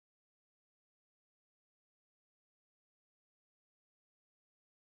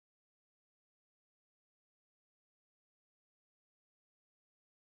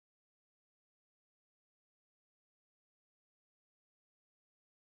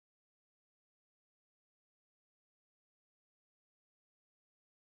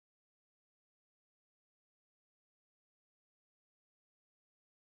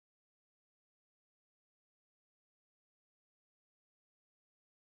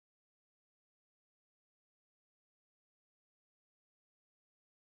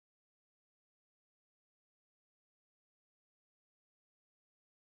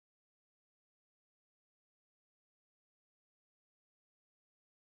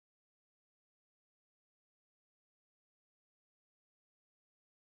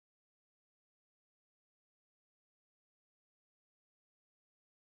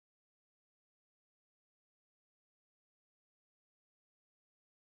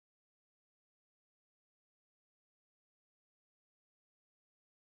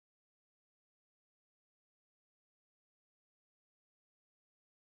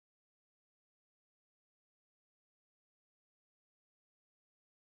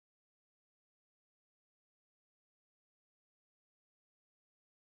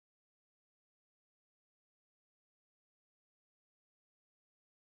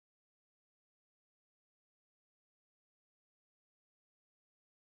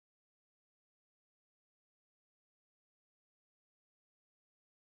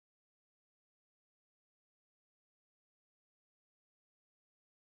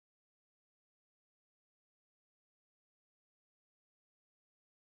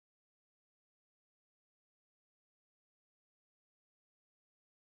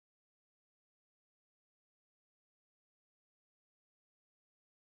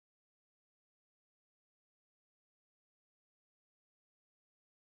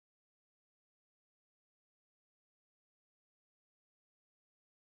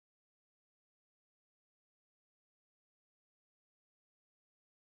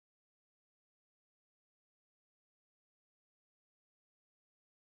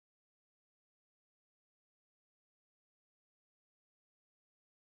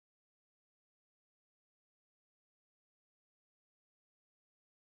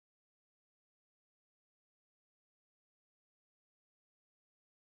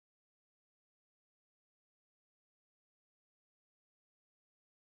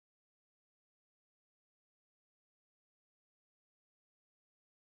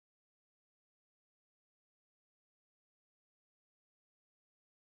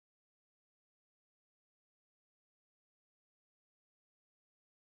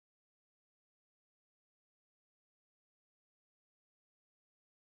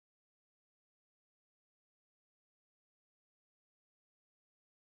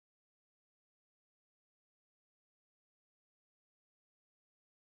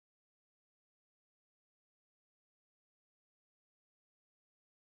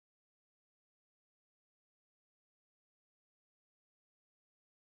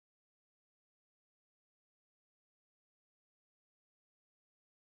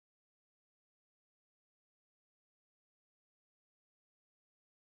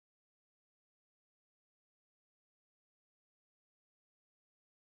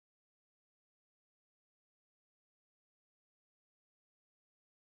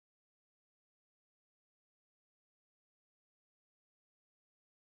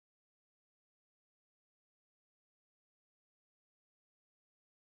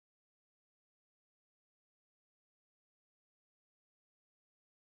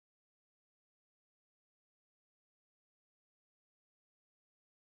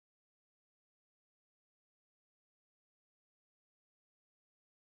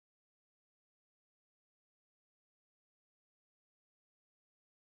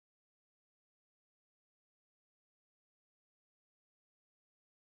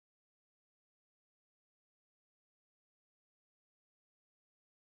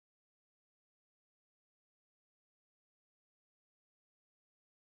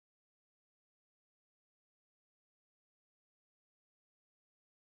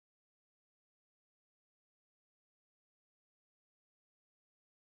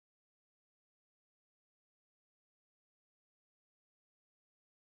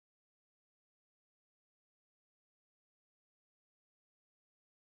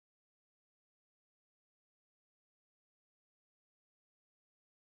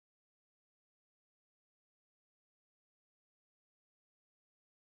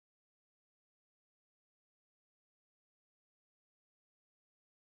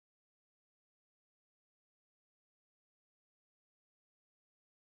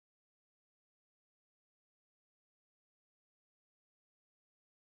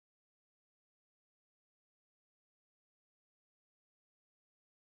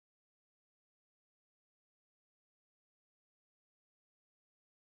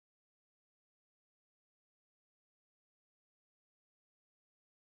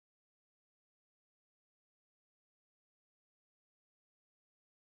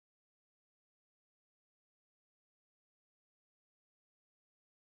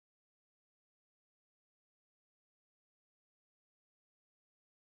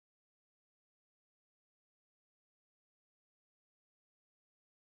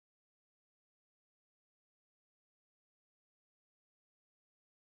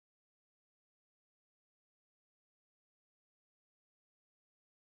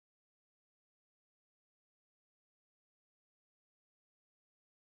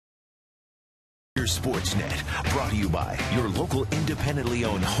Under Sportsnet. Brought to you by your local independently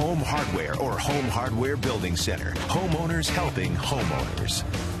owned Home Hardware or Home Hardware Building Center. Homeowners helping homeowners.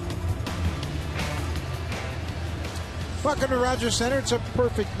 Welcome to Rogers Center. It's a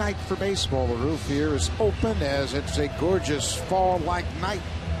perfect night for baseball. The roof here is open as it's a gorgeous fall-like night.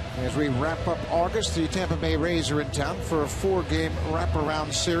 As we wrap up August, the Tampa Bay Rays are in town for a 4-game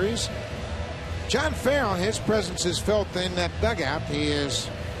wraparound series. John Farrell, his presence is felt in that dugout. He has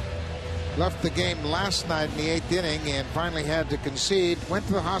left the game last night in the 8th inning and finally had to concede. Went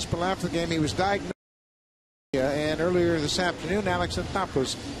to the hospital after the game. He was diagnosed. And earlier this afternoon, Alex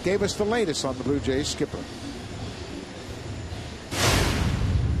Anthopoulos gave us the latest on the Blue Jays skipper.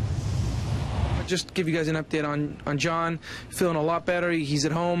 Just give you guys an update on John. Feeling a lot better. He's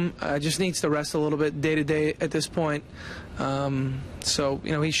at home. Just needs to rest a little bit day to day at this point. So,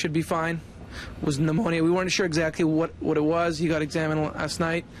 you know, he should be fine. It was pneumonia. We weren't sure exactly what it was. He got examined last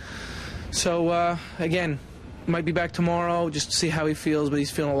night. So, again, might be back tomorrow just to see how he feels, but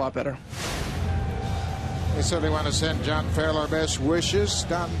he's feeling a lot better. We certainly want to send John Farrell our best wishes.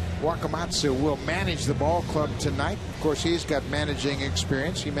 Don Wakamatsu will manage the ball club tonight. Of course, he's got managing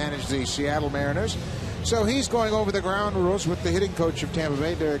experience. He managed the Seattle Mariners. So he's going over the ground rules with the hitting coach of Tampa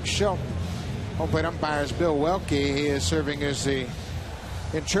Bay, Derek Shelton. Home plate umpire is Bill Welke. He is serving as the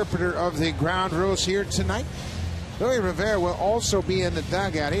interpreter of the ground rules here tonight. Louis Rivera will also be in the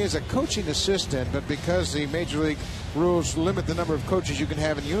dugout. He is a coaching assistant, but because the Major League rules limit the number of coaches you can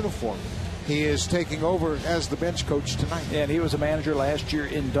have in uniform, he is taking over as the bench coach tonight. And he was a manager last year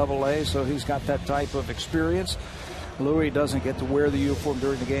in AA, so he's got that type of experience. Louis doesn't get to wear the uniform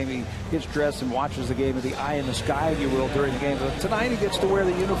during the game. He gets dressed and watches the game with the eye in the sky, if you will, during the game. But tonight he gets to wear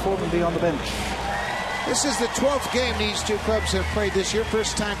the uniform and be on the bench. This is the 12th game these two clubs have played this year.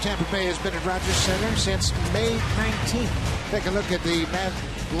 First time Tampa Bay has been at Rogers Center since May 19th. Take a look at the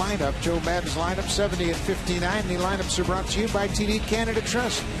lineup. Joe Madden's lineup, 70 and 59. The lineups are brought to you by TD Canada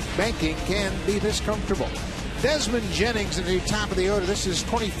Trust. Banking can be this comfortable. Desmond Jennings at the top of the order. This is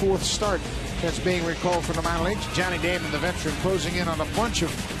 24th start that's being recalled from the minor leagues. Johnny Damon, the veteran, closing in on a bunch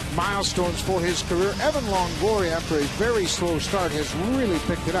of milestones for his career. Evan Longoria, after a very slow start, has really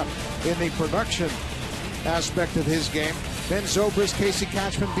picked it up in the production aspect of his game. Ben Zobrist, Casey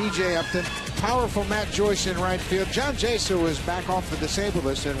Kotchman, B.J. Upton, powerful Matt Joyce in right field. John Jaso is back off the disabled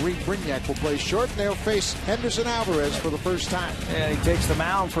list, and Reed Brignac will play short, and they'll face Henderson Alvarez for the first time. And he takes the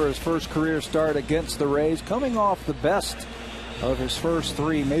mound for his first career start against the Rays, coming off the best of his first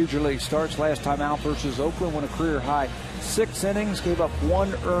 3 Major League starts. Last time out versus Oakland, won a career high 6 innings, gave up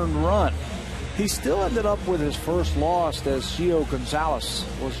 1 earned run. He still ended up with his first loss as Gio Gonzalez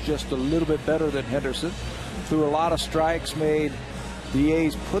was just a little bit better than Henderson. Threw a lot of strikes, made the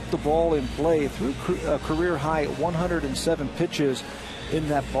A's put the ball in play, threw a career high 107 pitches in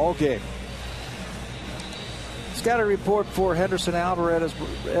that ball game. Scatter report for Henderson Alvarez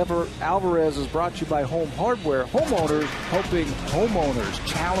is brought to you by Home Hardware. Homeowners helping homeowners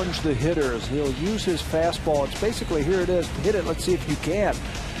challenge the hitters. He'll use his fastball. It's basically, here it is, hit it, let's see if you can.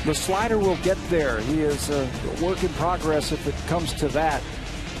 The slider will get there. He is a work in progress if it comes to that.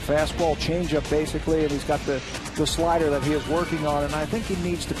 Fastball changeup basically, and he's got the slider that he is working on, and I think he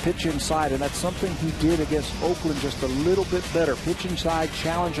needs to pitch inside, and that's something he did against Oakland just a little bit better. Pitch inside,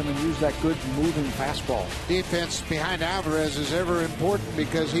 challenge him, and use that good moving fastball. Defense behind Alvarez is ever important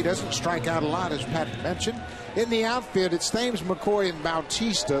because he doesn't strike out a lot, as Pat mentioned. In the outfield, it's Thames, McCoy, and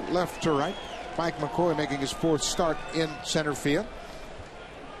Bautista left to right. Mike McCoy making his 4th start in center field.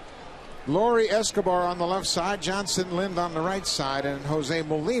 Lori Escobar on the left side, Johnson Lind on the right side, and Jose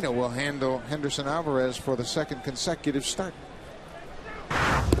Molina will handle Henderson Alvarez for the 2nd consecutive start.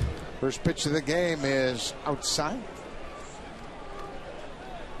 First pitch of the game is outside.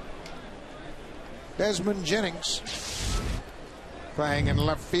 Desmond Jennings playing in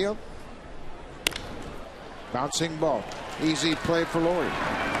left field. Bouncing ball. Easy play for Lori.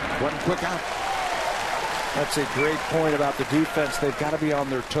 1 quick out. That's a great point about the defense. They've got to be on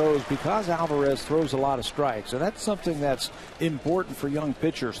their toes because Alvarez throws a lot of strikes. And that's something that's important for young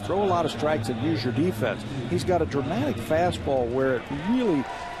pitchers. Throw a lot of strikes and use your defense. He's got a dramatic fastball where it really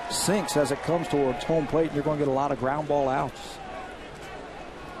sinks as it comes towards home plate, and you're going to get a lot of ground ball outs.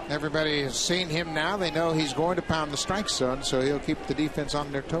 Everybody has seen him now. They know he's going to pound the strike zone, so he'll keep the defense on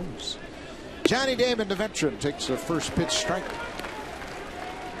their toes. Johnny Damon, the veteran, takes a first pitch strike.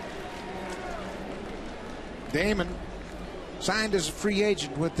 Damon signed as a free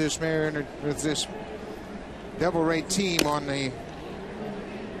agent with this Devil Ray team on the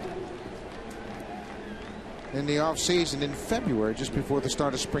in the offseason in February, just before the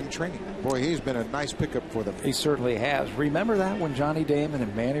start of spring training. Boy, he's been a nice pickup for them. He certainly has. Remember that when Johnny Damon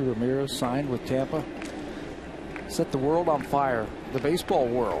and Manny Ramirez signed with Tampa? Set the world on fire, the baseball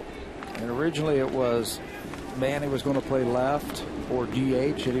world. And originally it was Manny was going to play left or DH,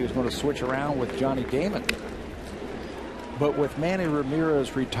 and he was going to switch around with Johnny Damon. But with Manny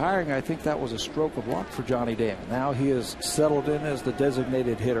Ramirez retiring, I think that was a stroke of luck for Johnny Damon. Now he is settled in as the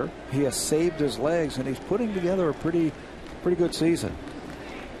designated hitter. He has saved his legs, and he's putting together a pretty good season.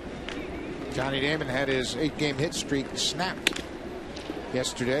 Johnny Damon had his 8-game hit streak snapped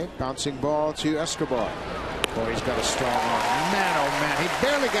yesterday. Bouncing ball to Escobar. Boy, he's got a strong arm. Man, oh man, he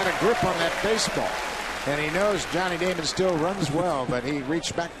barely got a grip on that baseball. And he knows Johnny Damon still runs well, but he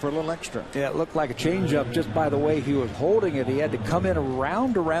reached back for a little extra. Yeah, it looked like a changeup just by the way he was holding it. He had to come in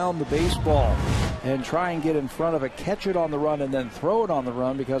around the baseball and try and get in front of it, catch it on the run, and then throw it on the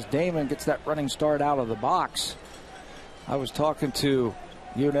run because Damon gets that running start out of the box. I was talking to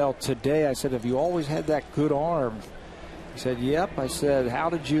Yunel today. I said, have you always had that good arm? He said, yep. I said, how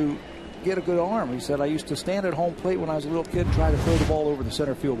did you get a good arm? He said, I used to stand at home plate when I was a little kid and try to throw the ball over the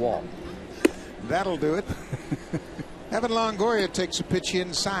center field wall. That'll do it. Evan Longoria takes a pitch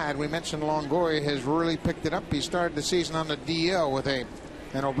inside. We mentioned Longoria has really picked it up. He started the season on the DL with an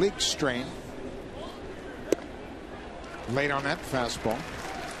oblique strain. Late on that fastball.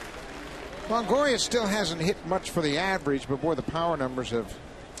 Longoria still hasn't hit much for the average, but boy, the power numbers have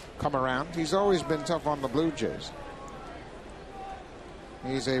come around. He's always been tough on the Blue Jays.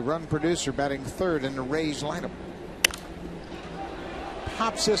 He's a run producer, batting third in the Rays lineup.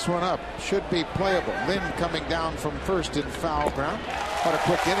 Pops this one up. Should be playable. Lynn coming down from first in foul ground. What a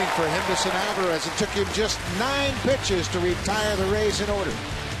quick inning for Henderson Alvarez. It took him just 9 pitches to retire the Rays in order.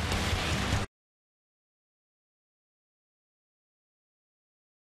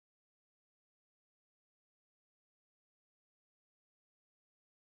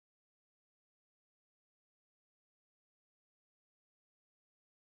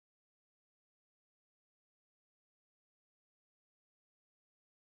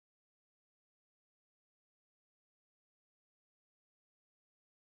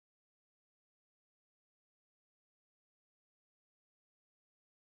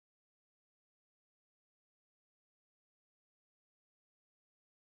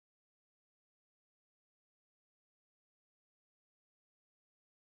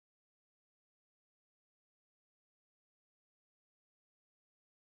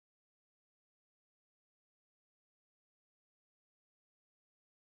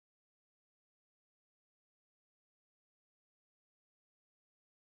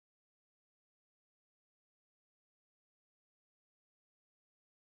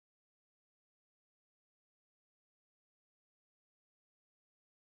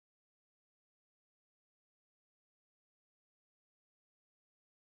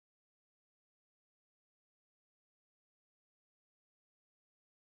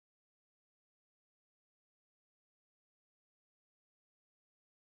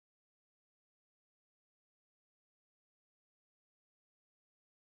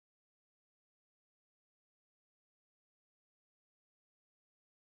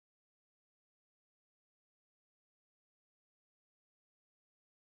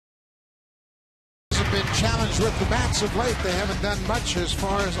 Been challenged with the bats of late. They haven't done much as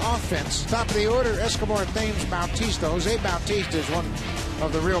far as offense. Top of the order, Escobar, Thames, Bautista. Jose Bautista is one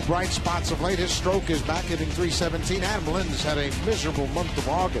of the real bright spots of late. His stroke is back, hitting .317. Adam Lynn's had a miserable month of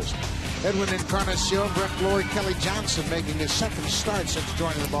August. Edwin Encarnacion, Brett Glory, Kelly Johnson making his second start since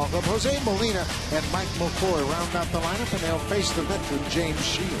joining the ball club. Jose Molina and Mike McCoy round out the lineup, and they'll face the veteran James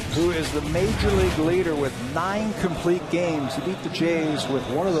Shields, who is the major league leader with 9 complete games. He beat the Jays with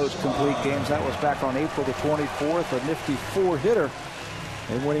one of those complete games. That was back on April the 24th, a nifty 4-hitter,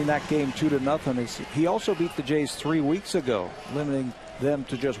 and winning that game 2-0. He also beat the Jays 3 weeks ago, limiting them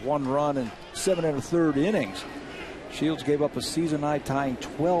to just 1 run in 7 1/3 innings. Shields gave up a season-high tying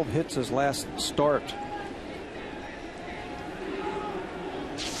 12 hits his last start.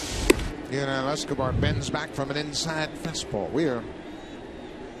 Escobar bends back from an inside fastball. We are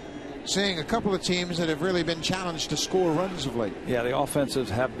seeing a couple of teams that have really been challenged to score runs of late. Yeah, the offensives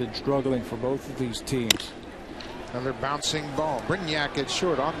have been struggling for both of these teams. Another bouncing ball. Brignac at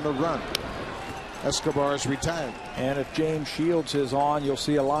short on the run. Escobar's retired. And if James Shields is on, you'll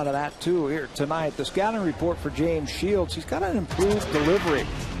see a lot of that too here tonight. The scouting report for James Shields, he's got an improved delivery.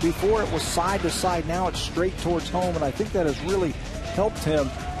 Before it was side to side, now it's straight towards home, and I think that has really helped him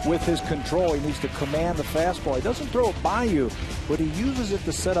with his control. He needs to command the fastball. He doesn't throw it by you, but he uses it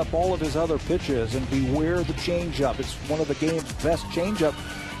to set up all of his other pitches. And beware the changeup. It's one of the game's best changeup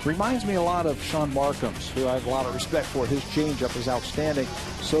Reminds me a lot of Sean Markham's, who I have a lot of respect for. His changeup is outstanding.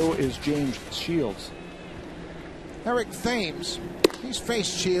 So is James Shields. Eric Thames, he's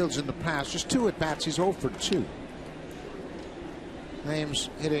faced Shields in the past. Just 2 at-bats. He's 0 for 2. Thames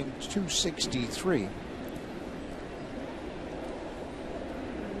hitting .263.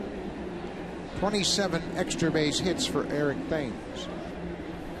 27 extra base hits for Eric Thames.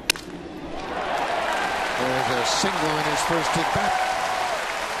 There's a single in his first at-bat.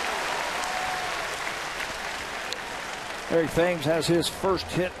 Eric Thames has his first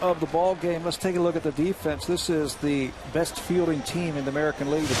hit of the ball game. Let's take a look at the defense. This is the best fielding team in the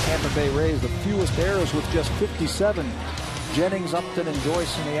American League, the Tampa Bay Rays. The fewest errors with just 57. Jennings, Upton, and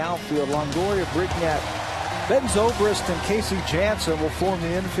Joyce in the outfield. Longoria, Brignac, Ben Zobrist, and Casey Janssen will form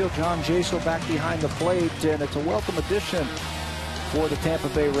the infield. John Jaso back behind the plate, and it's a welcome addition for the Tampa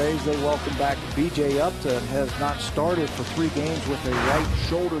Bay Rays. They welcome back B.J. Upton. Has not started for 3 games with a right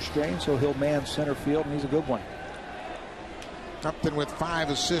shoulder strain, so he'll man center field, and he's a good one. Upton with 5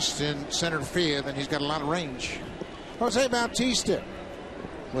 assists in center field, and he's got a lot of range. Jose Bautista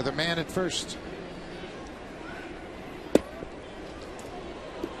with a man at first.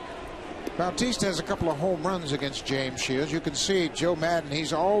 Bautista has a couple of home runs against James Shields. You can see Joe Madden,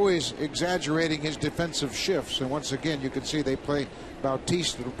 he's always exaggerating his defensive shifts. And once again, you can see they play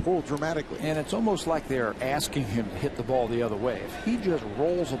Bautista to pull dramatically. And it's almost like they're asking him to hit the ball the other way. If he just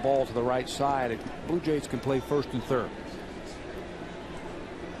rolls the ball to the right side, Blue Jays can play first and third.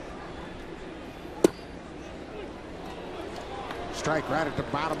 Strike right at the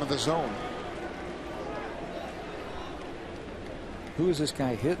bottom of the zone. Who is this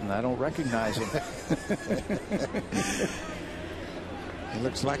guy hitting? I don't recognize him. He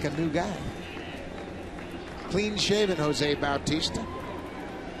looks like a new guy. Clean shaven Jose Bautista.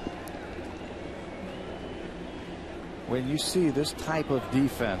 When you see this type of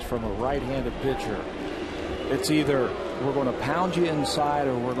defense from a right-handed pitcher, it's either we're going to pound you inside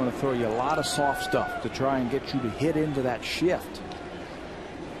or we're going to throw you a lot of soft stuff to try and get you to hit into that shift.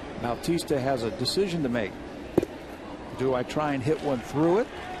 Bautista has a decision to make. Do I try and hit one through it,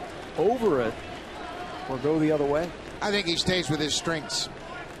 over it, or go the other way? I think he stays with his strengths.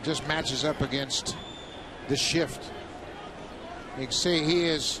 Just matches up against the shift. You can see he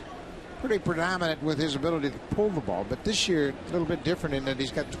is pretty predominant with his ability to pull the ball, but this year a little bit different in that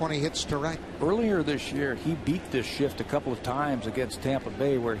he's got 20 hits to right. Earlier this year, he beat this shift a couple of times against Tampa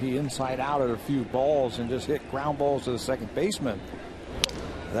Bay, where he inside out at a few balls and just hit ground balls to the second baseman.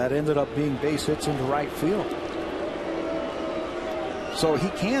 That ended up being base hits into right field. So he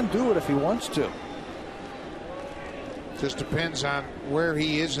can do it if he wants to. Just depends on where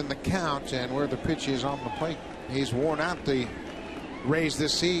he is in the count and where the pitch is on the plate. He's worn out the Rays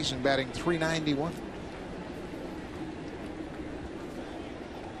this season, batting .391.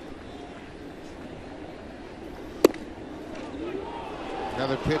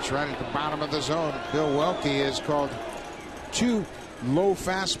 Another pitch right at the bottom of the zone. Bill Welke has called 2 low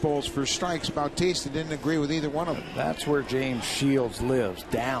fastballs for strikes. Bautista didn't agree with either one of them. That's where James Shields lives,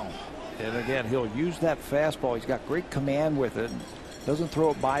 down. And again, he'll use that fastball. He's got great command with it. Doesn't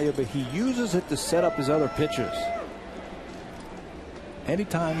throw it by you, but he uses it to set up his other pitches.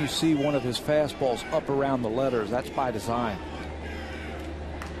 Anytime you see one of his fastballs up around the letters, that's by design.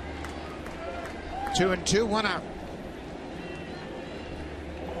 2-2, 1 out.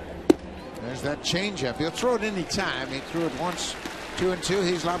 There's that changeup. He'll throw it any time. He threw it once. 2-2.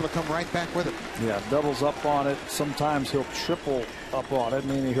 He's liable to come right back with it. Yeah, doubles up on it. Sometimes he'll triple up on it,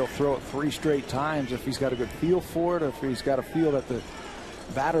 meaning he'll throw it 3 straight times if he's got a good feel for it, or if he's got a feel that the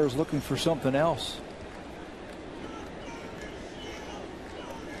batter is looking for something else.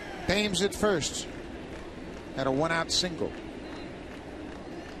 Thames at first. At a 1-out single.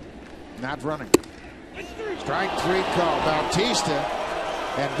 Not running. Strike 3 call. Bautista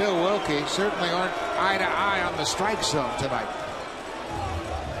and Bill Welke certainly aren't eye to eye on the strike zone tonight.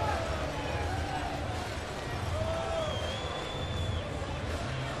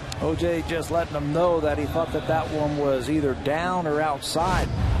 OJ just letting them know that he thought that that one was either down or outside.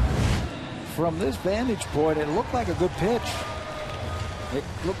 From this vantage point, it looked like a good pitch. It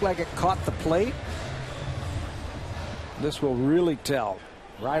looked like it caught the plate. This will really tell.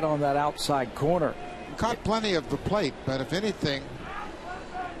 Right on that outside corner. Caught plenty of the plate, but if anything,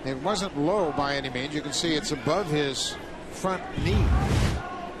 it wasn't low by any means. You can see it's above his front knee.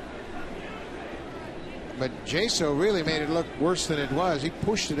 But Jaso really made it look worse than it was. He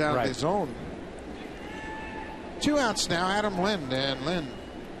pushed it out of his zone. 2 outs now. Adam Lind, and Lind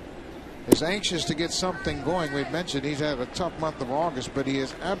is anxious to get something going. We've mentioned he's had a tough month of August, but he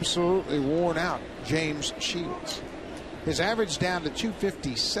is absolutely worn out. James Shields. His average down to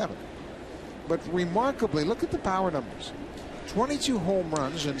 257. But remarkably, look at the power numbers. 22 home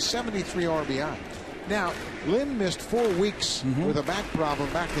runs and 73 RBI. Now, Lynn missed 4 weeks with a back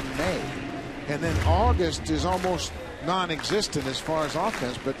problem back in May. And then August is almost non-existent as far as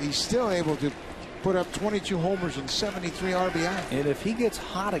offense, but he's still able to put up 22 homers and 73 RBI. And if he gets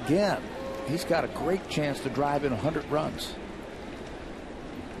hot again, he's got a great chance to drive in 100 runs.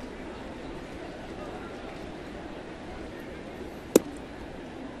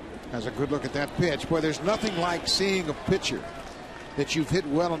 Has a good look at that pitch. Boy, there's nothing like seeing a pitcher that you've hit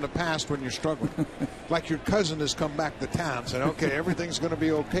well in the past when you're struggling. Like your cousin has come back to town and said, okay, everything's going to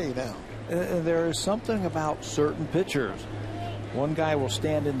be okay now. There is something about certain pitchers. One guy will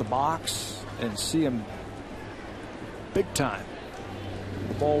stand in the box and see him big time.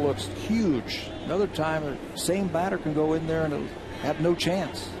 The ball looks huge. Another time, the same batter can go in there and it'll have no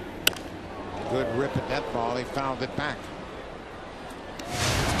chance. Good rip at that ball. He fouled it back.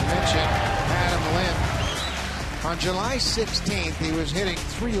 Mention Adam Lynn. On July 16th, he was hitting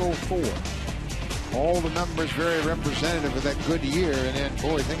 .304. All the numbers very representative of that good year, and then,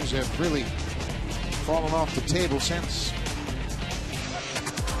 boy, things have really fallen off the table since.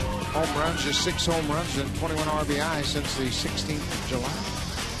 Home runs, just 6 home runs and 21 RBI since the 16th of July.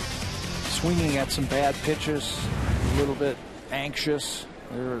 Swinging at some bad pitches, a little bit anxious.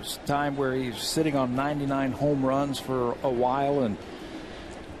 There was a time where he's sitting on 99 home runs for a while and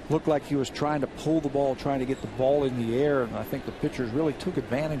looked like he was trying to pull the ball, trying to get the ball in the air, and I think the pitchers really took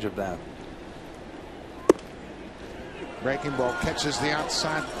advantage of that. Breaking ball catches the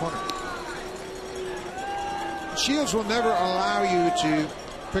outside corner. Shields will never allow you to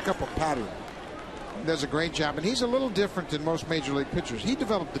pick up a pattern. He does a great job, and he's a little different than most major league pitchers. He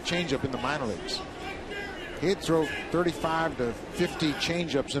developed the changeup in the minor leagues. He'd throw 35 to 50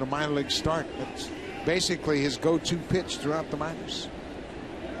 changeups in a minor league start. That's basically his go-to pitch throughout the minors.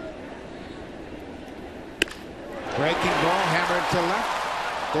 Breaking ball hammered to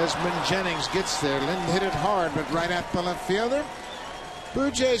left. Desmond Jennings gets there. Lynn hit it hard, but right at the left fielder.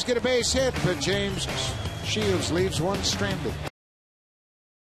 Blue Jays get a base hit, but James Shields leaves one stranded.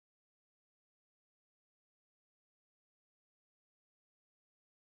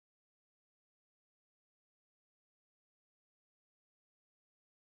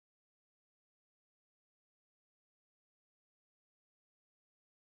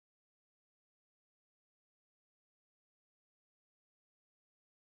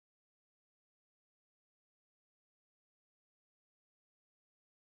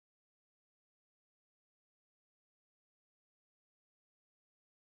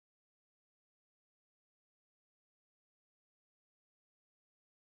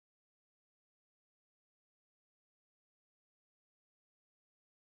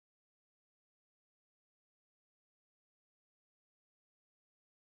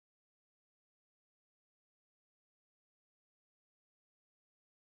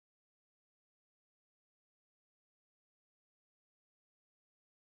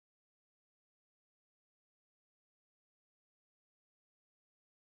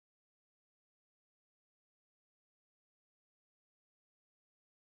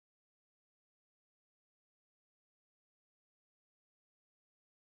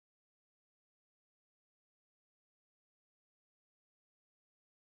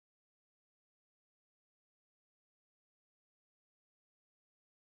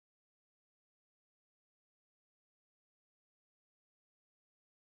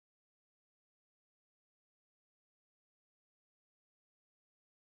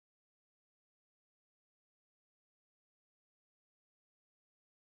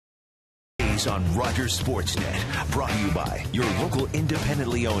 On Rogers Sportsnet, brought to you by your local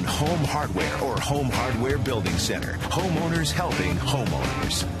independently owned home hardware or home hardware building center. Homeowners helping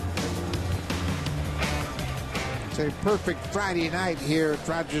homeowners. It's a perfect Friday night here at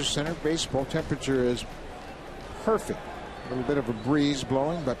Rogers Center. Baseball temperature is perfect. A little bit of a breeze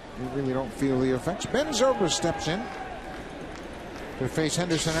blowing, but you really don't feel the effects. Ben Zobrist steps in to face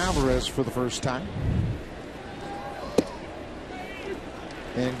Henderson Alvarez for the first time.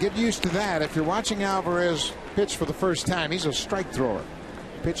 And get used to that. If you're watching Alvarez pitch for the first time, he's a strike thrower.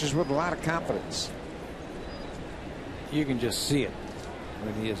 Pitches with a lot of confidence. You can just see it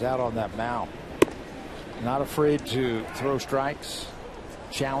when he is out on that mound. Not afraid to throw strikes,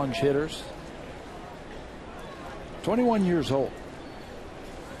 challenge hitters. 21 years old.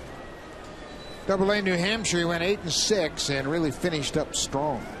 Double-A New Hampshire, he went 8-6 and really finished up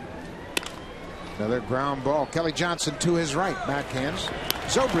strong. Another ground ball. Kelly Johnson to his right. Backhands.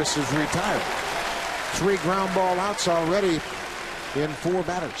 Zobrist is retired. 3 ground ball outs already in 4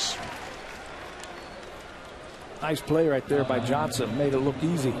 batters. Nice play right there by Johnson. Made it look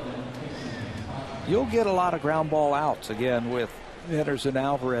easy. You'll get a lot of ground ball outs again with Henderson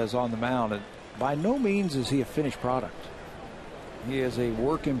Alvarez on the mound. And by no means is he a finished product. He is a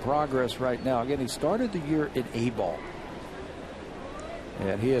work in progress right now. Again, he started the year in A-ball.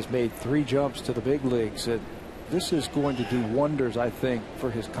 And he has made 3 jumps to the big leagues. And this is going to do wonders, I think,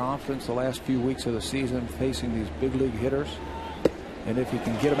 for his confidence the last few weeks of the season facing these big league hitters. And if he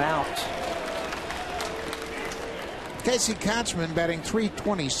can get them out. Casey Kochman, batting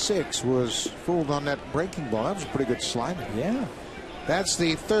 .326, was fooled on that breaking ball. That was a pretty good slider. Yeah. That's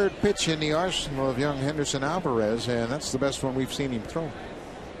the 3rd pitch in the arsenal of young Henderson Alvarez, and that's the best one we've seen him throw.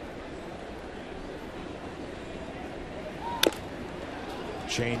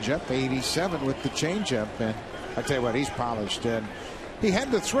 Changeup, 87 with the changeup, and I tell you what, he's polished. And he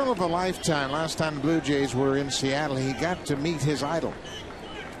had the thrill of a lifetime last time the Blue Jays were in Seattle. He got to meet his idol,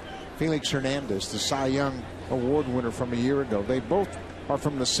 Felix Hernandez, the Cy Young Award winner from a year ago. They both are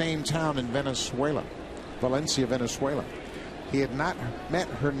from the same town in Venezuela, Valencia, Venezuela. He had not met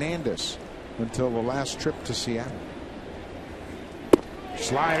Hernandez until the last trip to Seattle.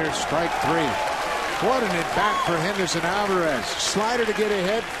 Slider, strike 3. What an at-bat for Henderson Alvarez. Slider to get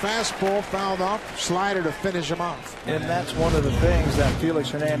ahead, fastball fouled off, slider to finish him off. And that's one of the things that Felix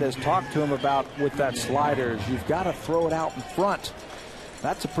Hernandez talked to him about with that slider. You've got to throw it out in front.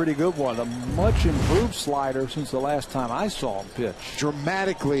 That's a pretty good one. A much improved slider since the last time I saw him pitch.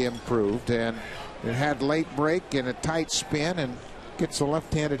 Dramatically improved, and it had late break and a tight spin and gets a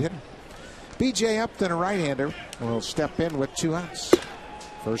left-handed hitter. B.J. Upton, a right-hander, will step in with 2 outs.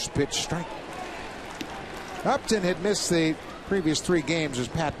 First pitch strike. Upton had missed the previous 3 games, as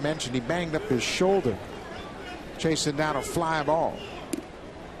Pat mentioned. He banged up his shoulder chasing down a fly ball.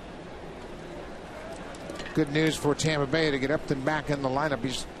 Good news for Tampa Bay to get Upton back in the lineup.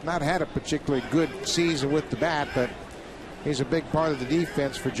 He's not had a particularly good season with the bat, but he's a big part of the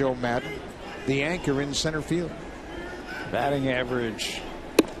defense for Joe Madden, the anchor in center field. Batting average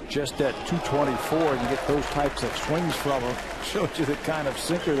just at .224, and you get those types of swings from him. Shows you the kind of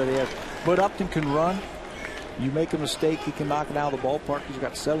sinker that he has. But Upton can run. You make a mistake, he can knock it out of the ballpark. He's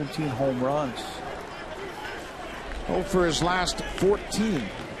got 17 home runs. Oh, for his last 14.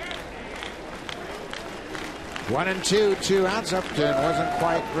 1-2, 2 outs. Upton wasn't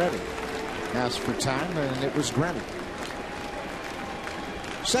quite ready. Asked for time, and it was granted.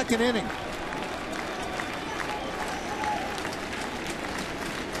 Second inning.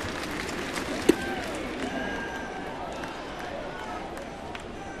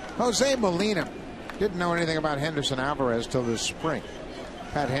 Jose Molina didn't know anything about Henderson Alvarez till this spring.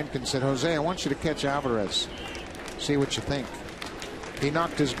 Pat Henkin said, Jose, I want you to catch Alvarez. See what you think. He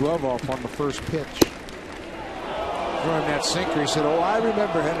knocked his glove off on the first pitch. Threw him that sinker. He said, oh, I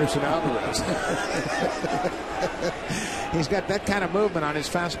remember Henderson Alvarez. He's got that kind of movement on his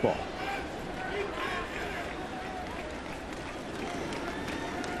fastball.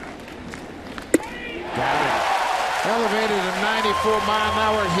 Got it. Elevated a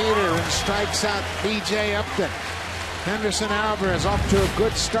 94-mile-an-hour heater and strikes out B.J. Upton. Henderson Alvarez off to a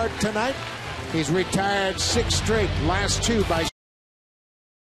good start tonight. He's retired 6 straight, last 2 by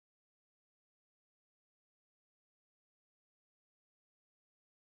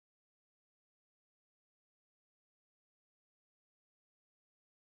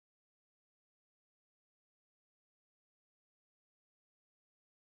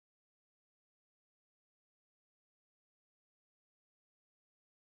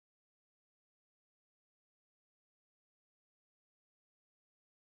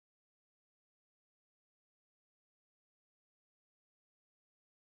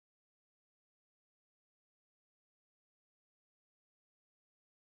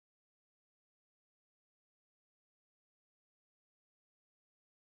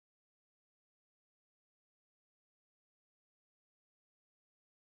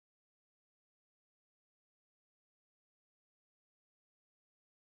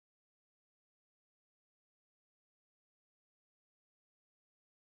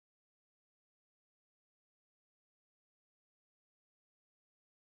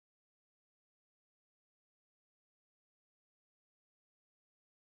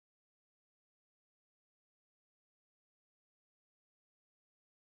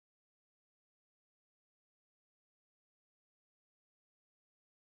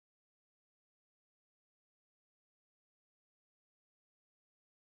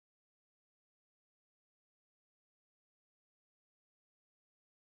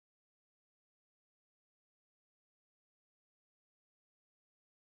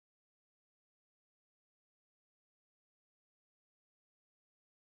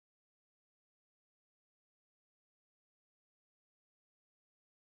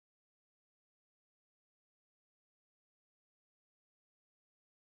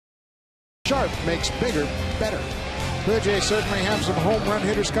Sharp makes bigger better. Blue Jays certainly have some home run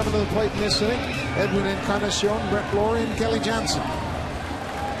hitters coming to the plate in this inning. Edwin Encarnacion, Brett Lawrie, and Kelly Johnson.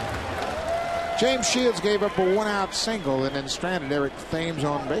 James Shields gave up a one-out single and then stranded Eric Thames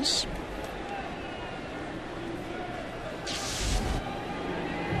on base.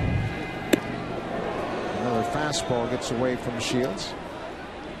 Another fastball gets away from Shields.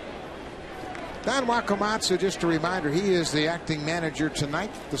 Don Wakamatsu, just a reminder, he is the acting manager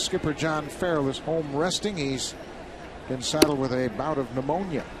tonight. The skipper, John Farrell, is home resting. He's been saddled with a bout of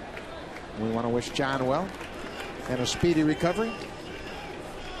pneumonia. We want to wish John well and a speedy recovery.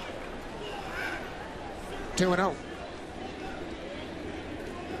 2-0.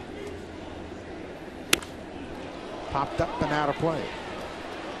 Popped up and out of play.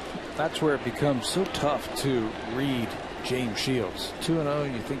 That's where it becomes so tough to read James Shields.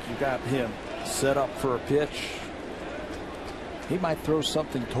 2-0, you think you got him set up for a pitch. He might throw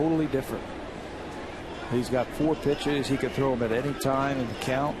something totally different. He's got 4 pitches. He could throw them at any time in the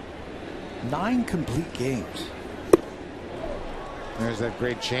count. 9 complete games. There's that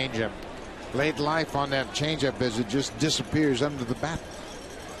great changeup. Late life on that changeup as it just disappears under the bat.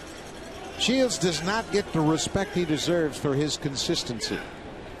 Shields does not get the respect he deserves for his consistency.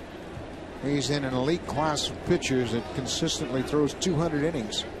 He's in an elite class of pitchers that consistently throws 200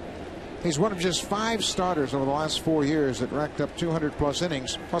 innings. He's one of just 5 starters over the last 4 years that racked up 200+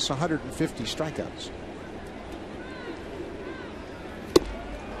 innings plus 150 strikeouts.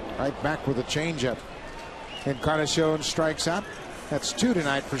 Right back with a changeup. Encarnacion strikes out. That's 2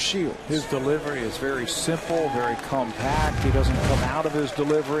 tonight for Shields. His delivery is very simple, very compact. He doesn't come out of his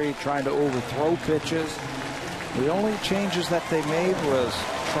delivery trying to overthrow pitches. The only changes that they made was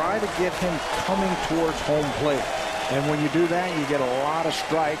try to get him coming towards home plate. And when you do that, you get a lot of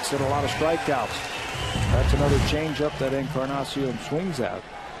strikes and a lot of strikeouts. That's another changeup that Encarnacion swings at.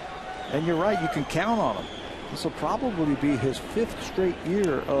 And you're right, you can count on him. This will probably be his 5th straight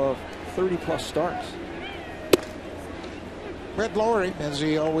year of 30+ starts. Brett Lawrie, as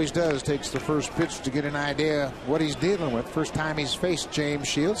he always does, takes the first pitch to get an idea what he's dealing with. First time he's faced James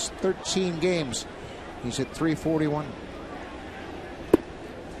Shields, 13 games. He's at .341.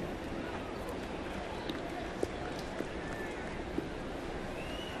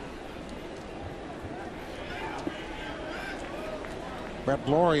 Brett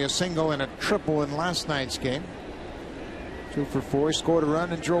Lawrie a single and a triple in last night's game. 2 for 4. He scored a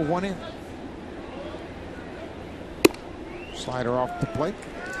run and drove 1 in. Slider off the plate.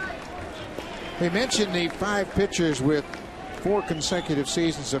 We mentioned the 5 pitchers with 4 consecutive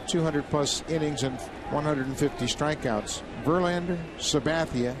seasons of 200+ innings and 150 strikeouts. Verlander,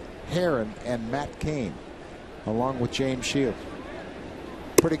 Sabathia, Herron, and Matt Cain, along with James Shields.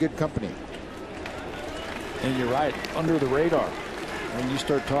 Pretty good company. And you're right, under the radar. When you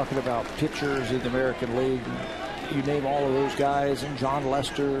start talking about pitchers in the American League, you name all of those guys, and John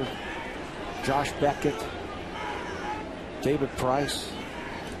Lester, Josh Beckett, David Price.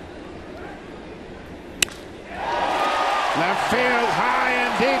 Left field, high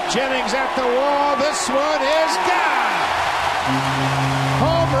and deep. Jennings at the wall. This one is gone.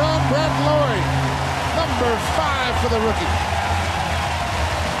 Home run, Brett Lawrie. Number 5 for the rookie.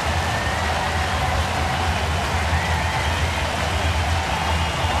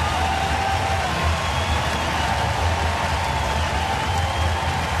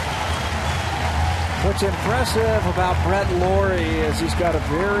 What's impressive about Brett Lawrie is he's got a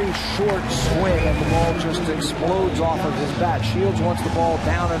very short swing and the ball just explodes off of his bat. Shields wants the ball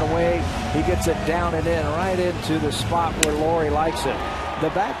down and away. He gets it down and in, right into the spot where Lawrie likes it. The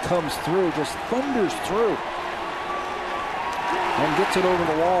bat comes through, just thunders through, and gets it over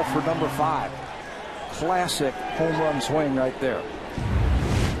the wall for number 5. Classic home run swing right there.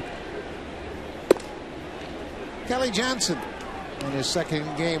 Kelly Johnson in his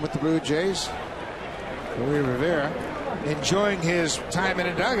second game with the Blue Jays. Luis Rivera enjoying his time in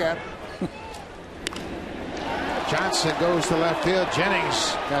a dugout. Johnson goes to left field.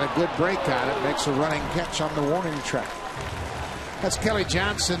 Jennings got a good break on it. Makes a running catch on the warning track. That's Kelly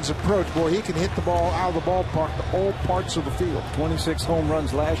Johnson's approach. Boy, he can hit the ball out of the ballpark to all parts of the field. 26 home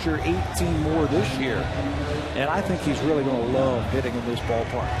runs last year, 18 more this year. And I think he's really going to love hitting in this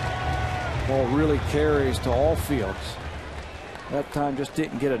ballpark. Ball really carries to all fields. That time just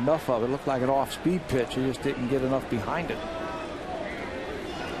didn't get enough of it. It looked like an off-speed pitch. He just didn't get enough behind it.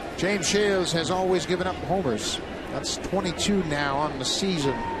 James Shields has always given up homers. That's 22 now on the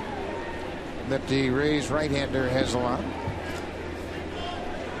season that the Rays right-hander has allowed.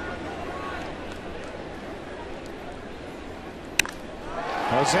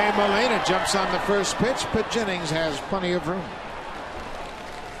 Jose Molina jumps on the first pitch, but Jennings has plenty of room.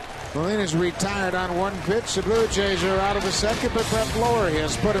 Molina's retired on one pitch. The Blue Jays are out of the second, but Brett Lowery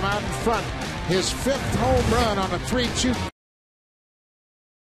has put him out in front. His 5th home run on a 3-2.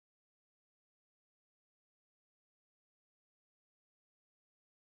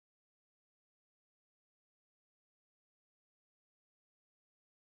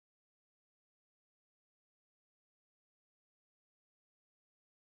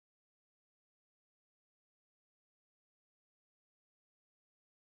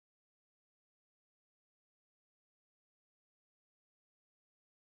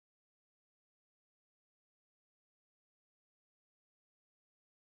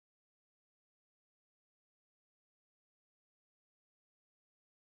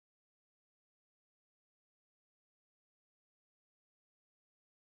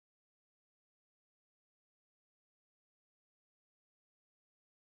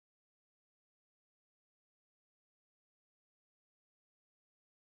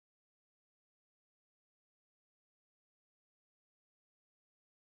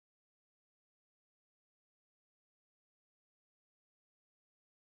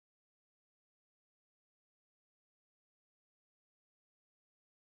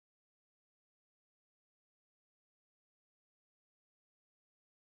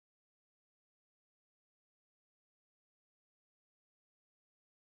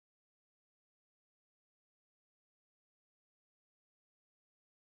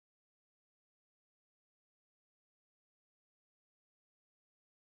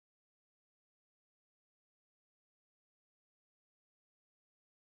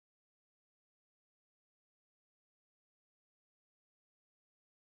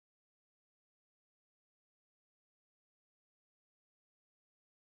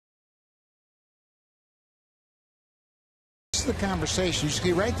 The conversation. You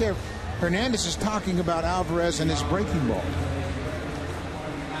see right there, Hernandez is talking about Alvarez and his breaking ball.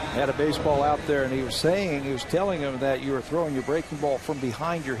 Had a baseball out there, and he was telling him that you were throwing your breaking ball from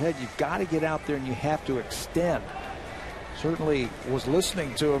behind your head. You've got to get out there and you have to extend. Certainly was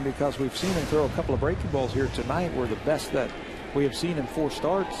listening to him, because we've seen him throw a couple of breaking balls here tonight, were the best that we have seen in 4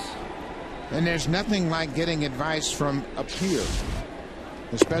 starts. And there's nothing like getting advice from a peer,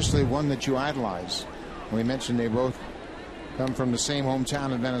 especially one that you idolize. We mentioned they both come from the same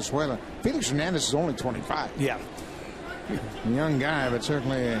hometown in Venezuela. Felix Hernandez is only 25. Yeah. A young guy, but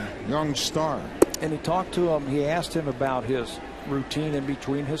certainly a young star. And he talked to him. He asked him about his routine in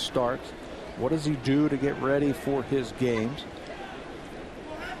between his starts. What does he do to get ready for his games?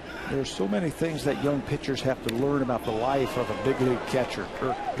 There's so many things that young pitchers have to learn about the life of a big league catcher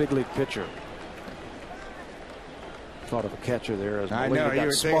or big league pitcher. Thought of a catcher there as I know you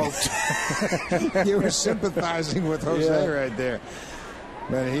were smoked. You were sympathizing with Jose right there,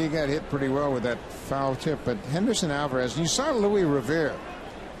 but he got hit pretty well with that foul tip. But Henderson Alvarez, you saw Luis Rivera,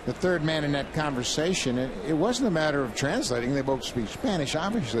 the third man in that conversation. It wasn't a matter of translating. They both speak Spanish,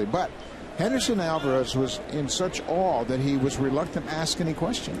 obviously, but Henderson Alvarez was in such awe that he was reluctant to ask any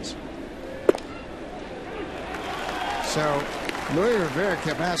questions. So Luis Rivera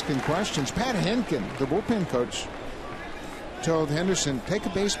kept asking questions. Pat Henkin, the bullpen coach, told Henderson, take a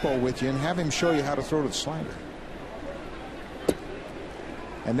baseball with you and have him show you how to throw to the slider.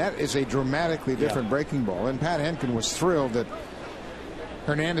 And that is a dramatically different breaking ball. And Pat Henkin was thrilled that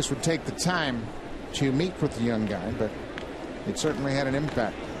Hernandez would take the time to meet with the young guy, but it certainly had an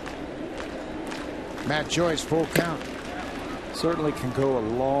impact. Matt Joyce, full count. Certainly can go a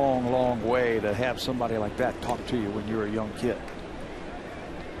long, long way to have somebody like that talk to you when you're a young kid.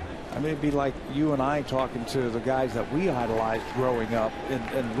 I mean, it'd be like you and I talking to the guys that we idolized growing up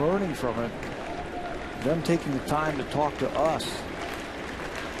and learning from it. Them taking the time to talk to us.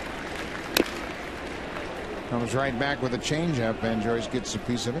 Comes right back with a changeup, and Joyce gets a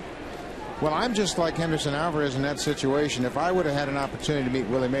piece of it. Well, I'm just like Henderson Alvarez in that situation. If I would have had an opportunity to meet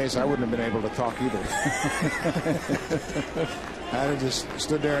Willie Mays, I wouldn't have been able to talk either. I'd have just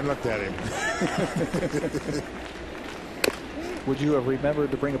stood there and looked at him. Would you have remembered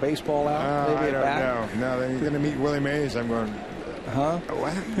to bring a baseball out? Maybe I don't know. No, then you're going to meet Willie Mays. I'm going, huh?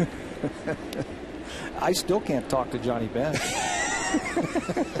 What? I still can't talk to Johnny Bench.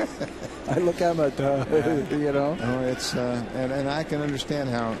 I look at him, you know. Oh, it's and I can understand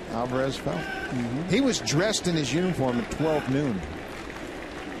how Alvarez felt. He was dressed in his uniform at 12 noon,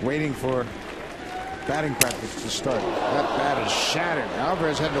 waiting for batting practice to start. That bat is shattered.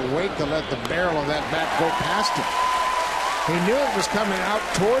 Alvarez had to wait to let the barrel of that bat go past him. He knew it was coming out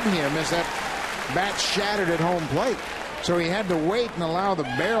toward him as that bat shattered at home plate. So he had to wait and allow the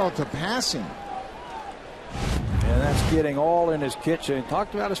barrel to pass him. And that's getting all in his kitchen.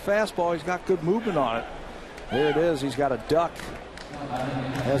 Talked about his fastball. He's got good movement on it. There it is. He's got a duck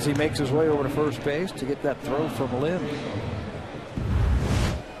as he makes his way over to first base to get that throw from Lynn.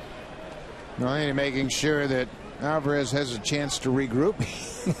 Well, making sure that Alvarez has a chance to regroup.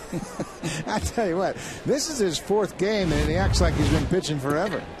 I tell you what, this is his 4th game, and he acts like he's been pitching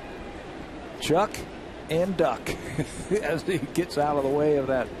forever. Chuck and duck as he gets out of the way of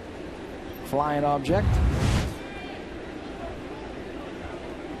that flying object.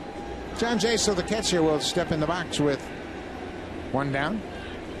 John Jaso, the catcher, will step in the box with 1 down.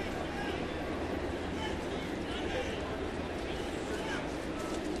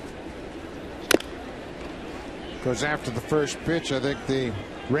 Goes after the first pitch. I think the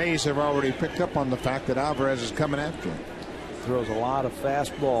Rays have already picked up on the fact that Alvarez is coming after him. Throws a lot of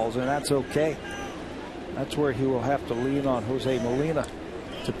fastballs, and that's okay. That's where he will have to lean on Jose Molina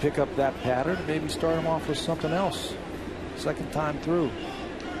to pick up that pattern, maybe start him off with something else. Second time through.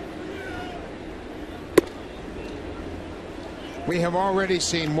 We have already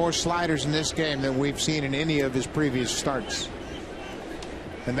seen more sliders in this game than we've seen in any of his previous starts.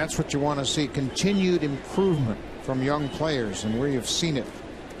 And that's what you want to see, continued improvement from young players, and we have seen it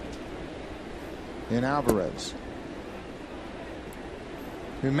in Alvarez.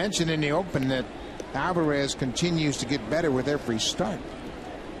 We mentioned in the open that Alvarez continues to get better with every start.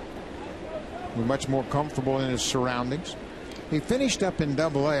 We're much more comfortable in his surroundings. He finished up in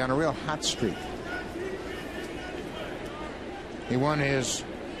AA on a real hot streak. He won his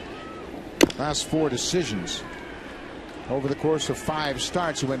last 4 decisions. Over the course of 5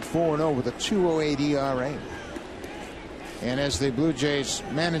 starts, he went 4-0 with a 2.08 ERA. And as the Blue Jays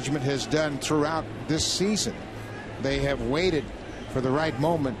management has done throughout this season, they have waited for the right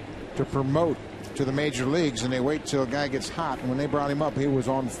moment to promote to the major leagues, and they wait till a guy gets hot. And when they brought him up, he was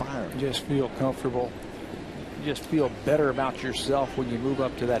on fire. You just feel comfortable. You just feel better about yourself when you move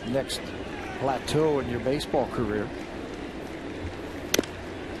up to that next plateau in your baseball career.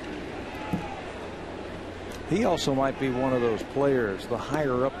 He also might be one of those players, the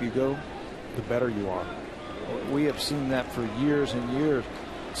higher up you go, the better you are. We have seen that for years and years.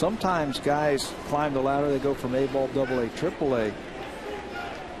 Sometimes guys climb the ladder, they go from A-ball, AA, AAA,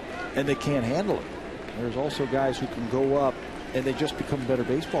 and they can't handle it. There's also guys who can go up and they just become better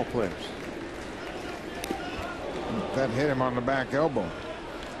baseball players. That hit him on the back elbow.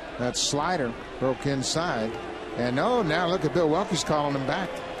 That slider broke inside. And oh, now look at Bill Welke's calling him back.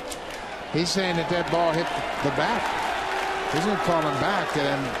 He's saying that that ball hit the bat. He's going to call him back,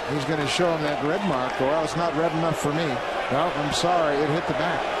 and he's going to show him that red mark. Well, it's not red enough for me. Well, I'm sorry, it hit the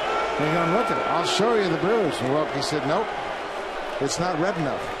bat. And he's going to look at it. I'll show you the bruise. And Welke said, nope, it's not red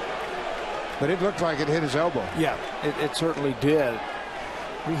enough. But it looked like it hit his elbow. Yeah, it certainly did.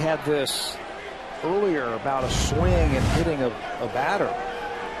 We had this earlier about a swing and hitting a batter.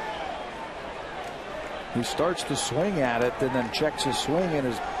 He starts to swing at it and then checks his swing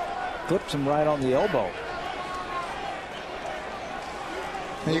and clips him right on the elbow.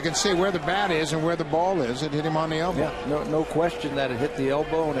 And you can see where the bat is and where the ball is. It hit him on the elbow. Yeah, no question that it hit the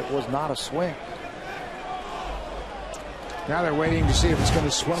elbow, and it was not a swing. Now they're waiting to see if it's going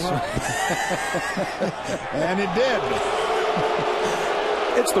to swell up. And it did.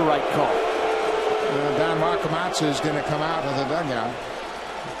 It's the right call. Don Wakamatsu is going to come out of the dugout.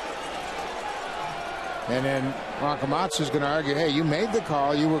 And then Wakamatsu is going to argue, hey, you made the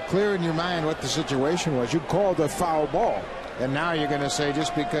call. You were clear in your mind what the situation was. You called a foul ball. And now you're going to say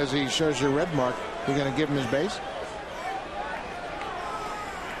just because he shows you a red mark, you're going to give him his base?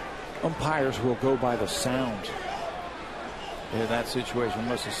 Umpires will go by the sound. In that situation,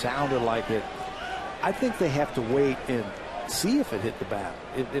 must have sounded like it. I think they have to wait and see if it hit the bat.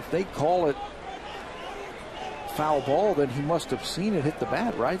 If they call it foul ball, then he must have seen it hit the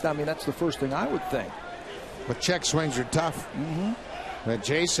bat, right? I mean, that's the first thing I would think. But check swings are tough. But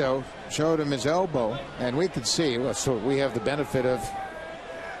Jaso showed him his elbow, and we could see. Well, so we have the benefit of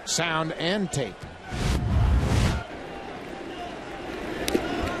sound and tape.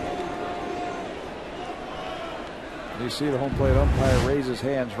 You see the home plate umpire raise his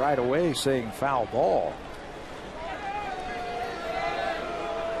hands right away saying foul ball.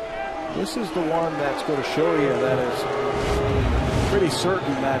 This is the one that's going to show you that is pretty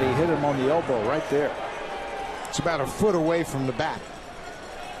certain that he hit him on the elbow right there. It's about a foot away from the bat.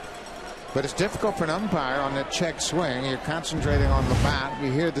 But it's difficult for an umpire on that check swing. You're concentrating on the bat.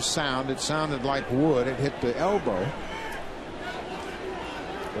 You hear the sound. It sounded like wood. It hit the elbow.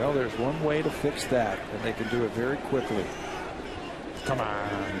 Well, there's one way to fix that, and they can do it very quickly. Come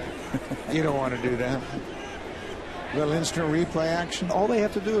on. You don't want to do that. Little instant replay action. All they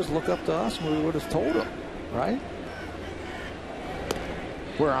have to do is look up to us, and we would have told them, right?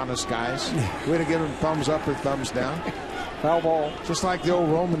 We're honest guys. We'd have given thumbs up or thumbs down. Foul ball. Just like the old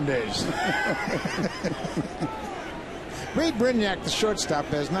Roman days. Reed Brignac, the shortstop,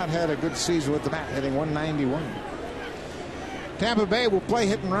 has not had a good season with the bat, hitting 191. Tampa Bay will play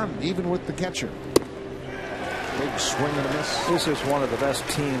hit and run, even with the catcher. Big swing and a miss. This is one of the best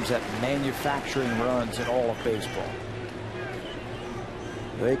teams at manufacturing runs in all of baseball.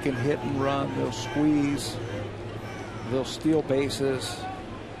 They can hit and run. They'll squeeze. They'll steal bases.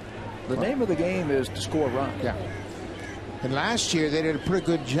 The name of the game is to score runs. Yeah. And last year they did a pretty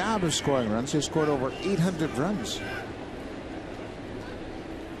good job of scoring runs. They scored over 800 runs.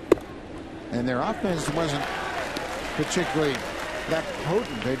 And their offense wasn't particularly that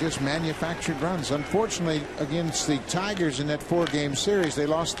potent. They just manufactured runs. Unfortunately, against the Tigers in that 4-game series, they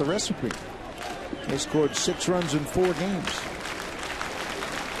lost the recipe. They scored 6 runs in 4 games.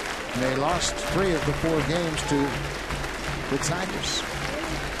 And they lost 3 of the 4 games to the Tigers.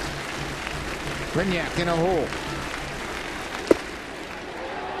 Brignac in a hole.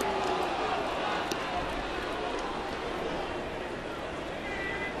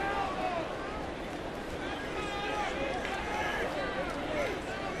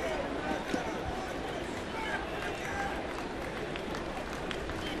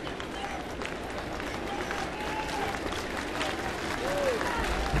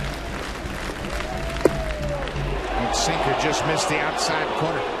 Sinker just missed the outside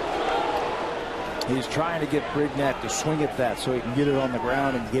corner. He's trying to get Brignac to swing at that so he can get it on the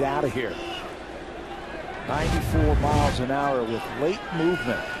ground and get out of here. 94 miles an hour with late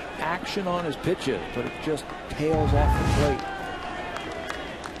movement. Action on his pitches, but it just tails off the plate.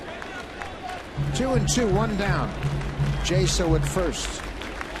 2-2, 1 down. Jaso at first.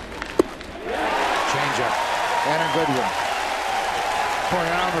 Changeup. And a good one. For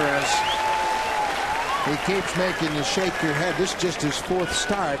Alvarez. He keeps making you shake your head. This is just his 4th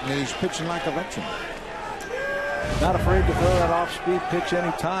start, and he's pitching like a veteran. Not afraid to throw that off-speed pitch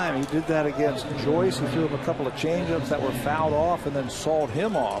anytime. He did that against Joyce. He threw him a couple of changeups that were fouled off and then sawed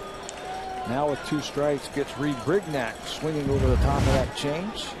him off. Now with 2 strikes, gets Reed Brignac swinging over the top of that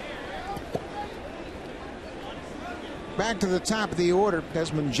change. Back to the top of the order.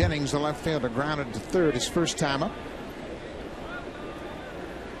 Desmond Jennings, the left fielder, grounded to third his first time up.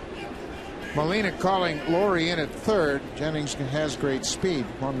 Molina calling Laurie in at third. Jennings has great speed.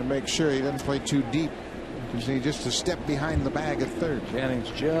 Wanted to make sure he doesn't play too deep. He's just a step behind the bag at third. Jennings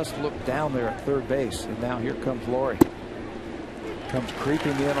just looked down there at third base, and now here comes Laurie. Comes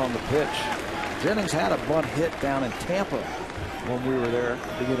creeping in on the pitch. Jennings had a bunt hit down in Tampa when we were there at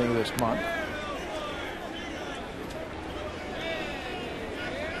the beginning of this month.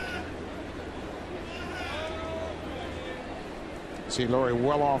 See Laurie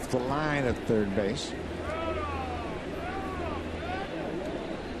well off the line at third base.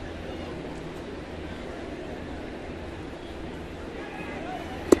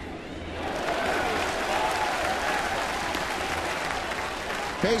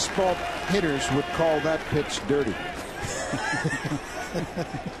 Baseball hitters would call that pitch dirty.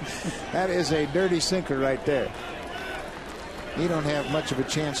 That is a dirty sinker right there. You don't have much of a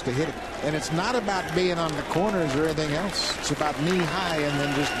chance to hit it. And it's not about being on the corners or anything else. It's about knee high and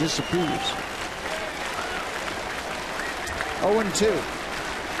then just disappears. 0-2.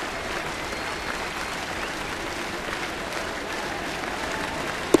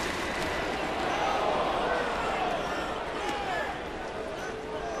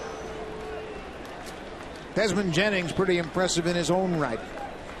 Desmond Jennings pretty impressive in his own right.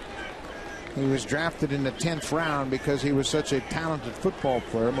 He was drafted in the 10th round because he was such a talented football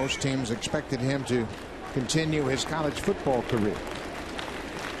player. Most teams expected him to continue his college football career.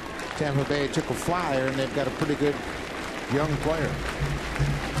 Tampa Bay took a flyer, and they've got a pretty good young player.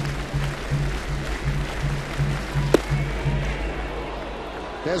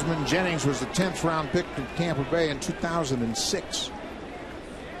 Desmond Jennings was the 10th round pick to Tampa Bay in 2006.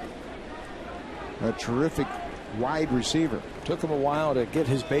 A terrific wide receiver. Took him a while to get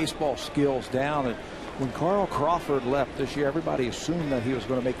his baseball skills down. And when Carl Crawford left this year, everybody assumed that he was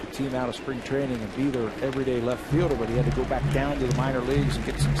going to make the team out of spring training and be their everyday left fielder, but he had to go back down to the minor leagues and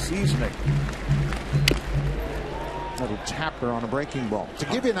get some seasoning. Little tapper on a breaking ball. To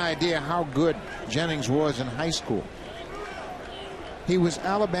give you an idea how good Jennings was in high school, he was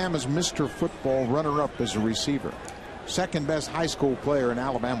Alabama's Mr. Football runner-up as a receiver. Second best high school player in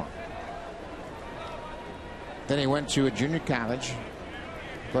Alabama. Then he went to a junior college,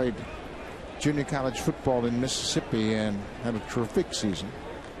 played junior college football in Mississippi, and had a terrific season.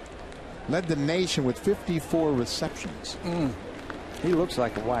 Led the nation with 54 receptions. He looks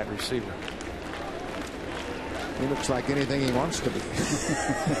like a wide receiver. He looks like anything he wants to be.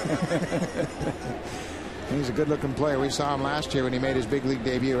 He's a good-looking player. We saw him last year when he made his big league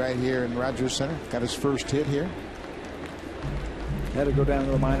debut right here in Rogers Center. Got his first hit here. Had to go down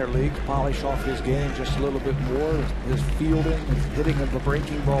to the minor leagues, polish off his game just a little bit more. His fielding, his hitting of the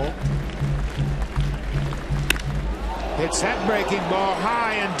breaking ball. Hits that breaking ball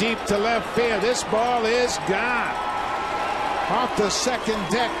high and deep to left field. This ball is gone. Off the second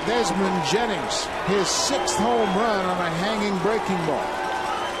deck, Desmond Jennings, his 6th home run on a hanging breaking ball.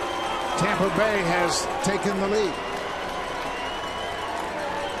 Tampa Bay has taken the lead.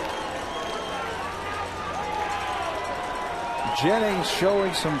 Jennings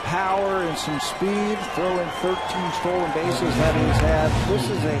showing some power and some speed, throwing 13 stolen bases that he's had. This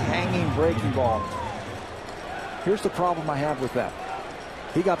is a hanging breaking ball. Here's the problem I have with that.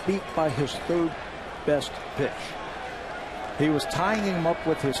 He got beat by his 3rd best pitch. He was tying him up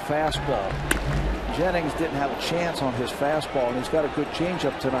with his fastball. Jennings didn't have a chance on his fastball, and he's got a good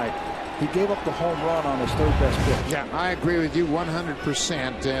changeup tonight. He gave up the home run on his 3rd best pitch. Yeah, I agree with you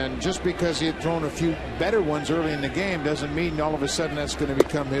 100%. And just because he had thrown a few better ones early in the game doesn't mean all of a sudden that's going to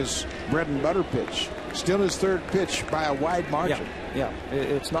become his bread and butter pitch. Still his 3rd pitch by a wide margin. Yeah,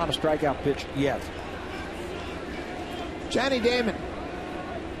 it's not a strikeout pitch yet. Johnny Damon.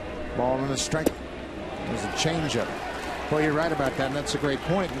 Ball in the strike. There's a changeup. Well, you're right about that, and that's a great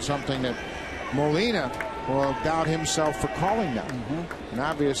point, and something that Molina will doubt himself for calling now. And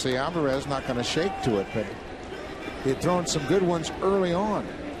obviously Alvarez not going to shake to it, but he had thrown some good ones early on,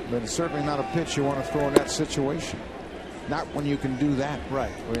 but it's certainly not a pitch you want to throw in that situation. Not when you can do that.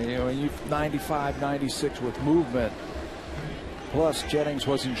 Right. When you 95, 96 with movement. Plus Jennings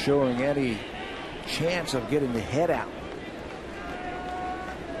wasn't showing any chance of getting the head out.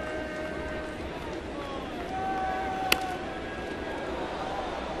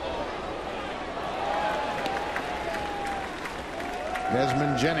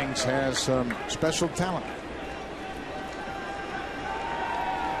 Desmond Jennings has some special talent.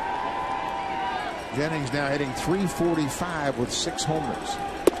 Jennings now hitting .345 with 6 homers.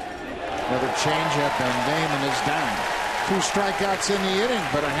 Another changeup, and Damon is down. 2 strikeouts in the inning,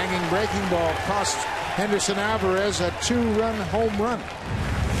 but a hanging breaking ball cost Henderson Alvarez a 2-run home run.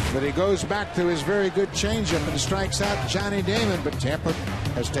 But he goes back to his very good changeup and strikes out Johnny Damon, but Tampa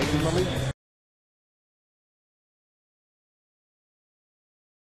has taken the lead.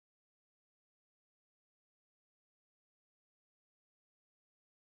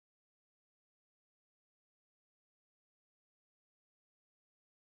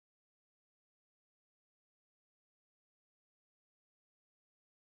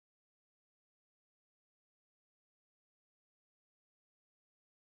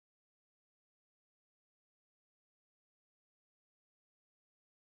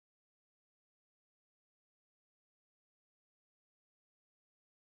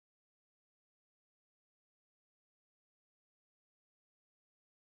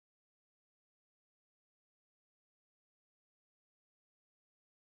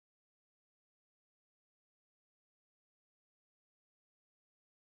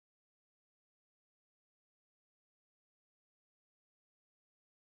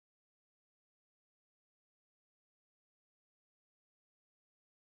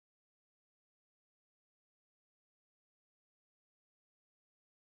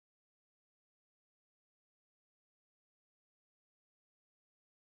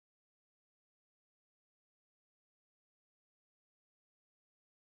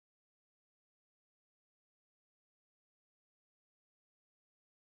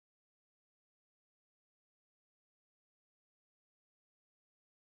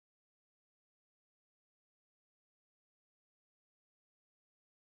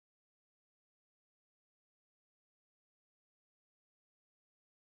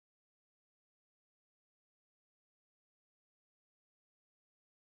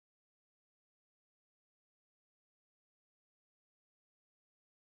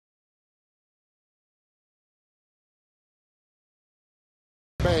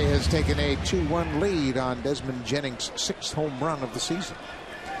 Bay has taken a 2-1 lead on Desmond Jennings' 6th home run of the season.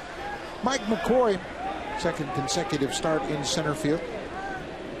 Mike McCoy, 2nd consecutive start in center field.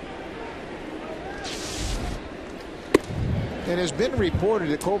 It has been reported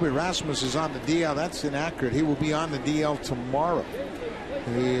that Colby Rasmus is on the DL. That's inaccurate. He will be on the DL tomorrow.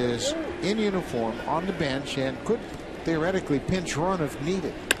 He is in uniform on the bench and could theoretically pinch run if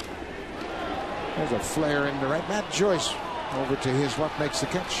needed. There's a flare into right. Matt Joyce over to his left makes the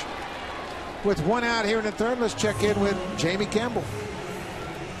catch. With 1 out here in the 3rd, let's check in with Jamie Campbell.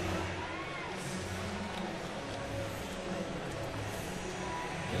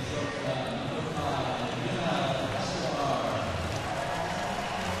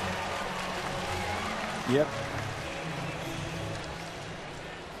 Yep.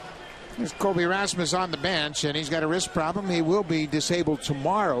 There's Colby Rasmus on the bench, and he's got a wrist problem. He will be disabled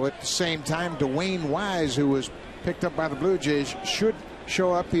tomorrow. At the same time, Dwayne Wise, who was picked up by the Blue Jays, should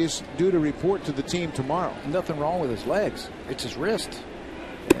show up. He's due to report to the team tomorrow. Nothing wrong with his legs. It's his wrist.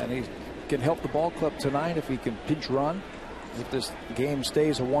 And he can help the ball club tonight if he can pinch run. If this game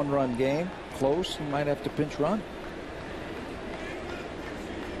stays a one-run game, close, he might have to pinch run.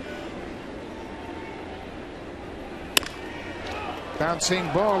 Bouncing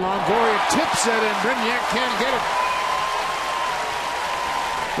ball. Longoria tips it, and Brignac can't get it.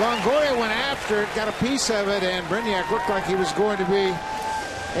 Longoria went after it, got a piece of it, and Brignac looked like he was going to be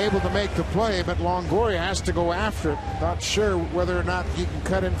able to make the play, but Longoria has to go after it. Not sure whether or not he can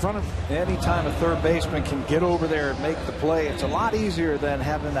cut in front of him. Anytime a third baseman can get over there and make the play, it's a lot easier than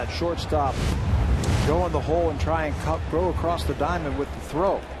having that shortstop go in the hole and try and go across the diamond with the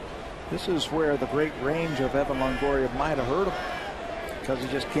throw. This is where the great range of Evan Longoria might have hurt him, because he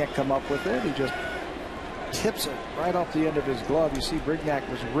just can't come up with it. He just tips it right off the end of his glove. You see Brignac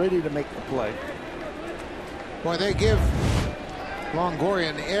was ready to make the play. Boy, they give Longoria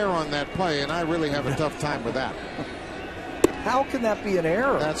an error on that play, and I really have a tough time with that. How can that be an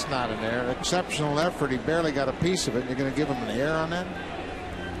error? That's not an error. Exceptional effort. He barely got a piece of it. You're going to give him an error on that?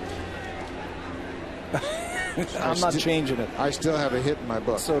 I'm not changing it. I still have a hit in my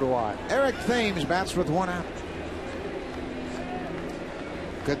book. So do I. Eric Thames bats with 1 out.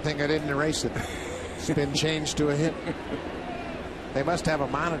 Good thing I didn't erase it. It's been changed to a hit. They must have a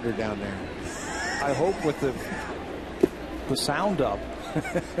monitor down there. I hope with the sound up.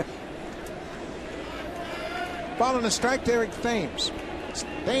 Ball and a strike to Eric Thames.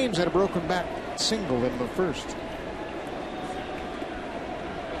 Thames had a broken back single in the first.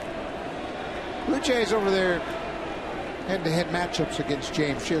 Blue Jays over their head-to-head matchups against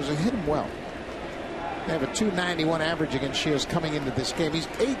James Shields and hit him well. They have a .291 average against Shields coming into this game. He's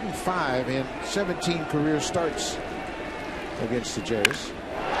 8-5 in 17 career starts against the Jays.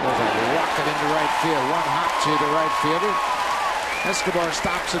 There's a rocket into right field. One hop to the right fielder. Escobar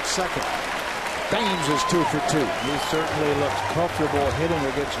stops at second. Thames is 2 for 2. He certainly looks comfortable hitting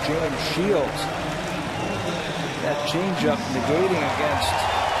against James Shields. That changeup negating against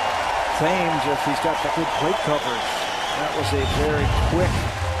Thames if he's got the good plate coverage. That was a very quick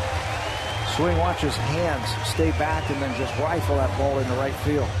swing. Watch his hands stay back and then just rifle that ball into right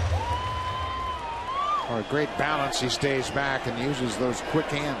field. Or a great balance. He stays back and uses those quick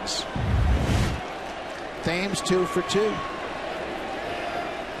hands. Thames 2 for 2.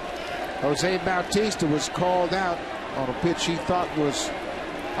 Jose Bautista was called out on a pitch he thought was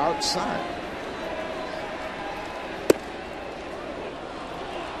outside.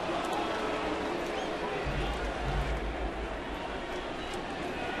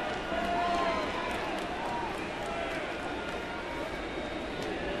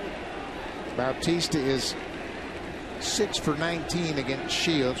 Bautista is 6 for 19 against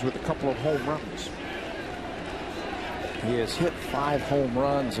Shields with a couple of home runs. He has hit 5 home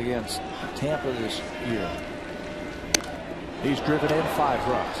runs against Tampa this year. He's driven in 5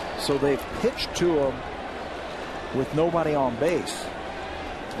 runs. So they've pitched to him with nobody on base.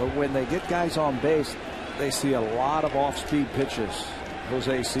 But when they get guys on base, they see a lot of off-speed pitches.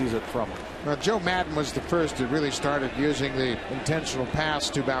 Jose sees it from him. Well, Joe Madden was the first that really started using the intentional pass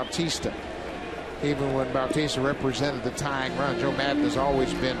to Bautista. Even when Bautista represented the tying run, Joe Madden has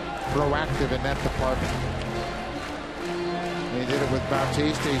always been proactive in that department. He did it with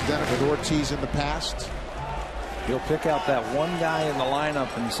Bautista. He's done it with Ortiz in the past. He'll pick out that one guy in the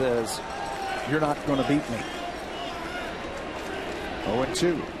lineup and says, "You're not going to beat me."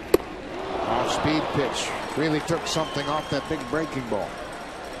 0-2. Off-speed pitch. Really took something off that big breaking ball.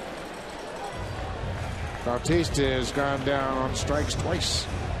 Bautista has gone down on strikes twice.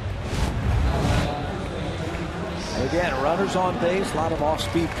 And again, runners on base, a lot of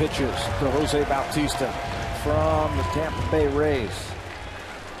off-speed pitches to Jose Bautista from the Tampa Bay Rays.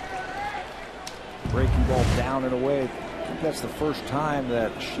 Breaking ball down and away. I think that's the first time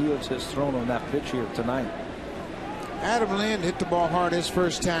that Shields has thrown on that pitch here tonight. Adam Lind hit the ball hard his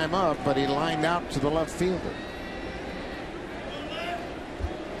first time up, but he lined out to the left fielder.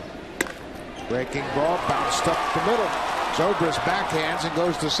 Breaking ball bounced up the middle. Zobrist backhands and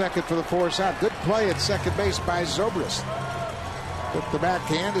goes to second for the force out. Good play at second base by Zobrist. Took the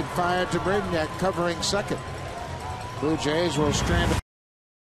backhand and fired to Brignac covering second. Blue Jays will strand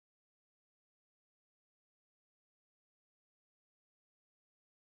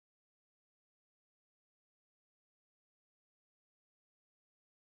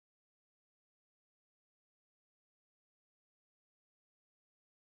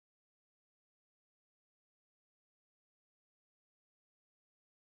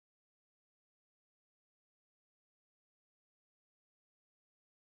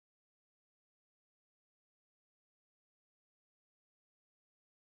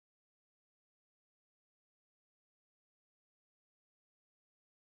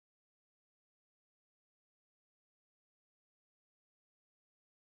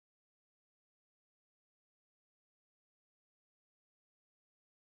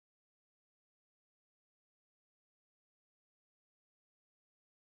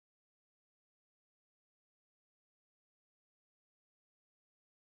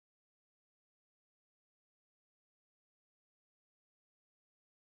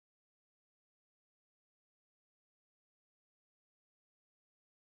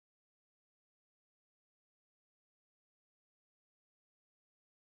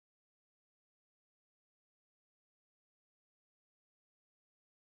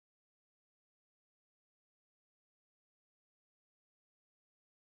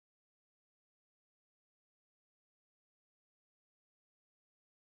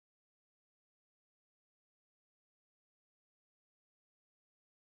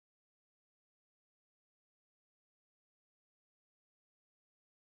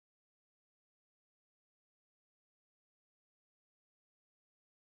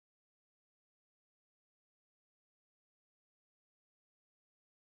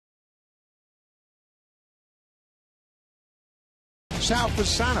Sal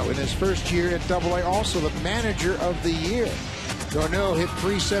Fasano in his first year at AA, also the manager of the year. Darnell hit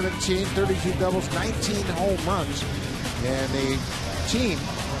 .317, 32 doubles, 19 home runs. And the team,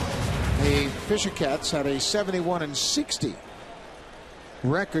 the Fisher Cats, had a 71-60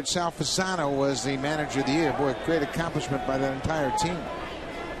 record. Sal Fasano was the manager of the year. Boy, great accomplishment by that entire team.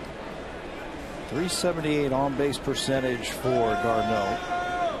 .378 on-base percentage for Darno.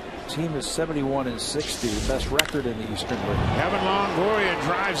 Team is 71-60, the best record in the Eastern League. Evan Longoria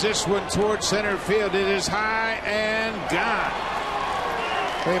drives this one towards center field. It is high and gone.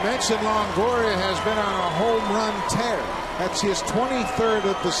 They mentioned Longoria has been on a home run tear. That's his 23rd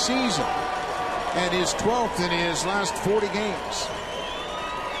of the season and his 12th in his last 40 games.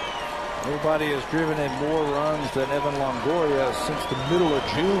 Nobody has driven in more runs than Evan Longoria since the middle of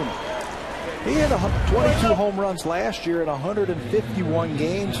June. He had 22 home runs last year in 151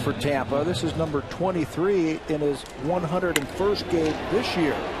 games for Tampa. This is number 23 in his 101st game this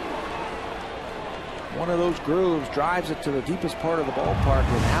year. One of those grooves drives it to the deepest part of the ballpark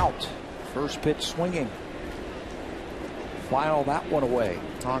and out. First pitch swinging. File that one away.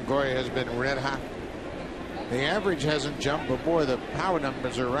 Longoria has been red hot. The average hasn't jumped, but boy, the power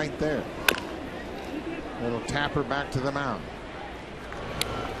numbers are right there. Little tapper back to the mound.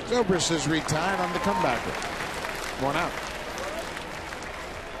 Zobrist is retired on the comebacker. One out.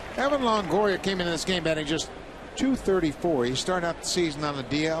 Evan Longoria came into this game batting just .234. He started out the season on the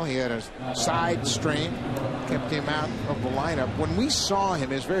DL. He had a side strain, kept him out of the lineup. When we saw him,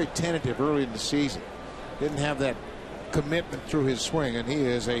 he was very tentative early in the season. Didn't have that commitment through his swing, and he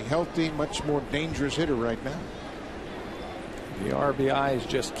is a healthy, much more dangerous hitter right now. The RBIs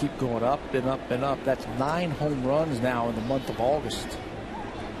just keep going up and up and up. That's 9 home runs now in the month of August.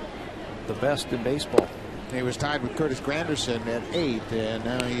 The best in baseball. He was tied with Curtis Granderson at 8, and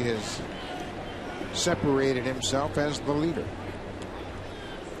now he has separated himself as the leader.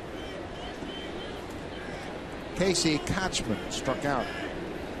 Casey Kochman struck out.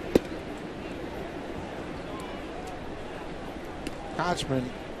 Kochman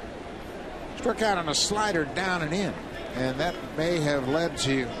struck out on a slider down and in, and that may have led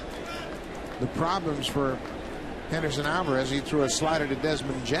to the problems for Henderson Alvarez. He threw a slider to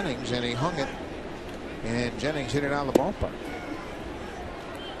Desmond Jennings and he hung it, and Jennings hit it out of the ballpark.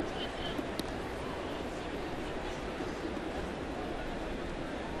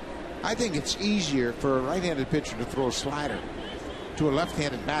 I think it's easier for a right-handed pitcher to throw a slider to a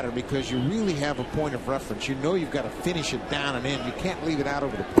left-handed batter because you really have a point of reference. You know you've got to finish it down and in. You can't leave it out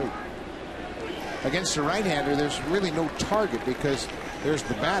over the plate. Against a right-hander, there's really no target because there's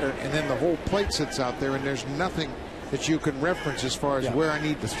the batter and then the whole plate sits out there and there's nothing that you can reference as far as where I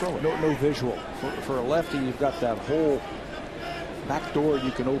need to throw it. No visual. For a lefty, you've got that whole back door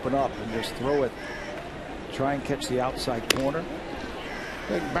you can open up and just throw it. Try and catch the outside corner.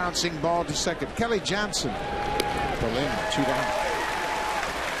 Big bouncing ball to second. Kelly Johnson. Berlin, 2 down.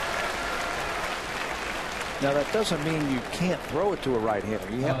 Now that doesn't mean you can't throw it to a right-hander.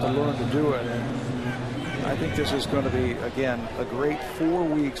 You have to learn to do it. And I think this is going to be, again, a great 4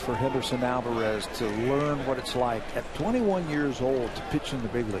 weeks for Henderson Alvarez to learn what it's like at 21 years old to pitch in the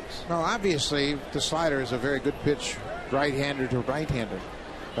big leagues. No, obviously the slider is a very good pitch, right-hander to right-hander.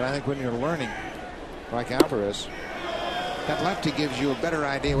 But I think when you're learning, like Alvarez, that lefty gives you a better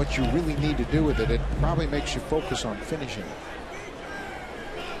idea what you really need to do with it. It probably makes you focus on finishing it.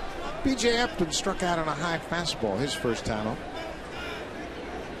 B.J. Upton struck out on a high fastball his first time up.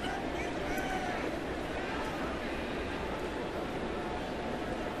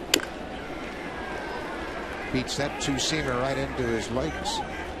 Beats that two-seamer right into his legs.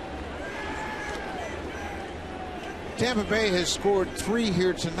 Tampa Bay has scored 3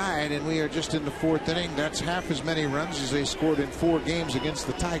 here tonight, and we are just in the 4th inning. That's half as many runs as they scored in 4 games against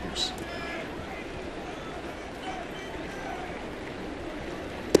the Tigers.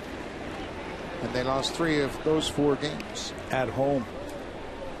 And they lost 3 of those 4 games at home.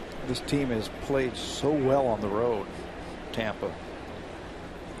 This team has played so well on the road, Tampa.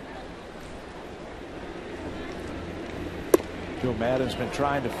 Joe Maddon's been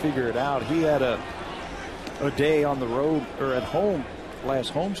trying to figure it out. He had a day on the road or at home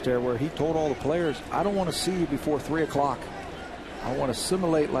last homestand where he told all the players, I don't want to see you before 3 o'clock. I want to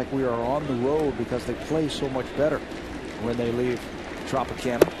simulate like we are on the road because they play so much better when they leave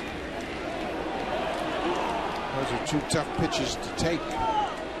Tropicana. Those are 2 tough pitches to take.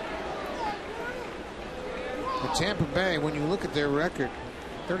 But Tampa Bay, when you look at their record,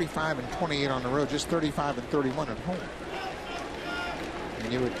 35-28 on the road, just 35-31 at home.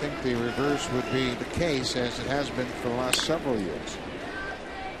 And you would think the reverse would be the case, as it has been for the last several years.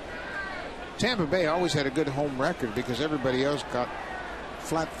 Tampa Bay always had a good home record because everybody else got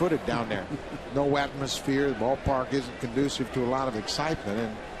flat-footed down there. No atmosphere. The ballpark isn't conducive to a lot of excitement,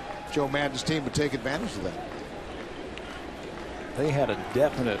 and Joe Maddon's team would take advantage of that. They had a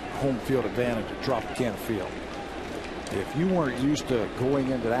definite home field advantage at Tropicana Field. If you weren't used to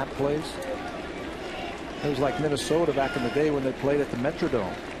going into that place, it was like Minnesota back in the day when they played at the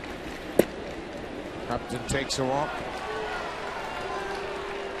Metrodome. Upton takes a walk.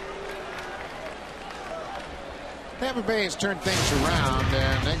 Tampa Bay has turned things around,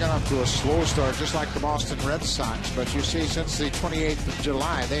 and they got off to a slow start, just like the Boston Red Sox. But you see, since the 28th of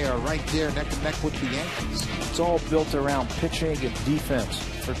July, they are right there neck and neck with the Yankees. It's all built around pitching and defense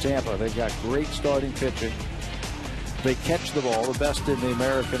for Tampa. They've got great starting pitching. They catch the ball, the best in the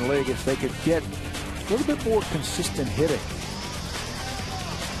American League. If they could get a little bit more consistent hitting,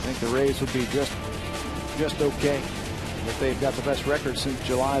 I think the Rays would be just okay. But they've got the best record since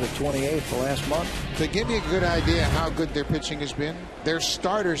July the 28th, the last month. To give you a good idea how good their pitching has been, their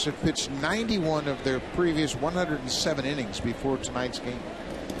starters have pitched 91 of their previous 107 innings before tonight's game.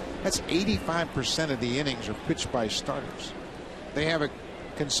 That's 85% of the innings are pitched by starters. They have a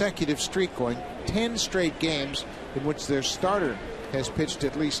consecutive streak going, 10 straight games in which their starter has pitched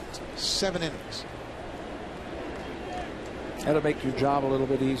at least 7 innings. That'll make your job a little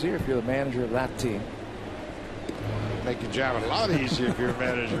bit easier if you're the manager of that team. Make your job a lot easier if you're a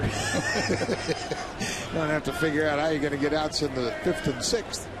manager. You don't have to figure out how you're going to get outs in the 5th and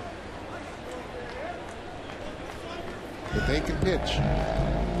 6th. But they can pitch.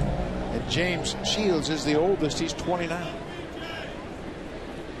 And James Shields is the oldest. He's 29.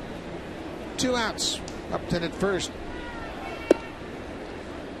 2 outs. Upton at first.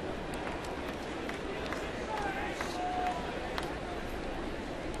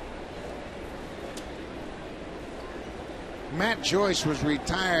 Matt Joyce was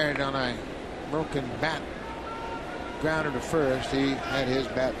retired on a broken bat. Grounded to first. He had his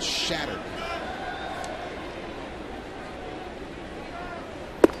bat shattered.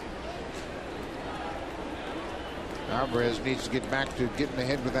 Alvarez needs to get back to getting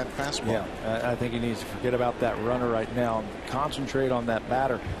ahead with that fastball. Yeah, I think he needs to forget about that runner right now and concentrate on that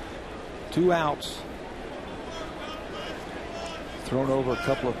batter. 2 outs. Thrown over a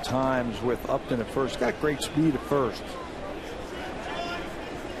couple of times with Upton at first. Got great speed at first.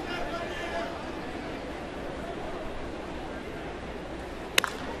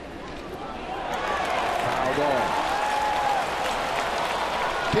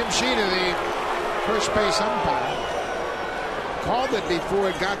 Tim Sheeta, the first base umpire, called it before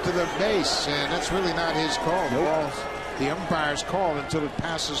it got to the base, and that's really not his call. Nope. The umpire's call until it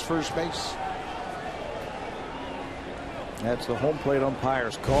passes first base. That's the home plate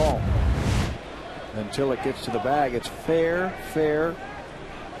umpire's call. Until it gets to the bag, it's fair.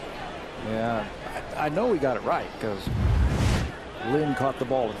 Yeah, I know he got it right because Lynn caught the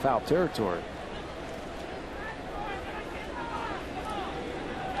ball in foul territory.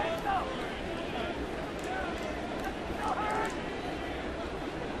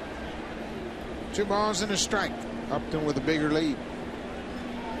 Two balls and a strike. Upton with a bigger lead.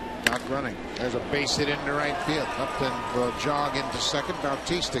 Not running. There's a base hit into right field. Upton will jog into second.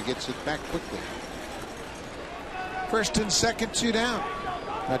 Bautista gets it back quickly. First and second, 2 down.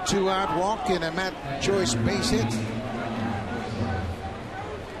 A 2-out walk and a Matt Joyce base hit.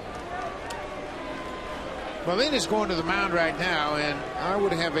 Well, Lynn is going to the mound right now, and I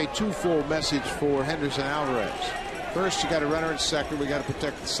would have a twofold message for Henderson Alvarez. First, you got a runner at second. We got to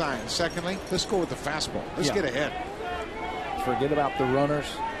protect the sign. Secondly, let's go with the fastball. Let's get ahead. Forget about the runners.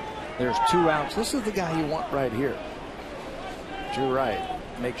 There's 2 outs. This is the guy you want right here. But you're right.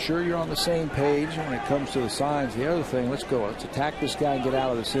 Make sure you're on the same page when it comes to the signs. The other thing, let's go. Let's attack this guy and get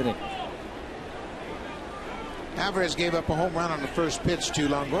out of this inning. Alvarez gave up a home run on the first pitch to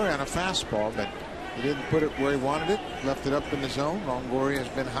Longoria on a fastball, but he didn't put it where he wanted it. Left it up in the zone. Longoria has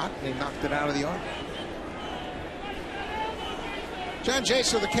been hot, and he knocked it out of the arm. John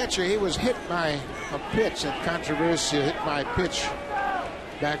Jaso, the catcher, he was hit by a pitch, and controversy hit by a pitch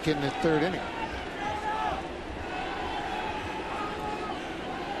back in the 3rd inning.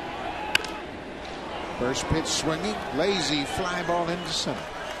 First pitch swinging, lazy fly ball into center.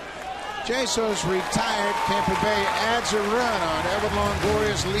 Jaso's retired. Tampa Bay adds a run on Evan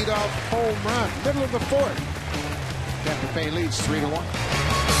Longoria's leadoff home run, middle of the 4th. Tampa Bay leads 3-1.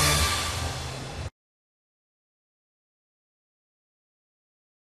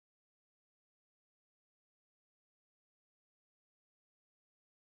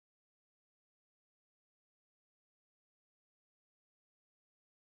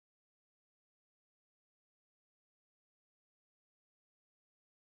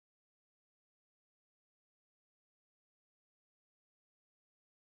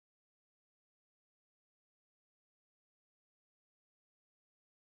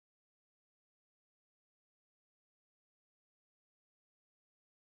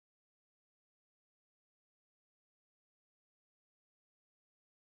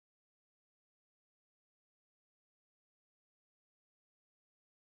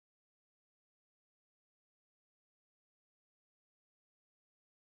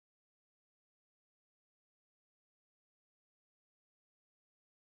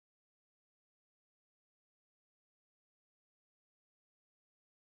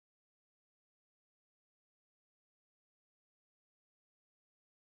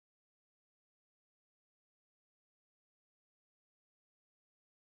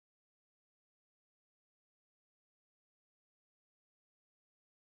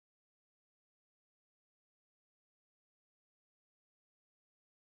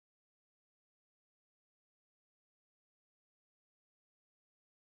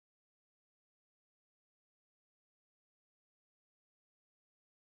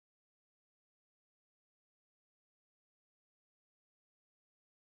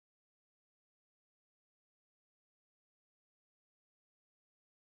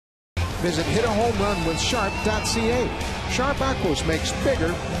 Visit hitahomerunwithsharp.ca. Sharp Aquos makes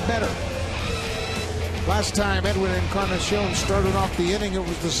bigger, better. Last time Edwin Encarnacion started off the inning, it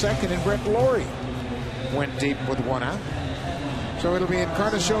was the second, and Brett Laurie went deep with 1 out. So it'll be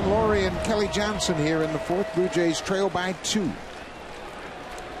Encarnacion, Laurie, and Kelly Johnson here in the fourth. Blue Jays trail by 2.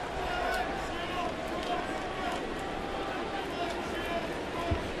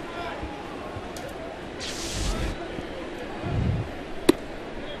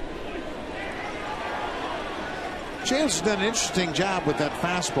 Shields has done an interesting job with that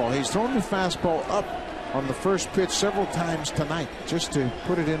fastball. He's thrown the fastball up on the first pitch several times tonight just to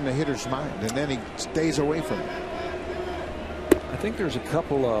put it in the hitter's mind, and then he stays away from it. I think there's a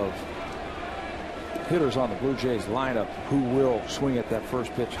couple of hitters on the Blue Jays lineup who will swing at that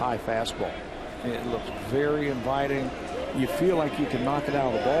first pitch high fastball. It looks very inviting. You feel like you can knock it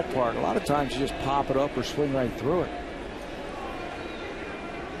out of the ballpark. A lot of times you just pop it up or swing right through it.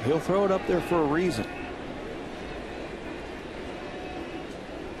 He'll throw it up there for a reason.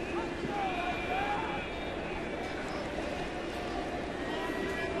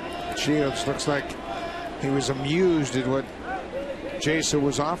 Shields looks like he was amused at what Jason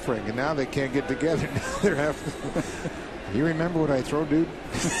was offering, and now they can't get together. They're having, you remember what I throw, dude?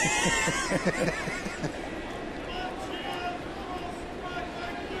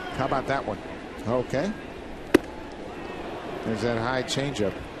 How about that one? Okay. There's that high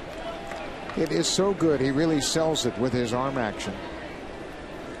changeup. It is so good. He really sells it with his arm action.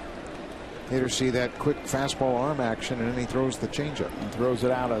 Hitters see that quick fastball arm action, and then he throws the changeup. And throws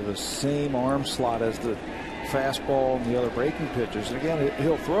it out of the same arm slot as the fastball and the other breaking pitchers. And again,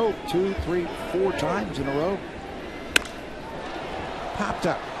 he'll throw 2, 3, 4 times in a row. Popped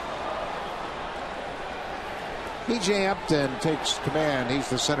up. E.J. Upton takes command. He's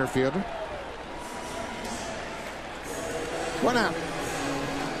the center fielder. 1 out.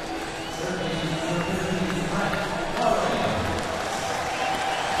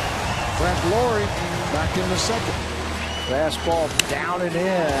 Brett Laurie back in the second. Fastball down and in,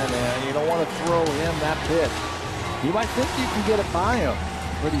 and you don't want to throw him that pitch. You might think you can get it by him,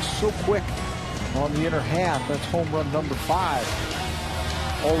 but he's so quick on the inner half. That's home run number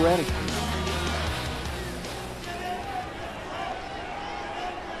 5 already.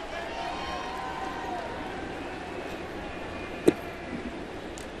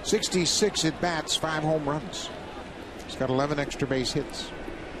 .66 at bats, 5 home runs. He's got 11 extra base hits.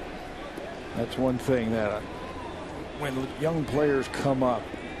 That's one thing that when young players come up,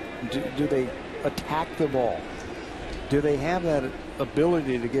 do they attack the ball? Do they have that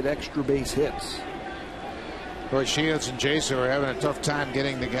ability to get extra base hits? Boy, Shields and Jason are having a tough time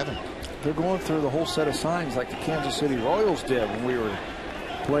getting together. They're going through the whole set of signs like the Kansas City Royals did when we were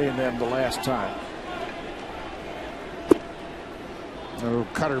playing them the last time. Oh,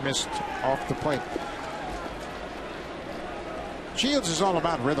 Cutter missed off the plate. Shields is all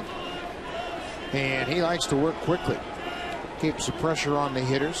about rhythm, and he likes to work quickly. Keeps the pressure on the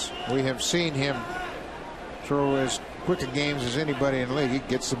hitters. We have seen him throw as quick a games as anybody in the league. He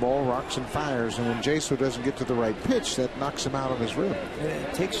gets the ball, rocks and fires, and when Jaso doesn't get to the right pitch, that knocks him out of his rhythm.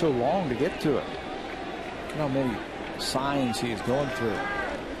 It takes so long to get to it. Look how many signs he is going through.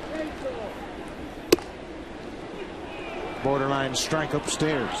 Borderline strike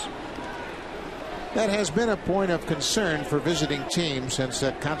upstairs. That has been a point of concern for visiting teams since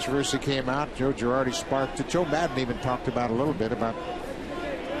that controversy came out. Joe Girardi sparked it. Joe Madden even talked about a little bit about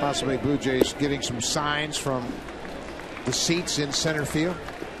possibly Blue Jays getting some signs from the seats in center field.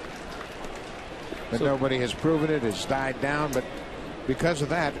 But nobody has proven it. It's died down. But because of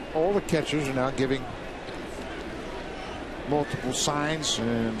that, all the catchers are now giving multiple signs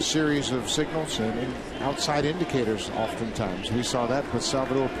and series of signals and outside indicators oftentimes. We saw that with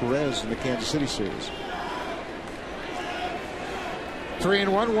Salvador Perez in the Kansas City series.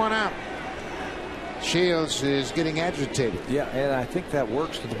 3-1, 1 out. Shields is getting agitated. Yeah, and I think that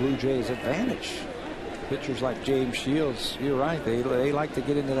works to the Blue Jays' advantage. Pitchers like James Shields, you're right, they like to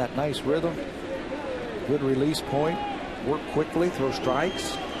get into that nice rhythm. Good release point, work quickly, throw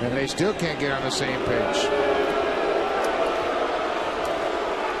strikes. And they still can't get on the same page.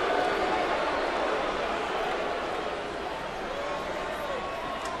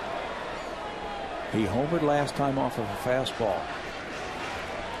 He homered last time off of a fastball.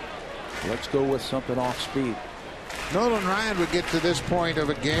 Let's go with something off speed. Nolan Ryan would get to this point of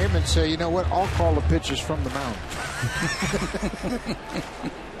a game and say, you know what, I'll call the pitches from the mound.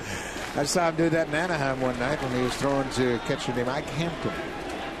 I saw him do that in Anaheim one night when he was throwing to a catcher named Ike Hampton.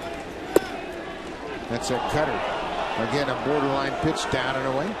 That's a cutter. Again, a borderline pitch down and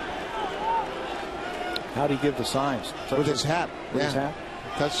away. How do you give the signs? With his hat. With yeah. his hat?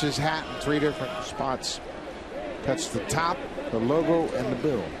 Touched his hat in 3 different spots. Touched the top, the logo, and the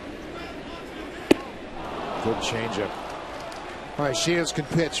bill. Good changeup. All right, Shields can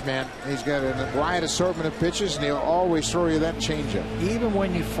pitch, man. He's got a wide assortment of pitches, and he'll always throw you that changeup. Even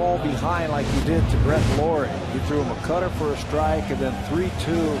when you fall behind like you did to Brett Lawrie, you threw him a cutter for a strike, and then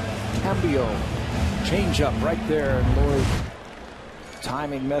 3-2 cambio. Changeup right there, and Lawrie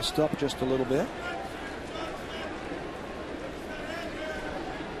timing messed up just a little bit.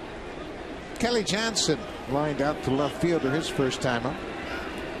 Kelly Johnson lined out to left fielder his first time up.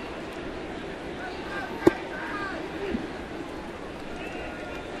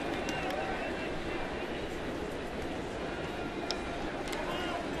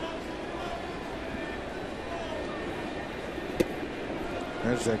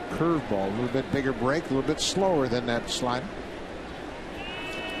 There's that curveball, a little bit bigger break, a little bit slower than that slider.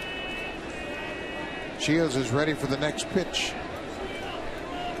 Shields is ready for the next pitch.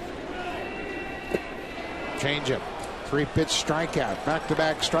 Changeup, 3-pitch strikeout,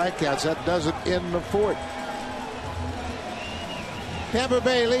 back-to-back strikeouts. That does it in the 4th. Tampa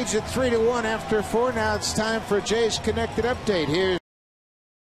Bay leads it 3-1 after 4. Now it's time for Jay's Connected Update.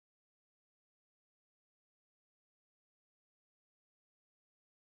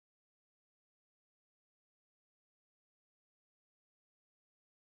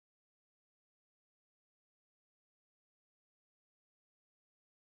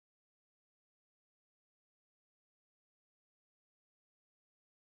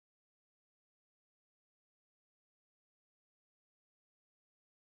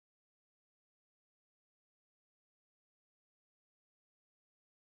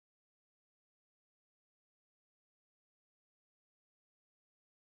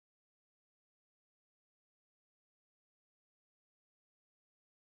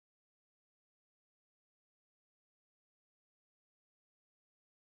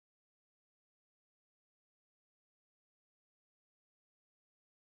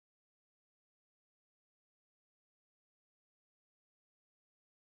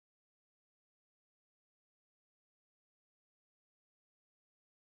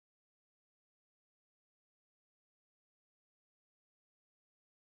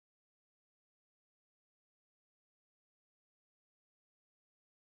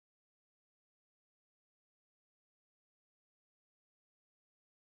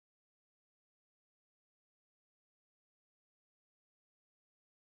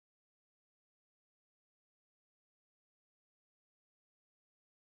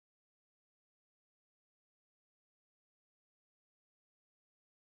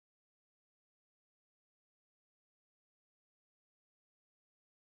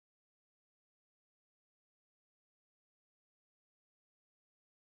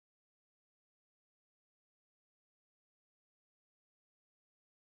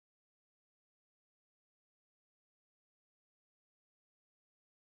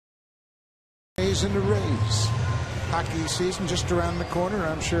 Here's in the Rays. Hockey season just around the corner.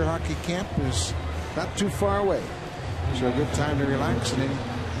 I'm sure hockey camp is not too far away. So a good time to relax and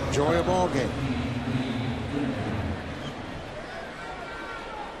enjoy a ball game.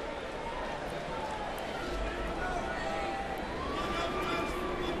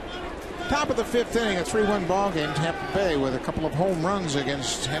 Top of the 5th inning, a 3-1 ball game. Tampa Bay with a couple of home runs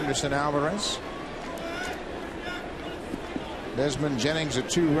against Henderson Alvarez. Desmond Jennings a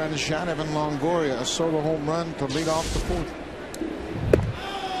 2-run shot. Evan Longoria a solo home run to lead off the 4th.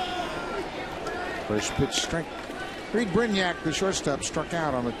 First pitch strike. Reed Brignac, the shortstop, struck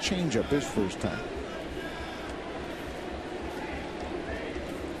out on a changeup his first time.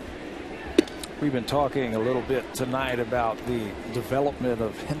 We've been talking a little bit tonight about the development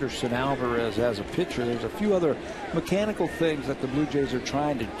of Henderson Alvarez as a pitcher. There's a few other mechanical things that the Blue Jays are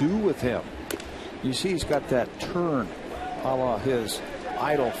trying to do with him. You see he's got that turn a la his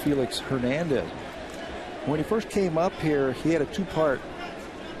idol Felix Hernandez. When he first came up here, he had a 2-part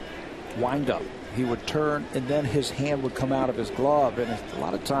windup. He would turn and then his hand would come out of his glove, and a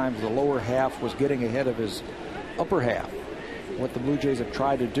lot of times the lower half was getting ahead of his upper half. What the Blue Jays have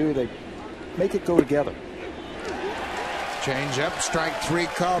tried to do, they make it go together. Change up, strike 3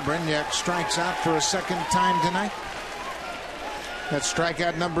 call. Brignac strikes out for a second time tonight. That's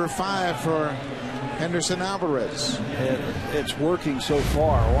strikeout number 5 for Henderson Alvarez. It's working so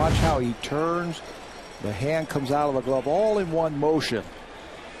far. Watch how he turns. The hand comes out of the glove all in one motion.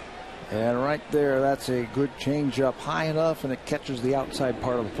 And right there, that's a good changeup, high enough, and it catches the outside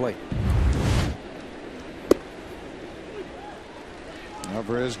part of the plate.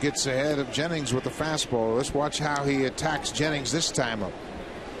 Alvarez gets ahead of Jennings with the fastball. Let's watch how he attacks Jennings this time up.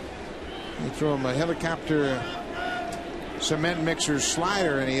 He threw him a helicopter cement mixer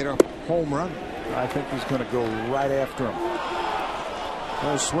slider, and he hit a home run. I think he's going to go right after him.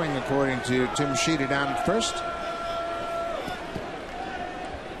 No swing, according to Tim Sheedy down at first.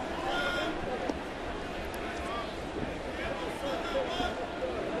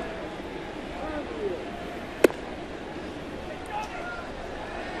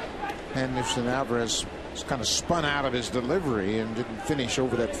 Henderson Alvarez kind of spun out of his delivery and didn't finish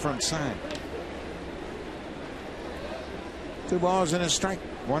over that front side. 2 balls and a strike,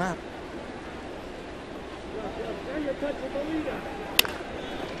 1 out.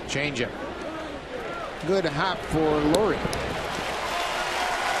 Changeup. Good hop for Laurie.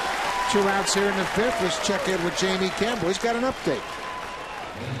 2 outs here in the 5th. Let's check in with Jamie Campbell. He's got an update.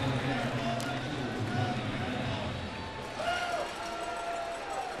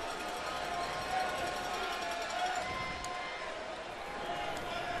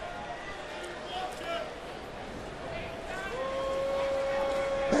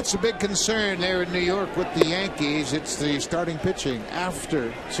 That's a big concern there in New York with the Yankees. It's the starting pitching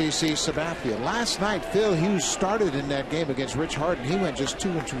after CC Sabathia. Last night, Phil Hughes started in that game against Rich Harden. He went just 2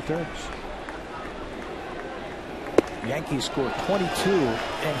 2/3. Yankees scored 22,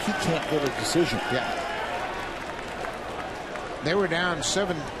 and he can't get a decision. Yeah. They were down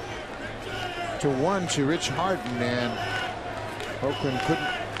 7-1 to Rich Harden, and Oakland couldn't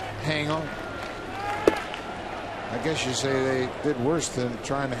hang on. I guess you say they did worse than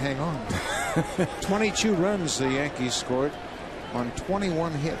trying to hang on. 22 runs the Yankees scored on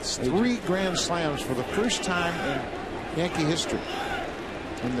 21 hits. 3 grand slams for the first time in Yankee history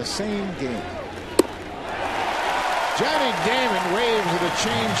in the same game. Johnny Damon waves with a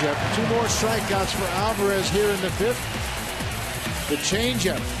changeup. 2 more strikeouts for Alvarez here in the 5th. The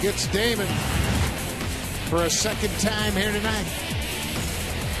changeup gets Damon for a second time here tonight.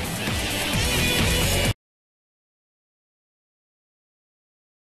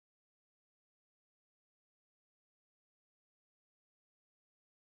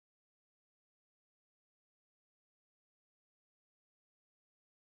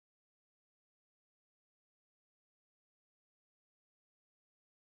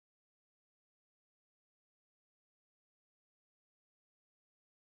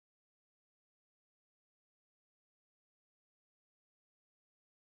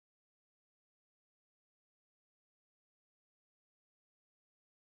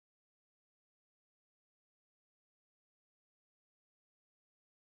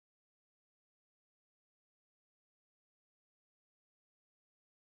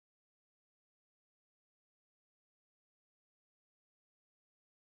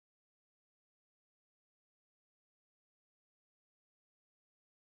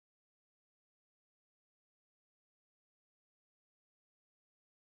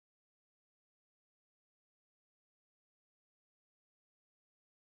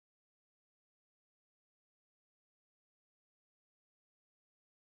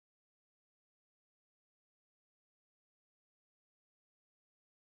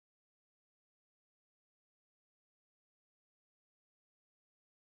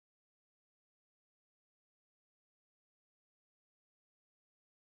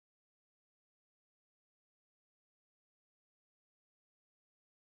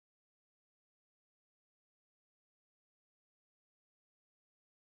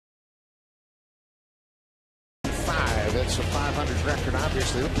 That's a 500 record,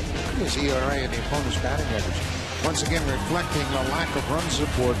 obviously. Look at his ERA and the opponent's batting average. Once again, reflecting the lack of run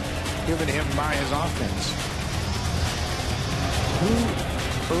support given him by his offense. 2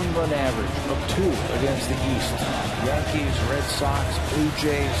 earned run average of 2 against the East. Yankees, Red Sox, Blue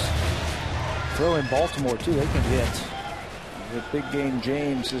Jays. Throw in Baltimore, too. They can hit. The big game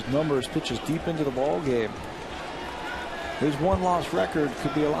James, his numbers pitches deep into the ball game. His 1-loss record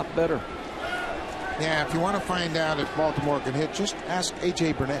could be a lot better. Yeah, if you want to find out if Baltimore can hit, just ask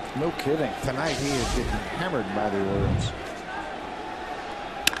A.J. Burnett. No kidding. Tonight he is getting hammered by the Orioles.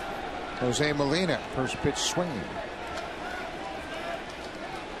 Jose Molina, first pitch swinging.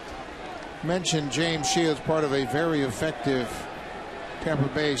 Mentioned James Shields, part of a very effective Tampa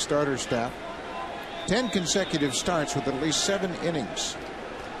Bay starter staff. 10 consecutive starts with at least 7 innings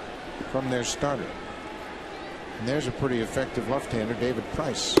from their starter. And there's a pretty effective left-hander, David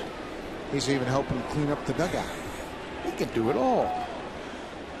Price. He's even helping clean up the dugout. He can do it all.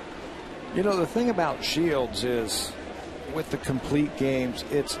 You know, the thing about Shields is with the complete games,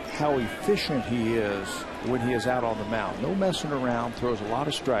 it's how efficient he is when he is out on the mound. No messing around, throws a lot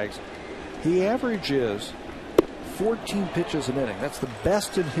of strikes. He averages 14 pitches an inning. That's the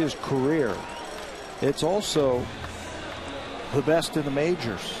best in his career. It's also the best in the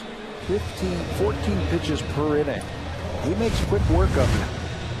majors. 14 pitches per inning. he makes quick work of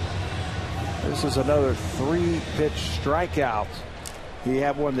it. This is another 3-pitch strikeout. He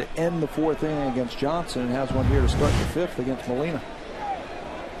had one to end the 4th inning against Johnson and has one here to start the 5th against Molina.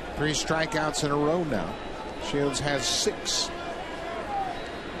 3 strikeouts in a row now. Shields has 6.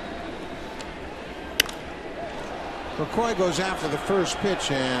 McCoy goes after the first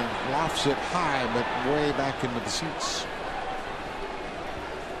pitch and lofts it high, but way back into the seats.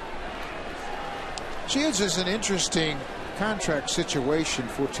 Shields is an interesting contract situation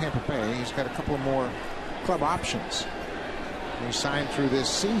for Tampa Bay. He's got a couple of more club options. He signed through this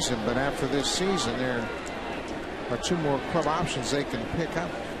season, but after this season, there are 2 more club options they can pick up.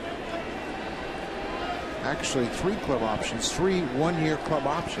 Actually, 3 club options, 3 one-year club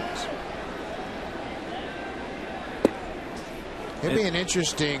options. It'd be an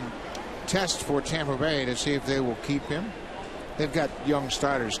interesting test for Tampa Bay to see if they will keep him. They've got young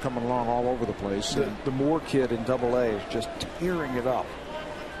starters coming along all over the place. The Moore kid in AA is just tearing it up.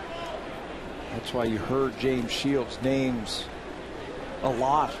 That's why you heard James Shields' names a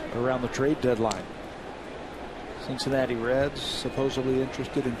lot around the trade deadline. Cincinnati Reds supposedly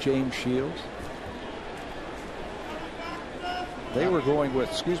interested in James Shields. They were going with,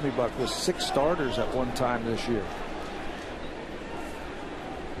 excuse me, Buck, with 6 starters at one time this year.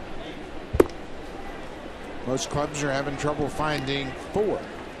 Most clubs are having trouble finding 4.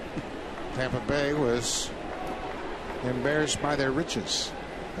 Tampa Bay was embarrassed by their riches.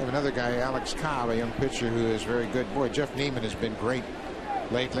 They have another guy, Alex Cobb, a young pitcher who is very good. Boy, Jeff Neiman has been great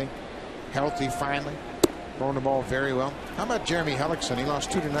lately. Healthy finally. Throwing the ball very well. How about Jeremy Hellickson? He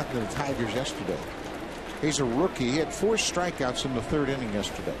lost 2-0 to the Tigers yesterday. He's a rookie. He had 4 strikeouts in the 3rd inning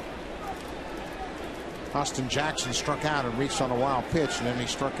yesterday. Austin Jackson struck out and reached on a wild pitch, and then he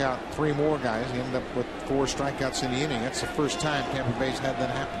struck out 3 more guys. He ended up with 4 strikeouts in the inning. That's the first time Tampa Bay's had that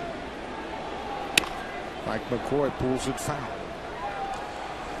happen. Mike McCoy pulls it foul.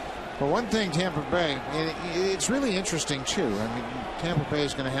 But one thing, Tampa Bay, it's really interesting too. I mean, Tampa Bay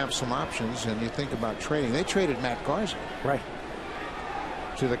is going to have some options, and you think about trading. They traded Matt Garza, right,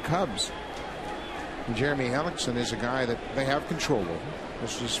 to the Cubs. And Jeremy Hellickson is a guy that they have control over.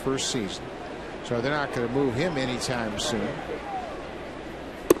 This is his first season. So they're not going to move him anytime soon.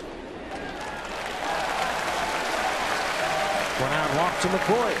 One out walk to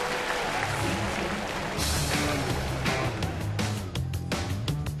McCoy.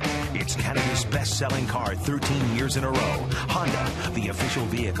 It's Canada's best-selling car 13 years in a row. Honda, the official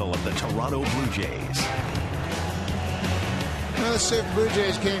vehicle of the Toronto Blue Jays. Well, let's see if Blue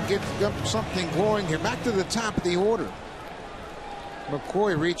Jays can get something going here. Back to the top of the order.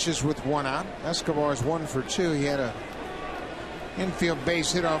 McCoy reaches with 1 out. Escobar's 1 for 2. He had a infield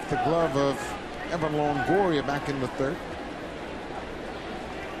base hit off the glove of Evan Longoria back in the 3rd.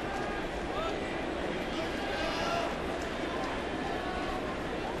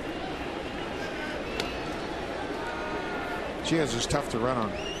 Diaz is tough to run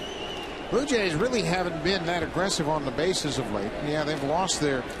on. Blue Jays really haven't been that aggressive on the bases of late. Yeah, they've lost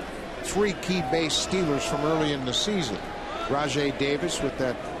their 3 key base stealers from early in the season. Rajai Davis with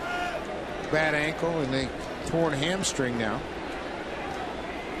that bad ankle and a torn hamstring now.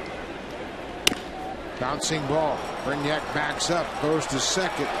 Bouncing ball. Brignac backs up, goes to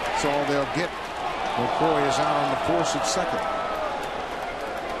second. That's all they'll get. McCoy is out on the force at second.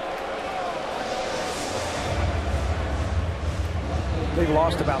 They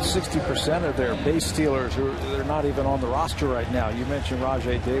lost about 60% of their base stealers. They're not even on the roster right now. You mentioned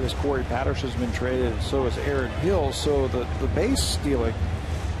Rajai Davis. Corey Patterson's been traded, and so has Aaron Hill. So the base stealing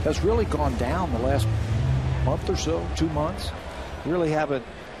has really gone down the last month or so, 2 months. Really haven't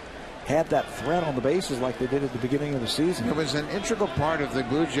had that threat on the bases like they did at the beginning of the season. It was an integral part of the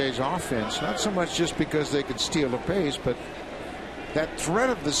Blue Jays offense, not so much just because they could steal a base, but that threat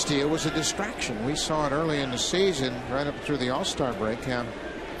of the steal was a distraction. We saw it early in the season, right up through the All-Star break, how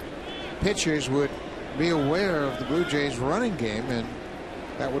pitchers would be aware of the Blue Jays running game, and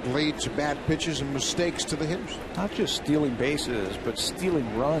that would lead to bad pitches and mistakes to the hitters. Not just stealing bases, but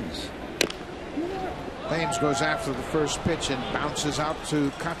stealing runs. Thames goes after the first pitch and bounces out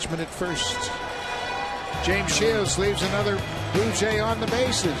to Kochman at first. James Shields leaves another Blue Jay on the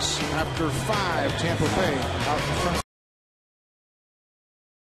bases after 5. Tampa Bay out in front.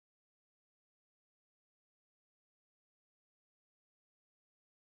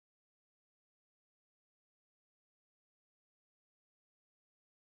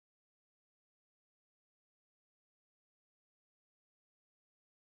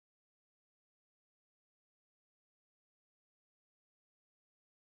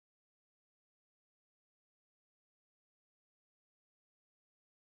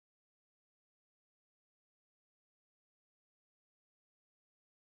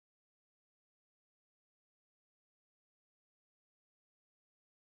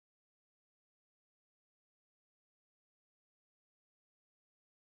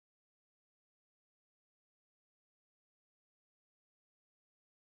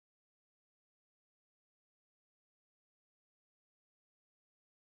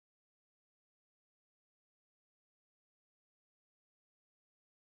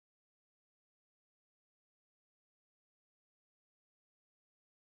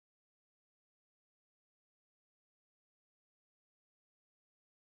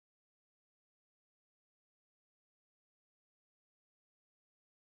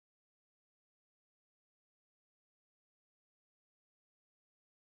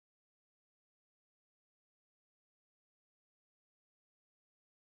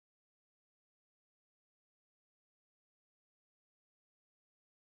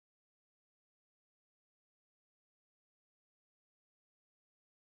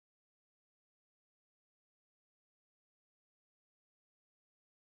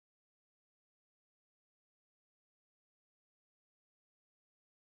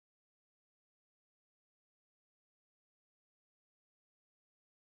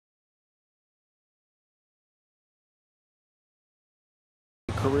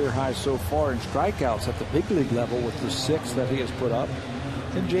 career high so far in strikeouts at the big league level with the 6 that he has put up.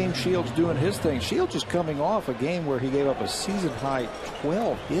 And James Shields doing his thing. Shields is coming off a game where he gave up a season-high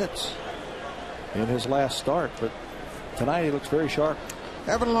 12 hits in his last start. But tonight he looks very sharp.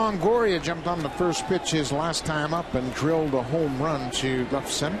 Evan Longoria jumped on the first pitch his last time up and drilled a home run to left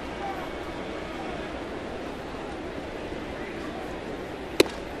center.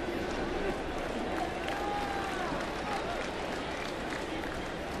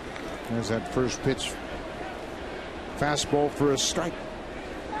 There's that first pitch. Fastball for a strike.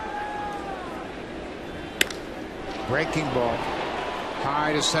 Breaking ball.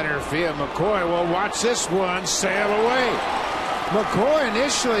 High to center field. McCoy will watch this one sail away. McCoy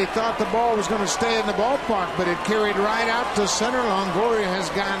initially thought the ball was going to stay in the ballpark, but it carried right out to center. Longoria has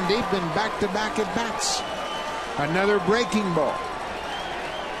gone deep in back-to-back at-bats. Another breaking ball.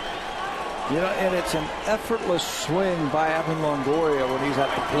 You know, and it's an effortless swing by Evan Longoria when he's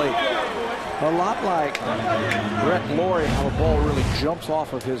at the plate. A lot like Brett Lawrie, how the ball really jumps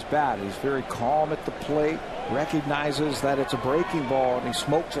off of his bat. He's very calm at the plate, recognizes that it's a breaking ball, and he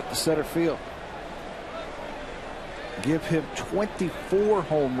smokes at the center field. Give him 24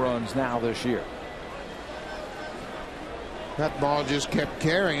 home runs now this year. That ball just kept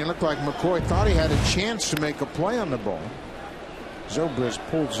carrying. It looked like McCoy thought he had a chance to make a play on the ball. Zobrist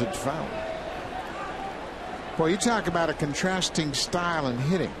pulls it foul. Boy, you talk about a contrasting style in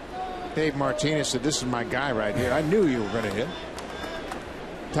hitting. Dave Martinez said, "This is my guy right here. I knew you were going to hit."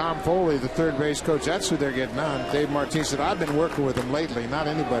 Tom Foley, the third base coach, that's who they're getting on. Dave Martinez said, "I've been working with him lately, not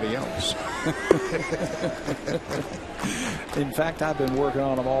anybody else." In fact, I've been working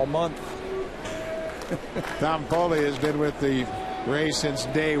on him all month. Tom Foley has been with the Rays since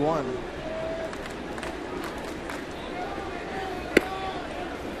day one.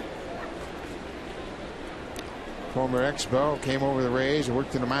 Former Expo, came over the Rays,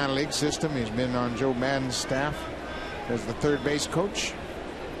 worked in the minor league system. He's been on Joe Maddon's staff as the third base coach.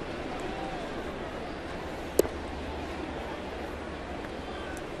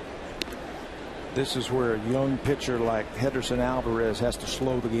 This is where a young pitcher like Henderson Alvarez has to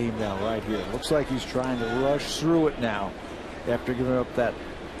slow the game down right here. Looks like he's trying to rush through it now after giving up that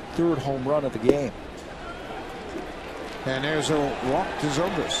third home run of the game. And there's a walk to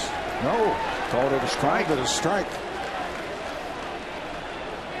Zobrist. No, called it a strike. Called it a strike.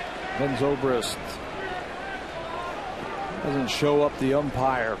 Then Zobrist doesn't show up the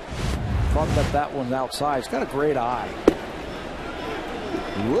umpire. Thought that that one's outside. He's got a great eye.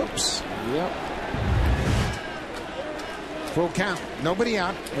 Whoops. Yep. Full count. Nobody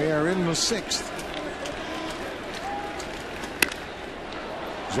out. We are in the 6th.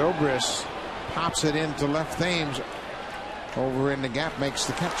 Zobrist pops it into left Thames. Over in the gap, makes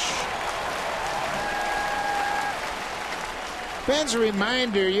the catch. Fans, a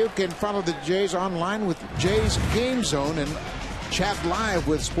reminder, you can follow the Jays online with Jays Game Zone and chat live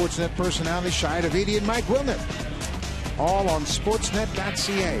with Sportsnet personalities Shai Davidi and Mike Wilner. All on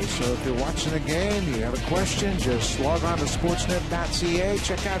sportsnet.ca. So if you're watching a game, you have a question, just log on to sportsnet.ca.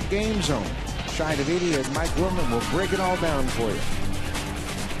 Check out Game Zone. Shai Davidi and Mike Wilner will break it all down for you.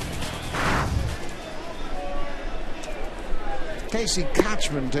 Casey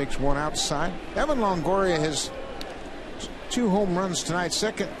Kochman takes one outside. Evan Longoria has 2 home runs tonight.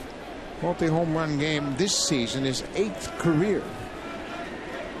 Second multi-home run game this season, his 8th career.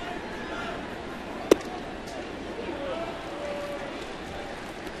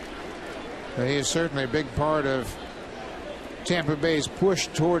 He is certainly a big part of Tampa Bay's push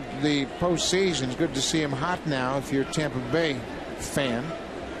toward the postseason. It's good to see him hot now if you're a Tampa Bay fan.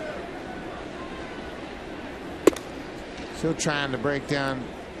 Still trying to break down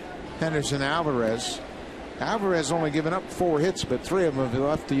Henderson Alvarez. Alvarez only given up 4 hits, but 3 of them have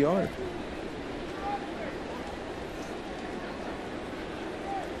left the yard.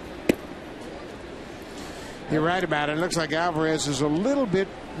 You're right about it. It looks like Alvarez is a little bit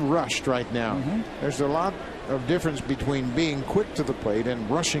rushed right now. There's a lot of difference between being quick to the plate and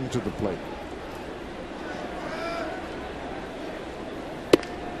rushing to the plate.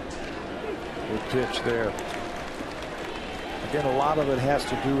 Good pitch there. Again, a lot of it has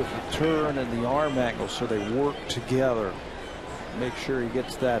to do with the turn and the arm angle, so they work together. Make sure he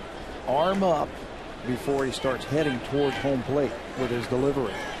gets that arm up before he starts heading towards home plate with his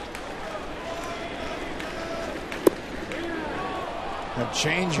delivery. A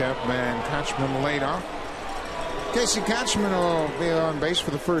changeup, and Kochman laid off. Casey Kochman will be on base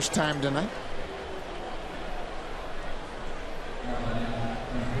for the first time tonight.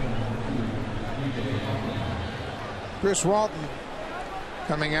 Chris Walton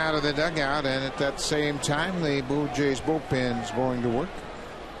coming out of the dugout, and at that same time the Blue Jays bullpen is going to work.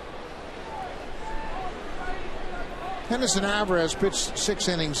 Henderson Alvarez pitched 6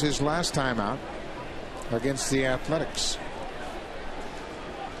 innings his last time out against the Athletics.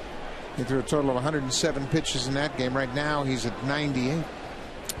 He threw a total of 107 pitches in that game. Right now he's at 98.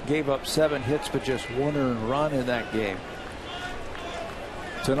 Gave up 7 hits but just 1 earned run in that game.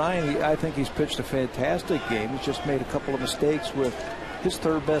 Tonight I think he's pitched a fantastic game. He's just made a couple of mistakes with his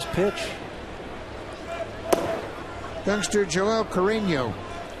 3rd best pitch. Youngster Joel Carreño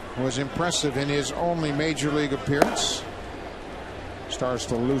was impressive in his only major league appearance. Starts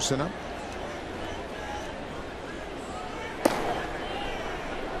to loosen up.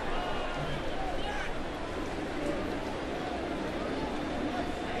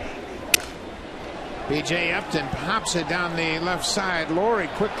 B.J. Upton pops it down the left side. Laurie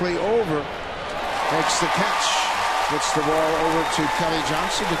quickly over. Makes the catch. Gets the ball over to Kelly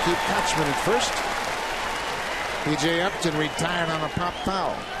Johnson to keep Kotchman at first. B.J. Upton retired on a pop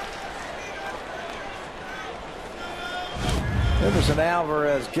foul. Henderson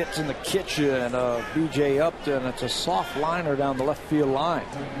Alvarez gets in the kitchen of B.J. Upton. It's a soft liner down the left field line.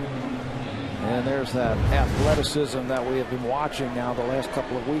 And there's that athleticism that we have been watching now the last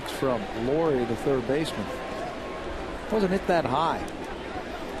couple of weeks from Laurie, the 3rd baseman. Wasn't hit that high.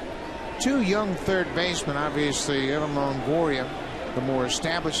 2 young third basemen, obviously Evan Longoria, the more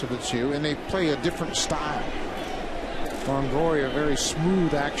established of the 2, and they play a different style. Longoria, very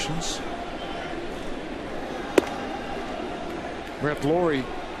smooth actions. Brett Laurie,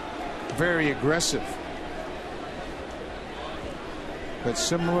 very aggressive. But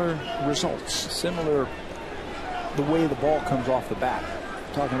similar results. Similar the way the ball comes off the bat.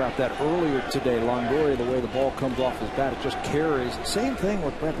 Talking about that earlier today. Longoria, the way the ball comes off his bat, it just carries. Same thing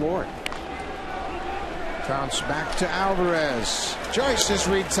with Brett Laurie. Bounce back to Alvarez. Joyce is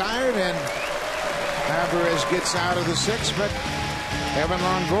retired and Alvarez gets out of the 6th, but Evan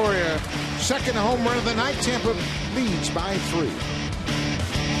Longoria, 2nd home run of the night. Tampa leads by 3.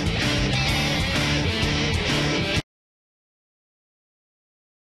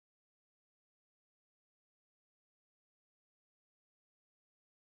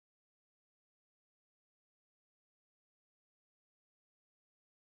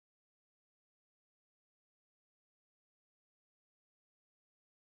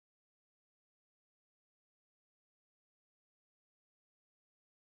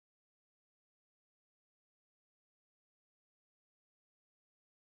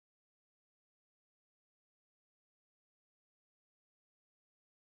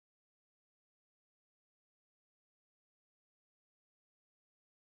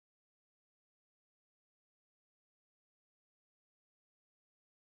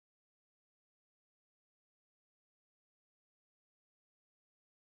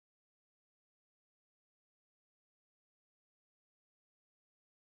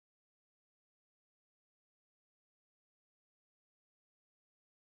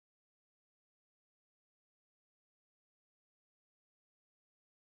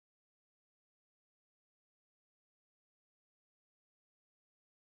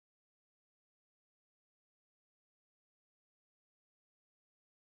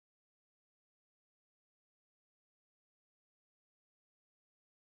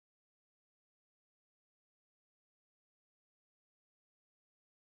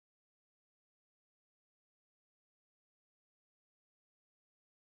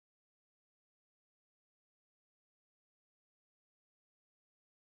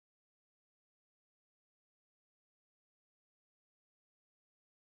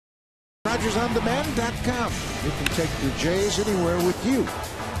 RogersOnDemand.com. You can take your Jays anywhere with you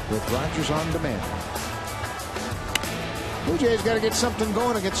with Rogers On Demand. Blue Jays got to get something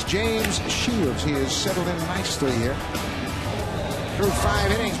going against James Shields. He has settled in nicely here. Through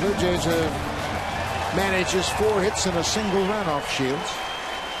 5 innings, Blue Jays have managed just 4 hits and a single run off Shields.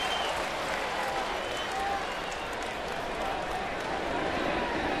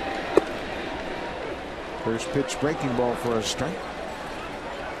 First pitch breaking ball for a strike.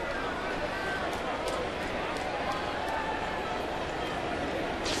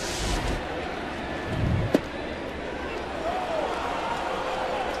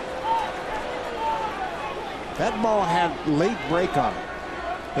 That ball had late break on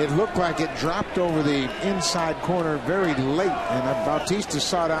it. It looked like it dropped over the inside corner very late, and Bautista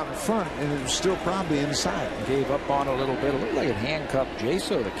saw it out in front, and it was still probably inside. Gave up on a little bit. It looked like it handcuffed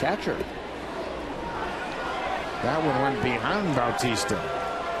Jaso, the catcher. That one went behind Bautista.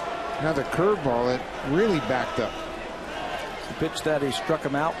 Another curveball that really backed up. The pitch that he struck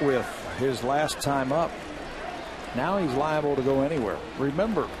him out with his last time up. Now he's liable to go anywhere.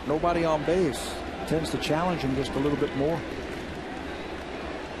 Remember, nobody on base. Tends to challenge him just a little bit more.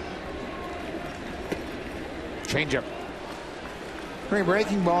 Changeup Three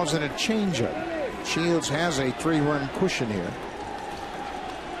breaking balls and a changeup. Shields has a 3-run cushion here.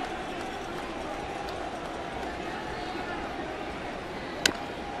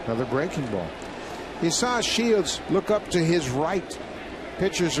 Another breaking ball. You saw Shields look up to his right.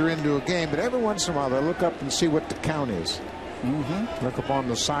 Pitchers are into a game, but every once in a while they'll look up and see what the count is. Look up on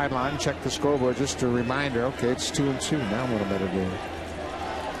the sideline, check the scoreboard, just a reminder. Okay, it's 2-2. Now what am I to do?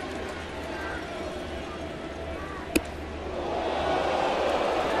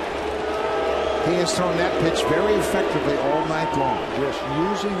 He has thrown that pitch very effectively all night long.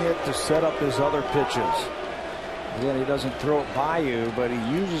 Just using it to set up his other pitches. Again, he doesn't throw it by you, but he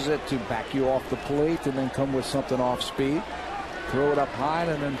uses it to back you off the plate and then come with something off speed. Throw it up high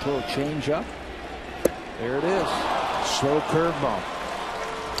and then throw a change up. There it is. Slow curveball.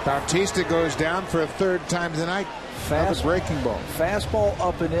 Bautista goes down for a third time tonight. Fast breaking ball. Fastball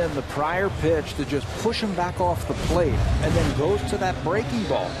up and in the prior pitch to just push him back off the plate, and then goes to that breaking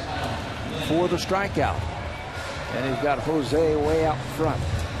ball for the strikeout. And he's got Jose way out front.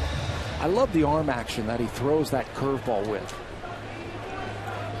 I love the arm action that he throws that curveball with.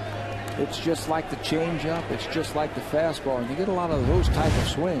 It's just like the changeup. It's just like the fastball. And you get a lot of those type of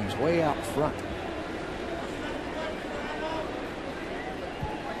swings way out front.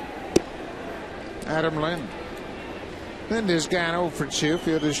 Adam Lind. Lind has gone 0 for 2.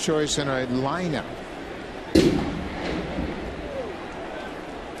 Fielder's choice in a lineup.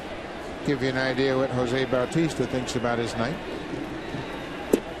 Give you an idea what Jose Bautista thinks about his night.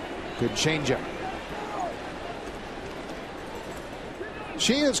 Good changeup.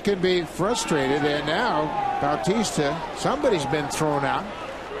 Shields can be frustrated, and now Bautista, somebody's been thrown out.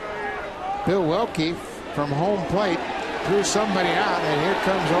 Bill Welke from home plate threw somebody out, and here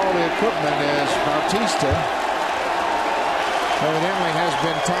comes all the equipment as Bautista evidently has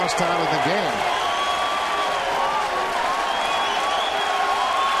been tossed out of the game.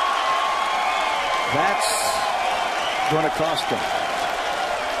 That's going to cost him.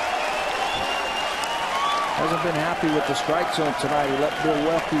 Hasn't been happy with the strike zone tonight. He let Bill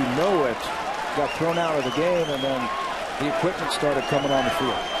Welke know it. Got thrown out of the game, and then the equipment started coming on the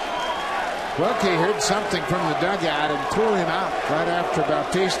field. Welke heard something from the dugout and threw him out right after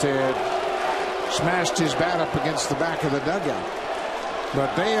Bautista had smashed his bat up against the back of the dugout.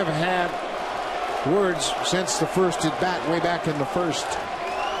 But they have had words since the first at bat way back in the first.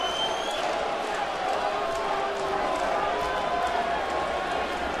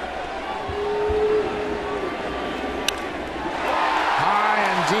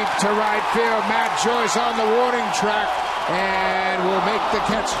 Deep to right field. Matt Joyce on the warning track and will make the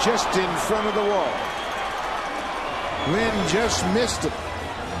catch just in front of the wall. Lynn just missed it.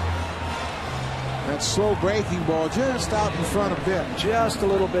 That slow breaking ball just out in front a bit. Just a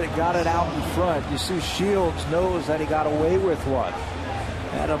little bit. Got it out in front. You see Shields knows that he got away with one.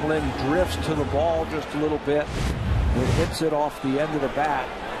 Adam Lynn drifts to the ball just a little bit. It hits it off the end of the bat.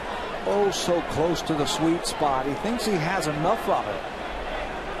 Oh, so close to the sweet spot. He thinks he has enough of it.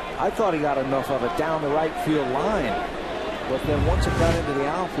 I thought he got enough of it down the right field line. But then once it got into the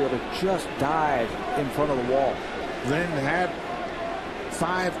outfield, it just died in front of the wall. Lynn had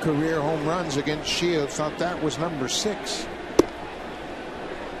 5 career home runs against Shields. Thought that was number 6.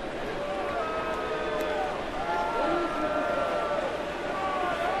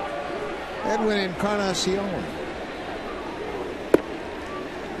 Edwin Encarnacion.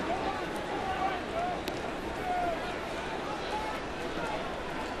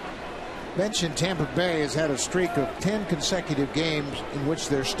 Bench in Tampa Bay has had a streak of 10 consecutive games in which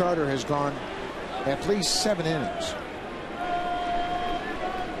their starter has gone at least 7 innings.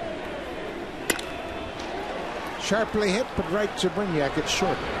 Sharply hit, but right to Brignac. It's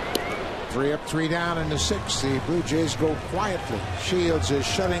short. 3 up, 3 down in the 6th. The Blue Jays go quietly. Shields is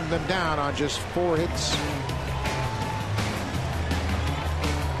shutting them down on just 4 hits.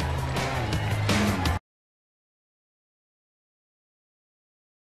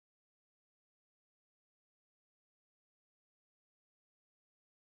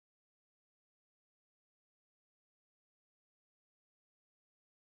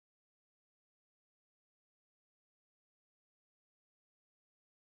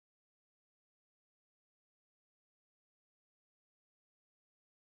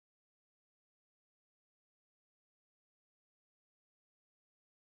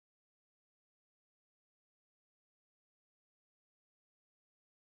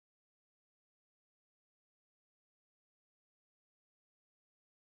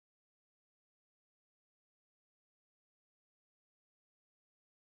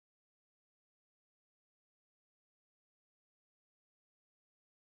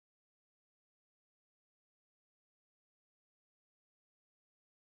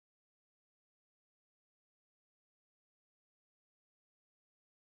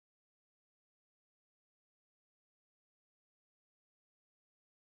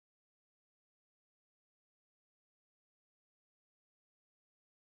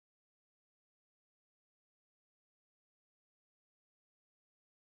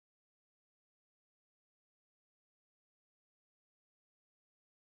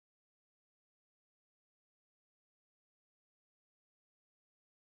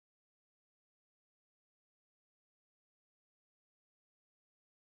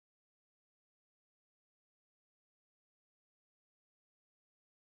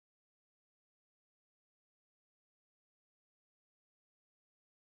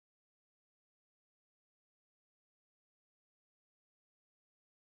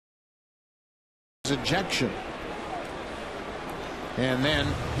 his ejection. And then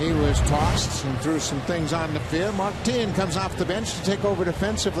he was tossed and threw some things on the field. Mark Teahan comes off the bench to take over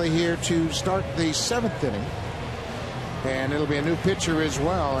defensively here to start the 7th inning. And it'll be a new pitcher as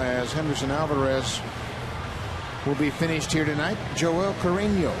well, as Henderson Alvarez will be finished here tonight. Joel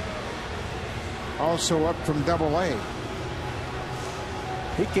Carreño, also up from Double-A.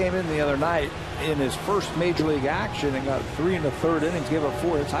 He came in the other night in his first major league action and got 3 in the 3rd innings, gave up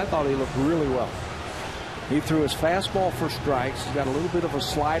 4 hits. I thought he looked really well. He threw his fastball for strikes. He's got a little bit of a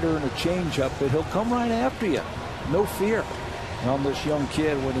slider and a changeup, but he'll come right after you. No fear on this young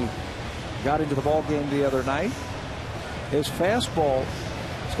kid when he got into the ball game the other night. His fastball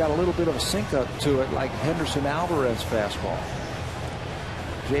has got a little bit of a sink up to it, like Henderson Alvarez fastball.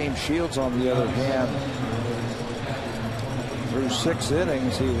 James Shields, on the other hand, through 6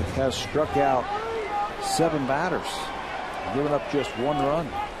 innings, he has struck out 7 batters, given up just 1 run.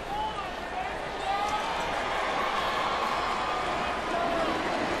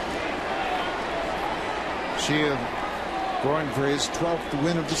 Shield going for his 12th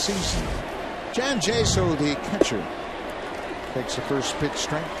win of the season. John Jaso, the catcher, takes the first pitch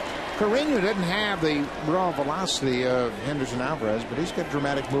strike. Carreño doesn't have the raw velocity of Henderson Alvarez, but he's got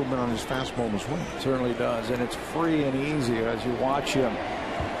dramatic movement on his fastball and his swing. Certainly does, and it's free and easy as you watch him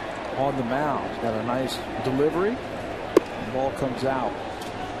on the mound. He's got a nice delivery. The ball comes out.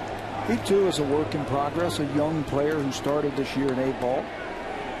 He too is a work in progress, a young player who started this year in A-ball,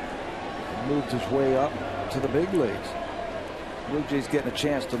 moved his way up to the big leagues. Blue Jays getting a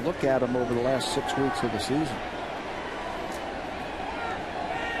chance to look at him over the last 6 weeks of the season.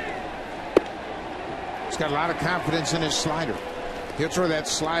 He's got a lot of confidence in his slider. He'll throw that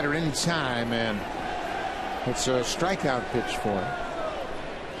slider in time, and it's a strikeout pitch for him.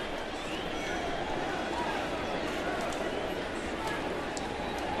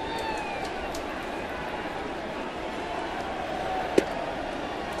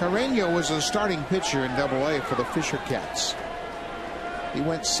 Carreño was the starting pitcher in Double-A for the Fisher Cats. He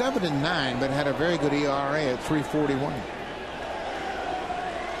went 7-9, but had a very good ERA at 3.41.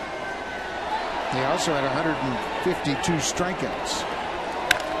 He also had 152 strikeouts.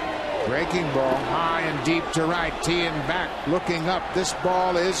 Breaking ball high and deep to right. Teahan back, looking up. This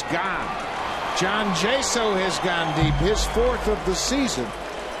ball is gone. John Jaso has gone deep. His 4th of the season.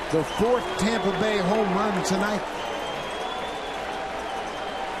 The 4th Tampa Bay home run tonight.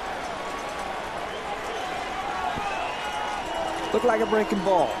 Looked like a breaking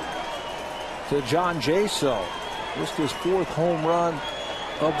ball to John Jaso. Just his 4th home run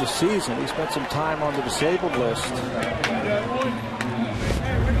of the season. He spent some time on the disabled list.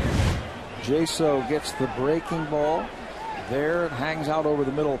 Jaso gets the breaking ball there. It hangs out over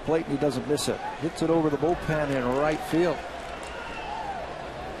the middle of the plate, and he doesn't miss it. Hits it over the bullpen in right field.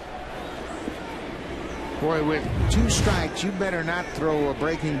 Boy, with 2 strikes, you better not throw a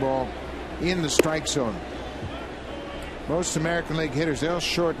breaking ball in the strike zone. Most American League hitters, they'll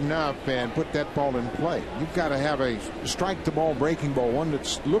shorten up and put that ball in play. You've got to have a strike the ball breaking ball, one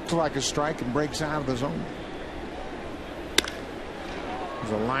that looks like a strike and breaks out of the zone.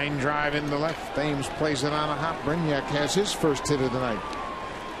 There's a line drive in the left. Thames plays it on a hop. Brignac has his first hit of the night.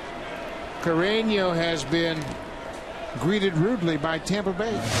 Carreño has been greeted rudely by Tampa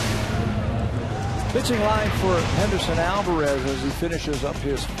Bay. Pitching line for Henderson Alvarez as he finishes up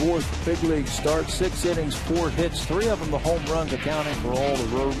his 4th big league start. 6 innings, 4 hits, 3 of them the home runs, accounting for all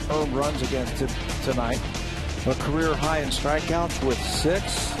the earned runs against him tonight. A career high in strikeouts with 6. I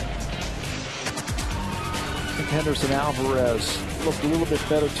think Henderson Alvarez looked a little bit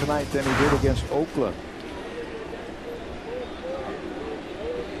better tonight than he did against Oakland.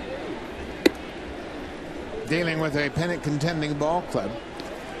 Dealing with a pennant contending ball club,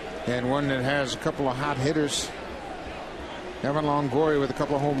 and one that has a couple of hot hitters. Evan Longoria with a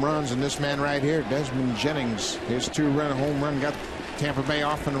couple of home runs, and this man right here, Desmond Jennings, his 2-run home run got Tampa Bay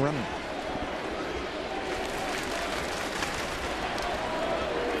off and running.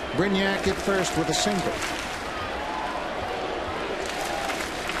 Brignac at first with a single.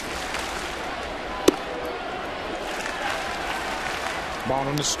 Ball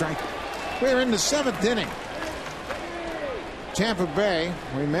on the strike. We're in the 7th inning. Tampa Bay,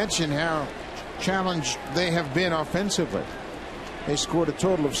 we mentioned how challenged they have been offensively. They scored a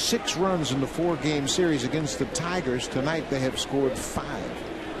total of 6 runs in the 4-game series against the Tigers. Tonight they have scored 5.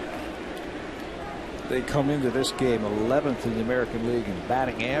 They come into this game 11th in the American League in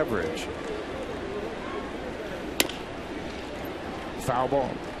batting average. Foul ball.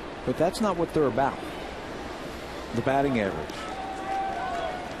 But that's not what they're about. The batting average.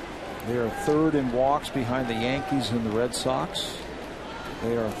 They are 3rd in walks behind the Yankees and the Red Sox.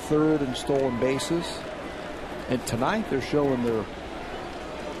 They are third in stolen bases. And tonight they're showing their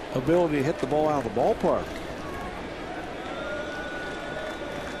ability to hit the ball out of the ballpark.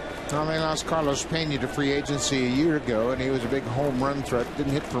 Well, they lost Carlos Pena to free agency a year ago, and he was a big home run threat.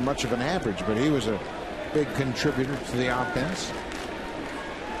 Didn't hit for much of an average, but he was a big contributor to the offense.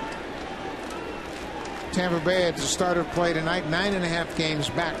 Tampa Bay at the start of play tonight, 9.5 games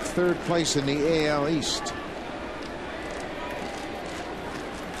back, third place in the AL East.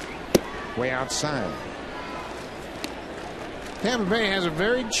 Way outside. Tampa Bay has a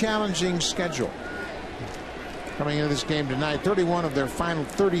very challenging schedule coming into this game tonight. 31 of their final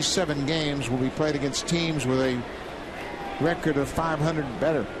 37 games will be played against teams with a record of 500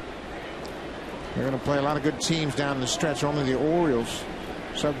 better. They're going to play a lot of good teams down the stretch. Only the Orioles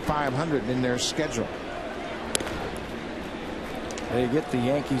sub 500 in their schedule. They get the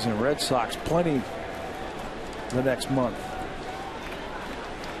Yankees and Red Sox plenty the next month.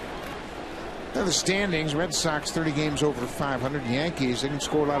 Now the standings, Red Sox 30 games over 500. Yankees, they can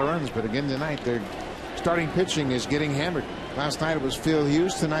score a lot of runs, but again tonight their starting pitching is getting hammered. Last night it was Phil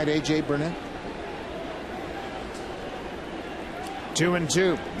Hughes, tonight A.J. Burnett.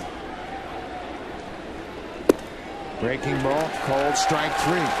 2-2. Breaking ball, called strike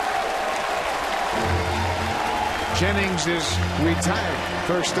 3. Jennings is retired,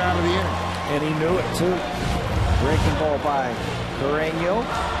 first out of the inning. And he knew it too. Breaking ball by Carreño.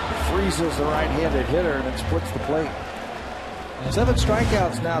 Freezes the right-handed hitter and it splits the plate. 7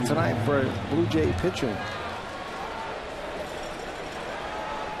 strikeouts now tonight for Blue Jay pitching.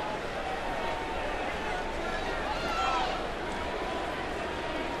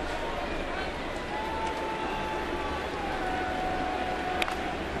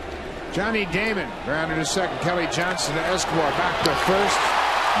 Johnny Damon grounded to second. Kelly Johnson to Escobar, back to first.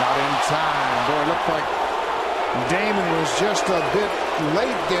 Not in time. Boy, it looked like Damon was just a bit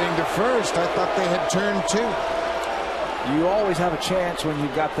late getting to first. I thought they had turned 2. You always have a chance when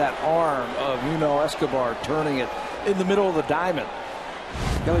you've got that arm of Escobar turning it in the middle of the diamond.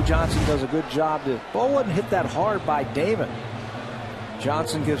 Kelly Johnson does a good job. The ball wasn't hit that hard by Damon.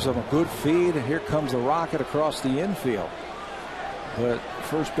 Johnson gives him a good feed, and here comes the rocket across the infield. But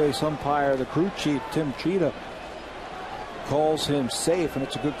first base umpire, the crew chief, Tim Cheetah, calls him safe, and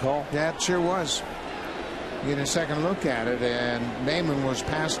it's a good call. Yeah, it sure was. Get a second look at it, and Damon was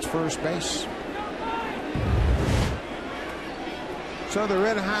past first base. So the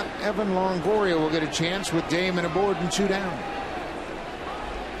red-hot Evan Longoria will get a chance with Damon aboard and 2 down.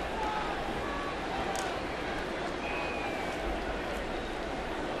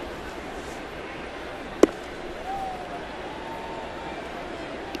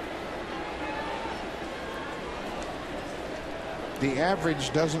 The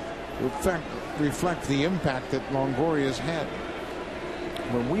average doesn't reflect the impact that Longoria's had.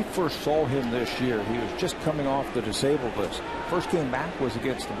 When we first saw him this year, he was just coming off the disabled list. First game back was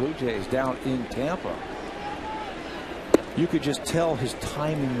against the Blue Jays down in Tampa. You could just tell his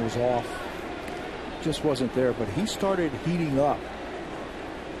timing was off. Just wasn't there, but he started heating up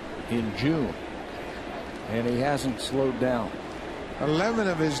in June, and he hasn't slowed down. 11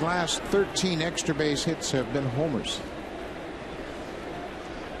 of his last 13 extra base hits have been homers.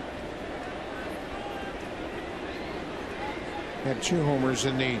 Had 2 homers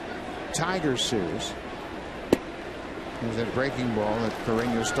in the Tigers series. There's that breaking ball that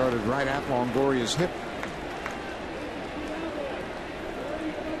Carreño started right at Longoria's hip.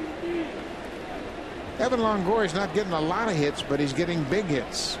 Evan Longoria's not getting a lot of hits, but he's getting big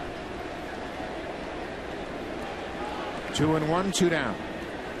hits. 2-1, 2 down.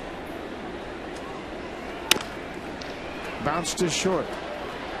 Bounced to short.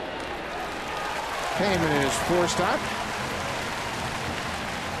 Heyman is forced out.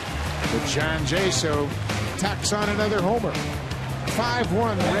 But John Jaso tacks on another homer.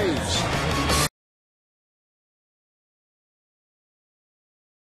 5-1 Rays.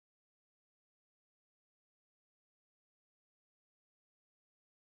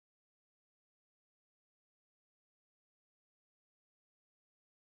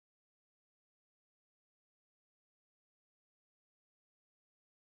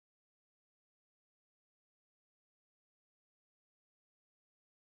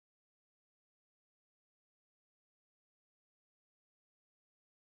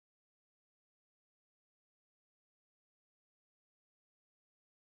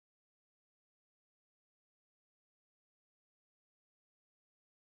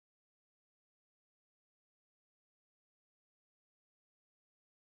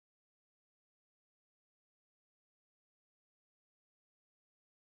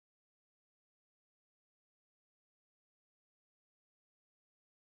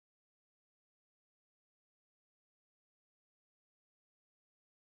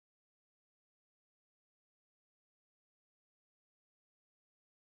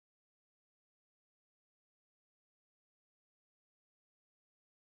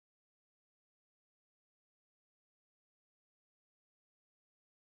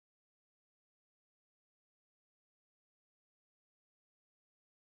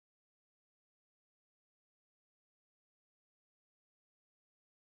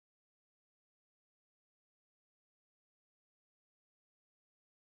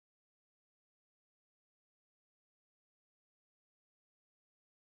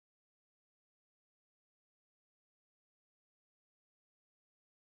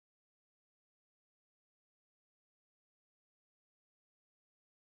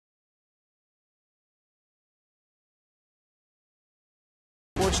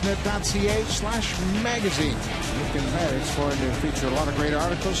 sportsnet.ca/magazine. Looking ahead, it's going to feature a lot of great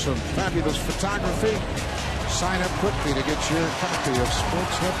articles, some fabulous photography. Sign up quickly to get your copy of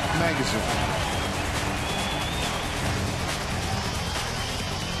Sportsnet magazine.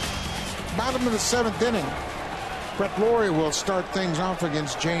 Bottom of the 7th inning. Brett Lawrie will start things off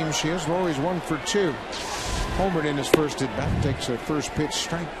against James Shields. Laurie's 1 for 2. Homered in his first at bat. Takes a first pitch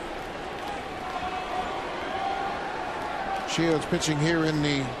strike. Shields pitching here in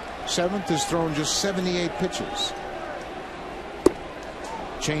the 7th has thrown just 78 pitches.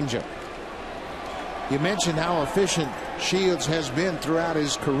 Changeup. You mentioned how efficient Shields has been throughout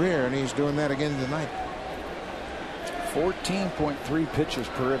his career, and he's doing that again tonight. 14.3 pitches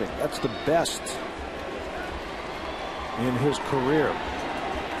per inning. That's the best in his career.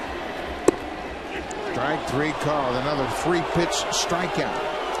 Strike 3 called. Another 3-pitch strikeout.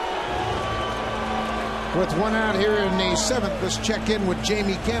 With 1 out here in the 7th, let's check in with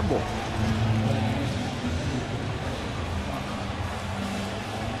Jamie Campbell.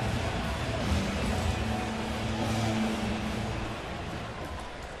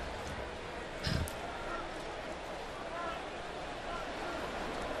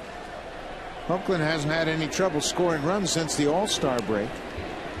 Oakland hasn't had any trouble scoring runs since the All-Star break.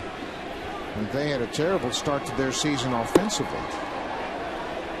 And they had a terrible start to their season offensively.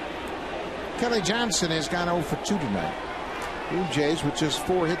 Kelly Johnson has gone 0 for 2 tonight. Blue Jays with just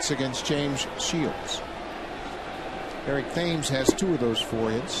 4 hits against James Shields. Eric Thames has 2 of those 4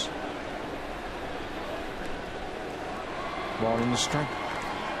 hits. Ball in the strike.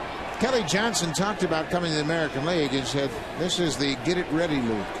 Kelly Johnson talked about coming to the American League and said, "This is the get it ready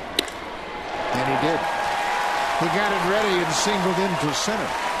league." And he did. He got it ready and singled into center.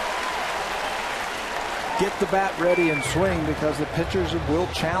 Get the bat ready and swing, because the pitchers will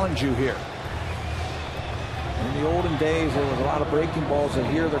challenge you here. In the olden days, there was a lot of breaking balls, and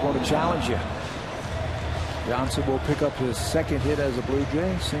here they're going to challenge you. Johnson will pick up his 2nd hit as a Blue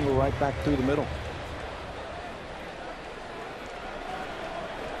Jay, single right back through the middle.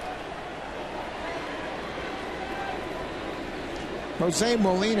 Jose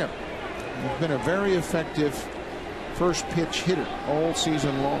Molina has been a very effective first pitch hitter all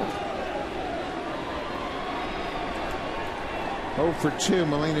season long. 0 for 2.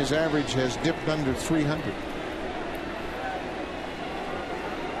 Molina's average has dipped under 300.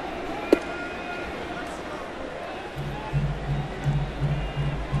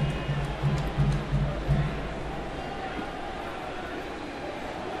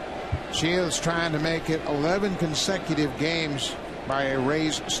 Shields trying to make it 11 consecutive games by a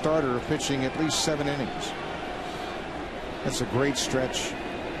Rays starter pitching at least 7 innings. That's a great stretch.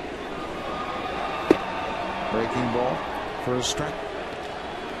 Breaking ball for a strike.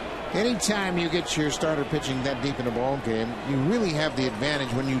 Anytime you get your starter pitching that deep in a ball game, you really have the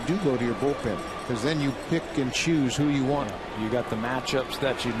advantage when you do go to your bullpen, because then you pick and choose who you want. You got the matchups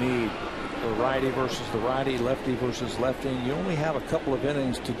that you need. The righty versus the righty, lefty versus lefty. You only have a couple of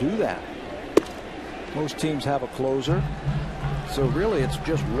innings to do that. Most teams have a closer, so really it's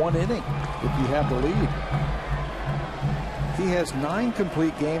just 1 inning if you have the lead. He has 9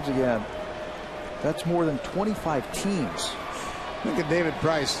 complete games again. That's more than 25 teams. Look at David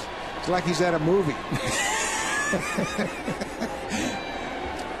Price. It's like he's at a movie.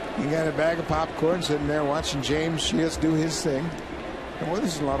 You got a bag of popcorn sitting there watching James Shields do his thing. Boy,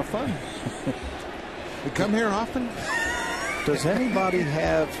 this is a lot of fun. You come here often? Does anybody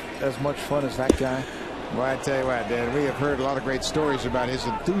have as much fun as that guy? Well, I tell you what, Dan, we have heard a lot of great stories about his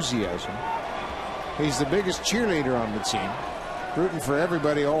enthusiasm. He's the biggest cheerleader on the team, rooting for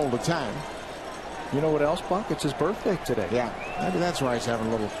everybody all the time. You know what else, Buck? It's his birthday today. Yeah, maybe that's why he's having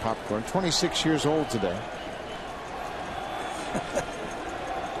a little popcorn. 26 years old today.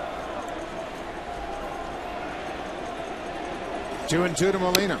 Two and 2 to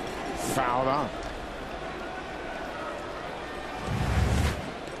Molina. Fouled on.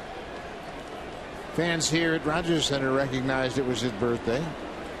 Fans here at Rogers Center recognized it was his birthday.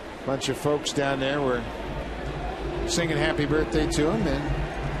 A bunch of folks down there were singing happy birthday to him, and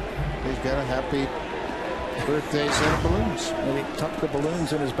he's got a happy birthday set of balloons. And he tucked the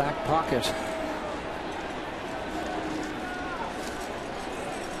balloons in his back pocket.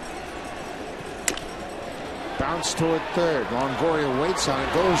 Bounce toward third. Longoria waits on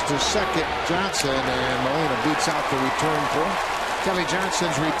it, goes to second. Johnson, and Molina beats out the return throw. Kelly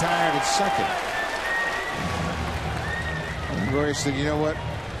Johnson's retired at second. Longoria said, "You know what?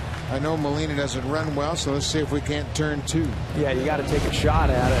 I know Molina doesn't run well, so let's see if we can't turn 2. Yeah, you got to take a shot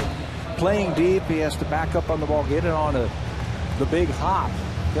at it. Playing deep, he has to back up on the ball, get it on the big hop.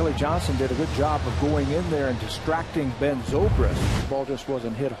 Kelly Johnson did a good job of going in there and distracting Ben Zobrist. The ball just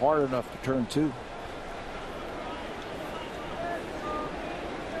wasn't hit hard enough to turn 2.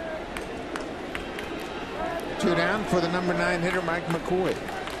 Two down for the number 9 hitter, Mike McCoy.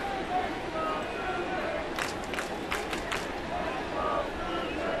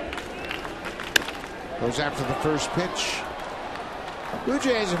 Goes after the first pitch. Blue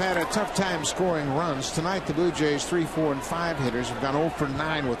Jays have had a tough time scoring runs. Tonight, the Blue Jays 3, 4, and 5 hitters have gone 0 for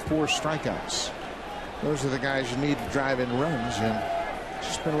 9 with 4 strikeouts. Those are the guys you need to drive in runs, and it's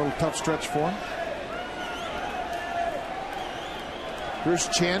just been a little tough stretch for them. Bruce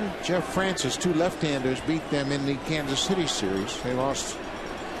Chen, Jeff Francis, 2 left-handers beat them in the Kansas City series. They lost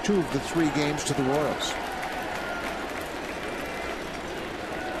 2 of the 3 games to the Royals.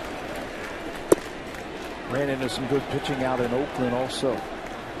 Ran into some good pitching out in Oakland also.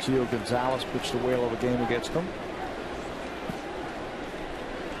 Gio Gonzalez pitched a whale of a game against them.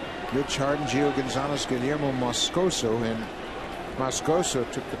 Mitch Harden, Gio Gonzalez, Guillermo Moscoso, and Moscoso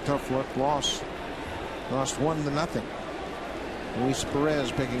took the tough luck loss. Lost 1-0. Luis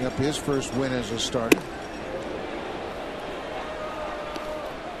Perez picking up his first win as a starter.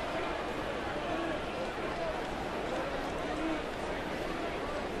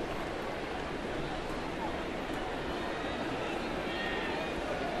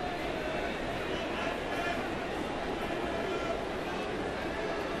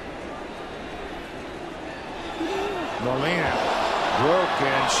 Molina broke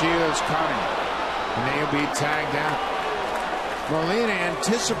and Shields caught him, and he'll be tagged out. Molina,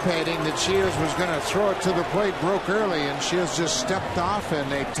 anticipating that Shields was going to throw it to the plate, broke early, and Shields just stepped off,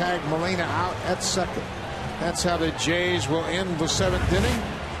 and they tagged Molina out at second. That's how the Jays will end the 7th inning.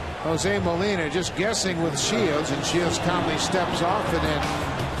 Jose Molina just guessing with Shields, and Shields calmly steps off and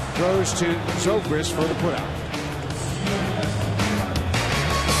then throws to Zobrist for the putout.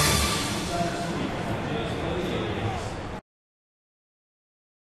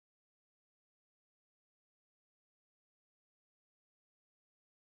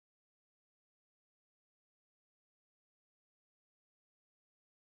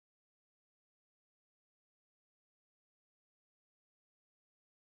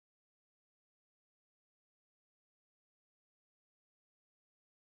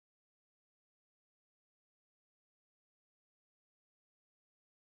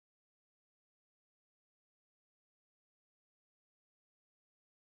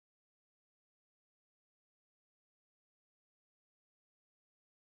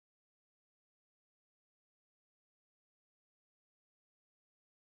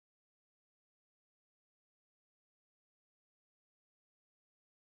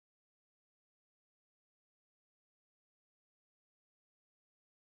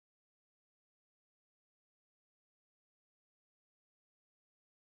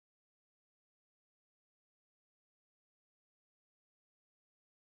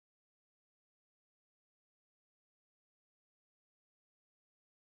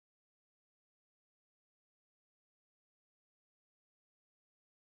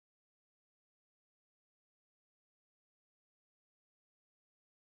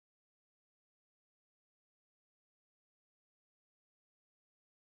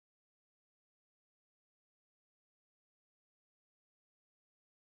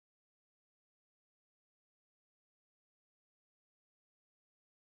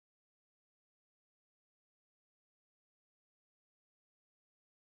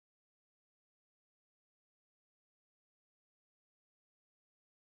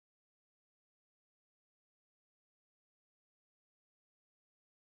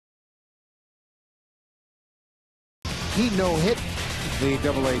 He no-hit the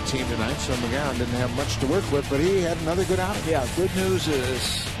AA team tonight, so McGowan didn't have much to work with, but he had another good outing. Yeah, good news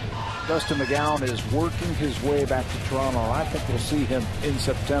is Dustin McGowan is working his way back to Toronto. I think we'll see him in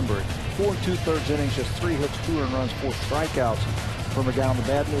September. 4 2/3 innings, just 3 hits, 2 earned runs, 4 strikeouts for McGowan. The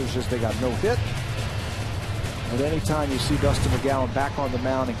bad news is they got no hit. And anytime you see Dustin McGowan back on the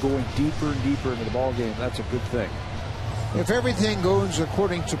mound and going deeper and deeper into the ballgame, that's a good thing. If everything goes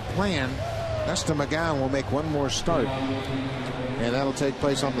according to plan, Dustin McGowan will make one more start, and that'll take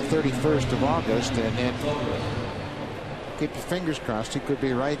place on the 31st of August, and then keep your fingers crossed he could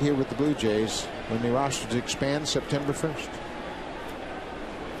be right here with the Blue Jays when the rosters expand September 1st.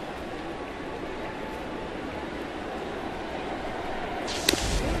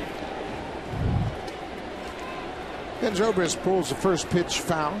 Ben Zobrist pulls the first pitch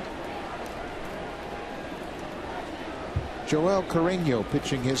foul. Joel Carreño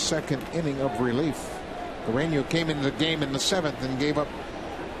pitching his 2nd inning of relief. Carreño came into the game in the 7th and gave up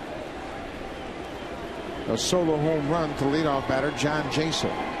A solo home run to leadoff batter John Jaso.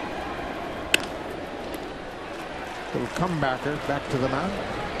 Little comebacker back to the mound.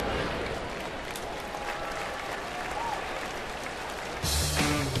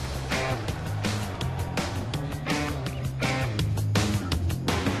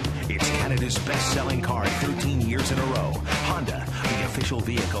 It's Canada's best-selling car 13 years in a row. Honda, the official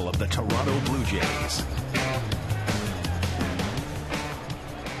vehicle of the Toronto Blue Jays.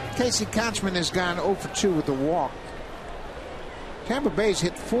 Casey Kotchman has gone 0 for 2 with a walk. Tampa Bay's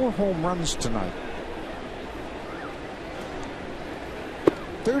hit 4 home runs tonight.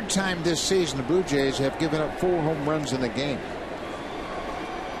 Third time this season the Blue Jays have given up 4 home runs in a game.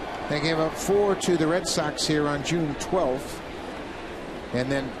 They gave up 4 to the Red Sox here on June 12th,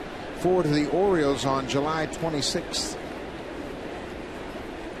 and then 4 to the Orioles on July 26th.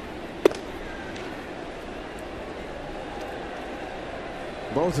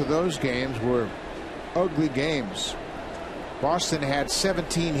 Both of those games were ugly games. Boston had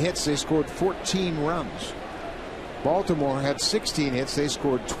 17 hits. They scored 14 runs. Baltimore had 16 hits. They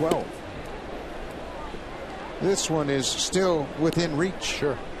scored 12. This one is still within reach.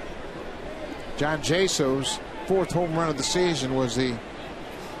 Sure. John Jaso's 4th home run of the season was the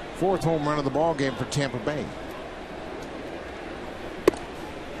 4th home run of the ball game for Tampa Bay.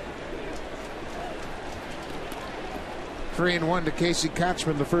 Three and 1 to Casey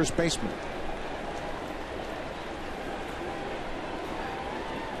Kotchman, the first baseman.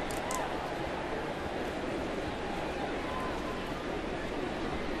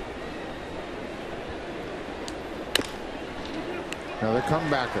 Another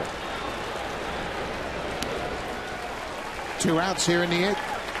comebacker. 2 outs here in the 8th.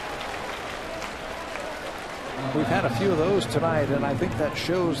 We've had a few of those tonight, and I think that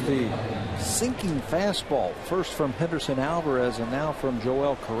shows the sinking fastball, first from Henderson Alvarez and now from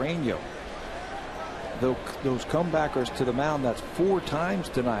Joel Carreño. Those comebackers to the mound, that's 4 times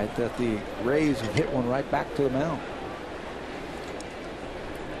tonight that the Rays have hit one right back to the mound.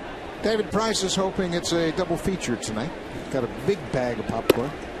 David Price is hoping it's a double feature tonight. Got a big bag of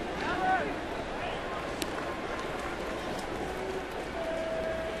popcorn.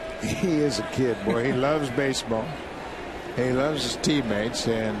 He is a kid, boy. He loves baseball. He loves his teammates,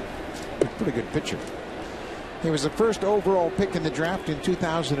 and he's a pretty good pitcher. He was the first overall pick in the draft in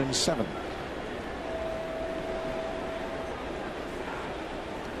 2007.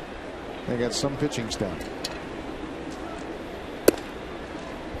 They got some pitching staff.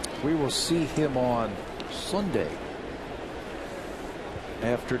 We will see him on Sunday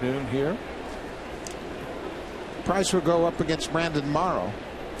afternoon here. Price will go up against Brandon Morrow.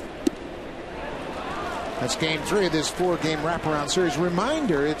 That's game 3 of this 4-game wraparound series.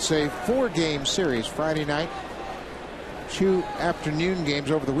 Reminder, it's a 4-game series. Friday night, 2 afternoon games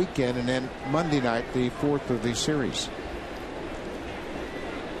over the weekend, and then Monday night, the 4th of the series.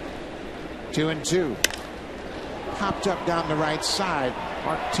 2-2. Popped up down the right side.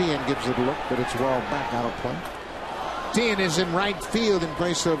 Mark Teahan gives it a look, but it's well back out of play. Teahan is in right field in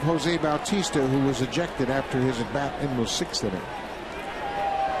place of Jose Bautista, who was ejected after his at-bat in the 6th inning.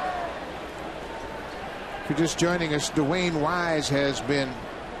 If you're just joining us, Dwayne Wise has been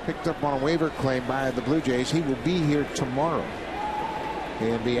picked up on a waiver claim by the Blue Jays. He will be here tomorrow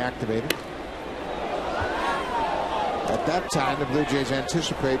and be activated. At that time, the Blue Jays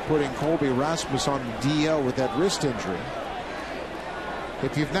anticipate putting Colby Rasmus on the DL with that wrist injury.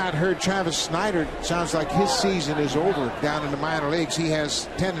 If you've not heard, Travis Snyder, sounds like his season is over down in the minor leagues. He has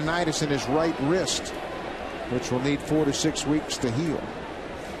tendonitis in his right wrist, which will need 4 to 6 weeks to heal.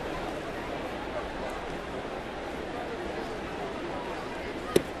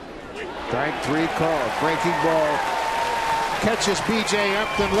 Strike 3 called. Breaking ball. Catches B.J.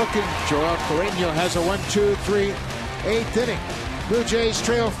 Upton looking. Joel Carreño has a 1-2-3 8th inning. Blue Jays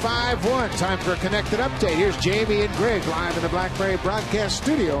trail 5-1. Time for a connected update. Here's Jamie and Greg live in the Blackberry Broadcast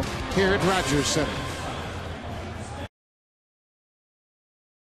Studio here at Rogers Center.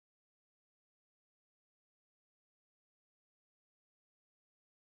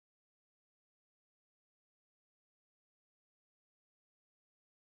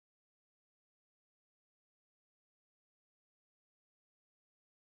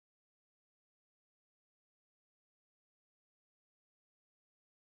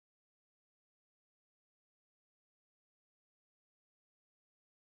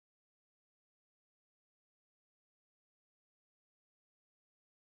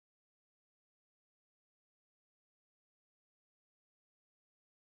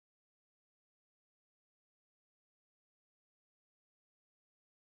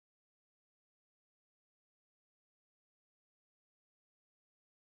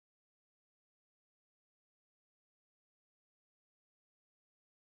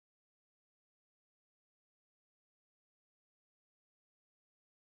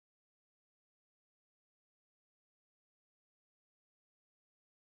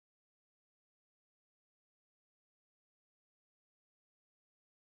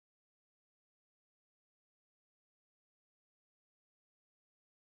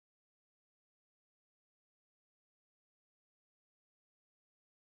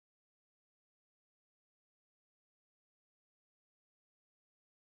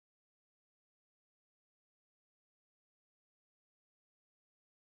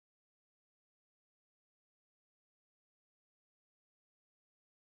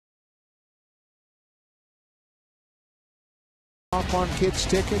 off on kids'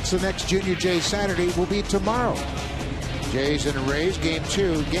 tickets. The next Junior J Saturday will be tomorrow. Jays and Rays, Game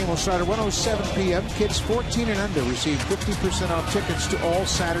 2. Game will start at 1:07 p.m. Kids 14 and under receive 50% off tickets to all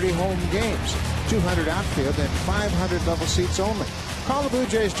Saturday home games. 200 outfield and 500 level seats only. Call the Blue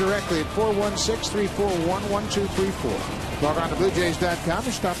Jays directly at 416-341-1234. Log on to BlueJays.com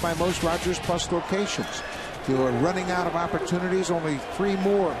or stop by most Rogers Plus locations. If you are running out of opportunities, only 3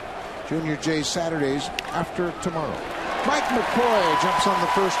 more Junior J Saturdays after tomorrow. Mike McCoy jumps on the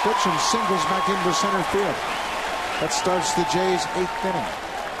first pitch and singles back into center field. That starts the Jays' 8th inning.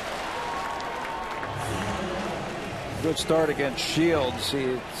 Good start against Shields.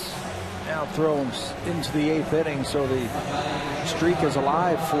 He's now thrown into the 8th inning, so the streak is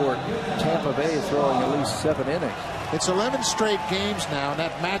alive for Tampa Bay, throwing at least 7 innings. It's 11 straight games now, and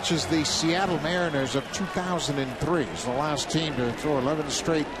that matches the Seattle Mariners of 2003. It's the last team to throw 11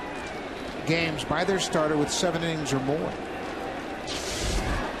 straight games by their starter with 7 innings or more.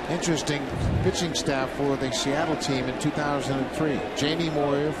 Interesting pitching staff for the Seattle team in 2003. Jamie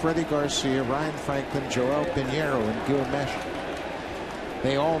Moyer, Freddie Garcia, Ryan Franklin, Joel Pinheiro, and Gil Mesh.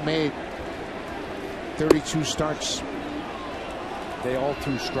 They all made 32 starts. They all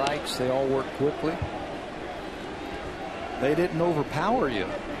threw strikes. They all worked quickly. They didn't overpower you.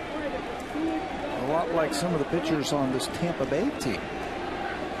 A lot like some of the pitchers on this Tampa Bay team.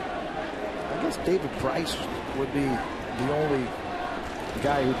 I guess David Price would be the only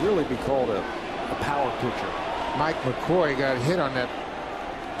guy who'd really be called a power pitcher. Mike McCoy got hit on that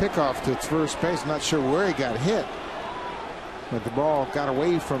pickoff to first base. Not sure where he got hit, but the ball got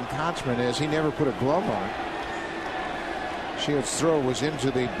away from Kochman as he never put a glove on it. Shields' throw was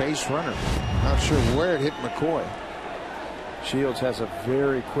into the base runner. Not sure where it hit McCoy. Shields has a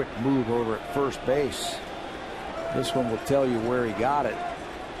very quick move over at first base. This one will tell you where he got it.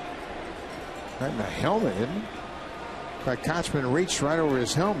 Right in the helmet, isn't it? Like Kochman reached right over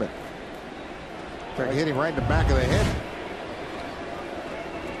his helmet. Like hit him right in the back of the head.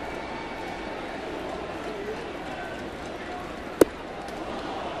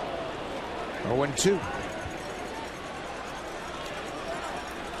 Oh, 1-2.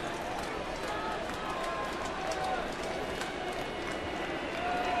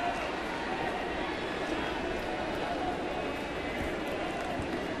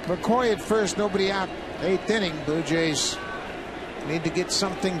 McCoy at first, nobody out. 8th inning. Blue Jays need to get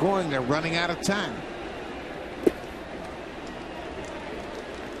something going. They're running out of time.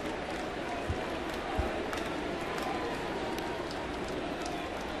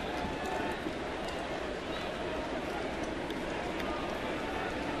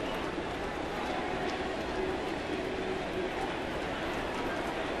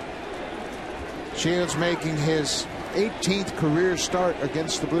 Shields making his 18th career start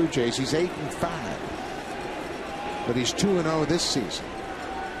against the Blue Jays. He's 8-5. But he's 2-0 this season.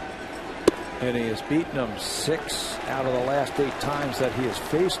 And he has beaten them 6 out of the last 8 times that he has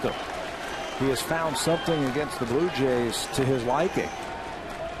faced them. He has found something against the Blue Jays to his liking.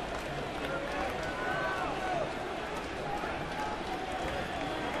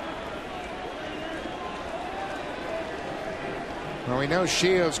 Well, we know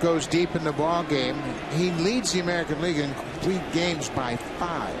Shields goes deep in the ball game. He leads the American League in complete games by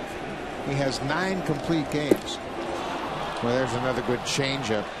 5. He has 9 complete games. Well, there's another good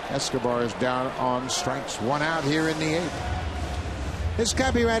changeup. Escobar is down on strikes. 1 out here in the 8th. This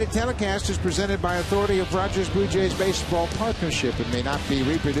copyrighted telecast is presented by authority of Rogers Blue Jays Baseball Partnership and may not be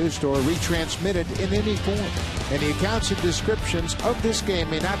reproduced or retransmitted in any form. Any accounts and descriptions of this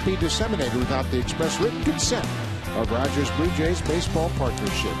game may not be disseminated without the express written consent of Rogers Blue Jays Baseball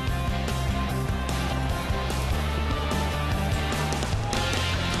Partnership.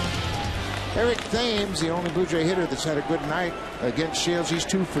 Eric Thames, the only Blue Jay hitter that's had a good night against Shields. He's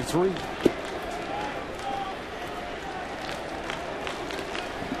 2 for 3.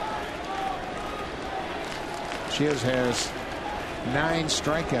 Shields has 9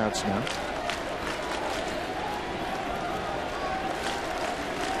 strikeouts now.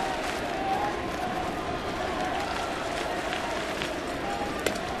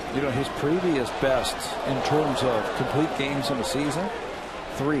 You know, his previous best in terms of complete games in a season,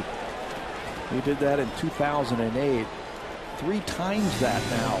 3. He did that in 2008. 3 times that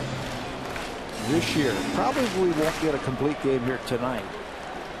now this year. Probably won't get a complete game here tonight.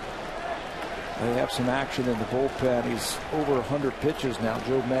 They have some action in the bullpen. He's over 100 pitches now.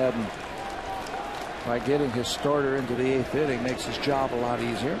 Joe Madden, by getting his starter into the 8th inning, makes his job a lot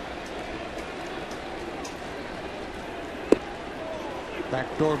easier.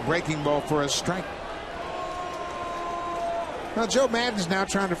 Backdoor breaking ball for a strike. Well, Joe Maddon's now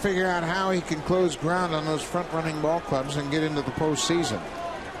trying to figure out how he can close ground on those front-running ball clubs and get into the postseason.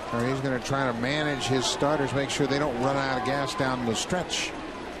 Or he's going to try to manage his starters, make sure they don't run out of gas down the stretch.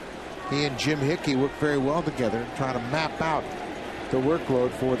 He and Jim Hickey work very well together, trying to map out the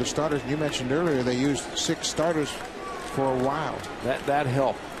workload for the starters. You mentioned earlier they used 6 starters for a while. That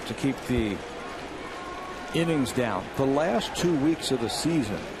helped to keep the innings down. The last 2 weeks of the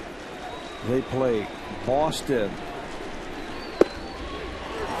season, they play Boston.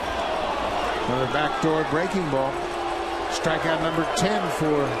 Another backdoor breaking ball. Strikeout number 10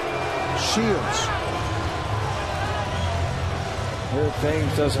 for Shields. Eric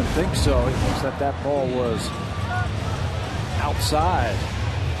Thames doesn't think so. He thinks that ball was outside.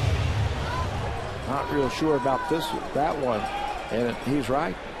 Not real sure about that one. And he's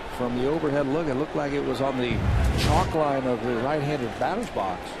right. From the overhead look, it looked like it was on the chalk line of the right-handed batter's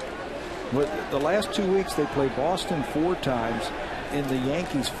box. But the last 2 weeks, they played Boston 4 times and the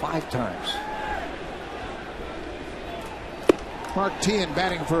Yankees 5 times. Mark Teahen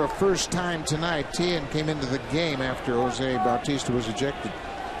batting for a first time tonight. Teahen came into the game after Jose Bautista was ejected.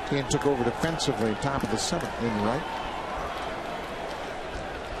 Teahen took over defensively, top of the 7th in right.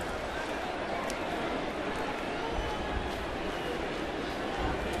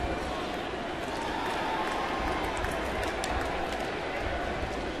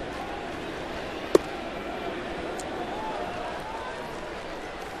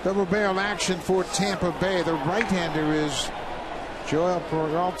 Double barrel action for Tampa Bay. The right-hander is Joel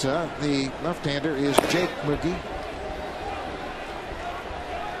Peralta. The left-hander is Jake McGee.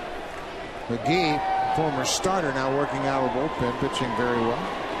 McGee, former starter, now working out of the bullpen, pitching very well.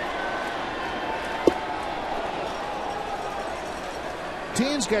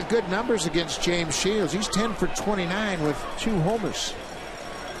 Teahen's got good numbers against James Shields. He's 10 for 29 with 2 homers.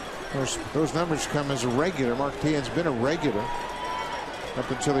 Those numbers come as a regular. Mark Teahen's been a regular up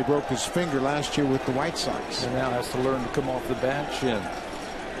until he broke his finger last year with the White Sox. And now has to learn to come off the bench and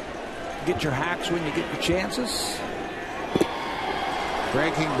get your hacks when you get your chances.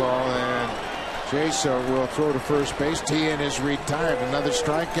 Breaking ball, and Jaso will throw to first base. Teahen is retired. Another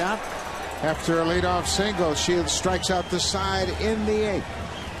strikeout after a leadoff single. Shields strikes out the side in the 8th.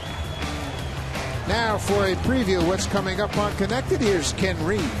 Now for a preview of what's coming up on Connected, here's Ken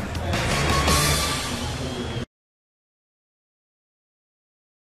Reed.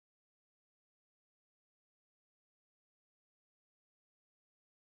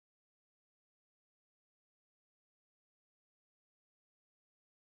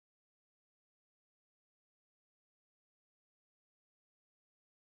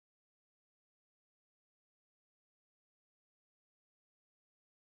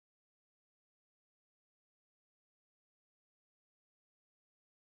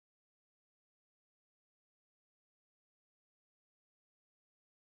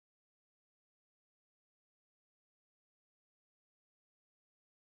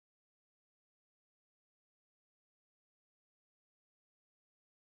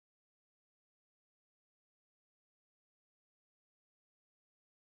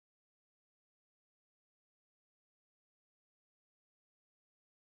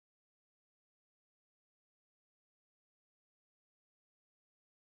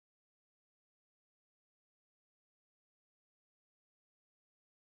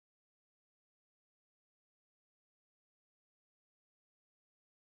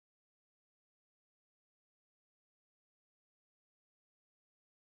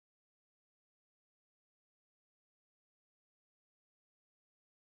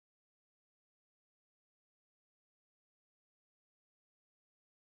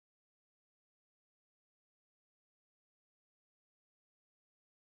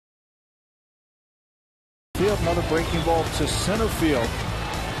 Another breaking ball to center field.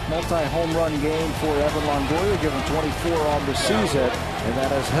 Multi-home run game for Evan Longoria, given 24 on the season, and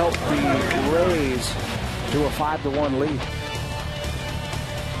that has helped the Rays to a 5-1 lead.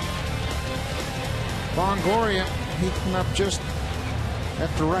 Longoria heating up just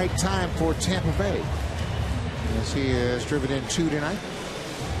at the right time for Tampa Bay, as he has driven in 2 tonight.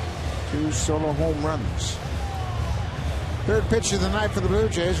 2 solo home runs. Third pitch of the night for the Blue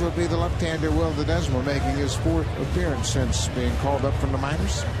Jays will be the left-hander Will Ledesma, making his 4th appearance since being called up from the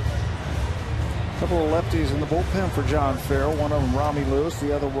minors. A couple of lefties in the bullpen for John Farrell. One of them Rami Lewis,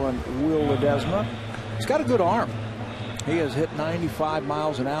 the other one Will Ledesma. He's got a good arm. He has hit 95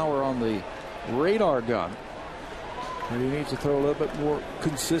 miles an hour on the radar gun. But he needs to throw a little bit more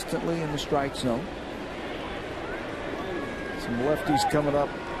consistently in the strike zone. Some lefties coming up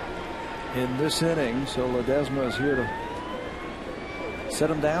in this inning, so Ledesma is here to set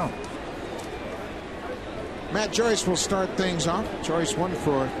him down. Matt Joyce will start things off. Joyce 1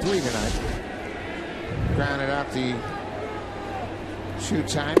 for 3 tonight. Grounded out the 2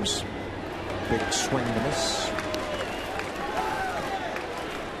 times. Big swing to miss.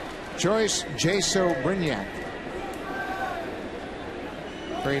 Joyce, Jaso, Brignac.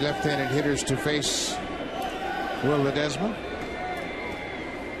 3 left-handed hitters to face Will Ledesma.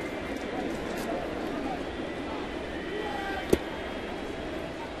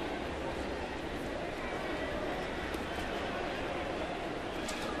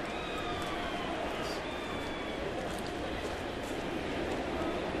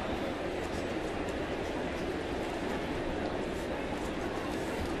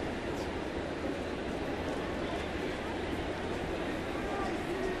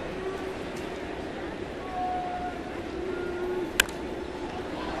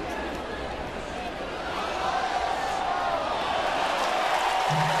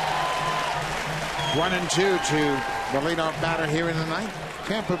 One and 2 to the leadoff batter here in the ninth.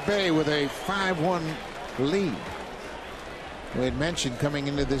 Tampa Bay with a 5-1 lead. We had mentioned coming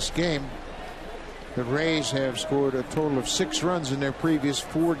into this game the Rays have scored a total of 6 runs in their previous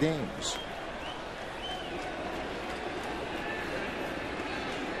 4 games.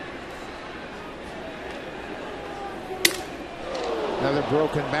 Another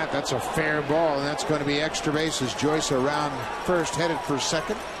broken bat. That's a fair ball, and that's going to be extra bases. Joyce around first, headed for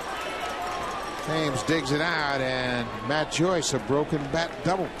second. James digs it out, and Matt Joyce, a broken bat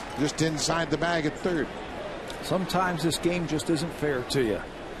double, just inside the bag at third. Sometimes this game just isn't fair to you.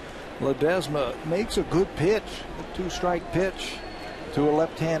 Ledesma makes a good pitch, a 2-strike pitch to a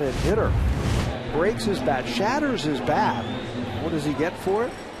left-handed hitter. Breaks his bat, shatters his bat. What does he get for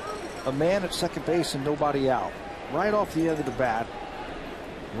it? A man at second base and nobody out. Right off the end of the bat,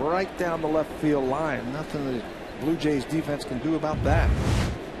 right down the left field line. Nothing the Blue Jays defense can do about that.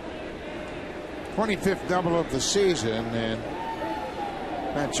 25th double of the season, and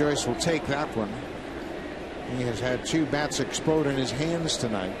Matt Joyce will take that one. He has had 2 bats explode in his hands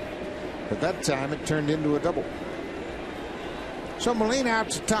tonight, but that time it turned into a double. So Molina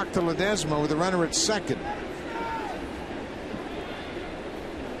out to talk to Ledesma with a runner at second.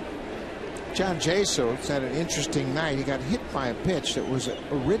 John Jaso has had an interesting night. He got hit by a pitch that was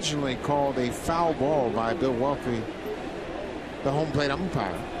originally called a foul ball by Bill Welke, the home plate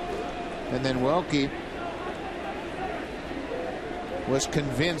umpire. And then Welke was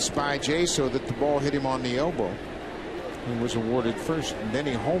convinced by Jaso that the ball hit him on the elbow. He was awarded first, and then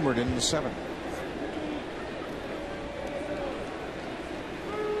he homered in the 7th.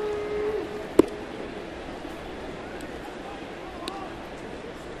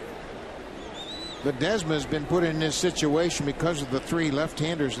 Ledesma has been put in this situation because of the 3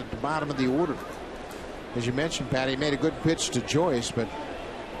 left-handers at the bottom of the order. As you mentioned, Patty, made a good pitch to Joyce, but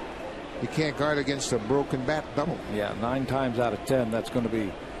you can't guard against a broken bat double. Yeah, 9 times out of 10, that's going to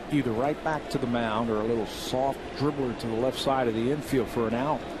be either right back to the mound or a little soft dribbler to the left side of the infield for an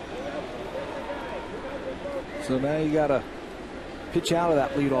out. So now you got to pitch out of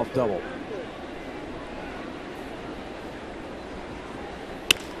that leadoff double.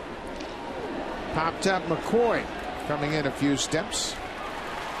 Popped up McCoy coming in a few steps.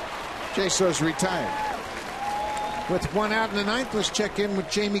 Jaso's retired. With 1 out in the 9th, let's check in with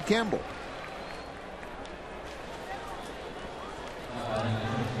Jamie Campbell.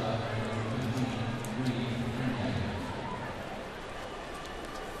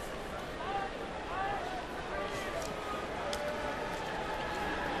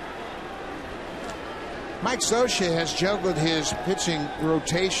 Mike Scioscia has juggled his pitching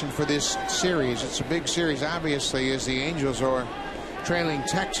rotation for this series. It's a big series, obviously, as the Angels are trailing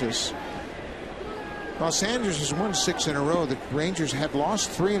Texas. Los Angeles has won 6 in a row. The Rangers had lost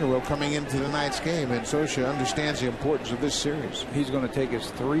 3 in a row coming into tonight's game, and Scioscia understands the importance of this series. He's going to take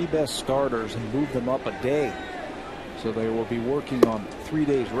his 3 best starters and move them up a day. So they will be working on 3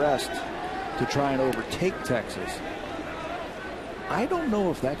 days rest to try and overtake Texas. I don't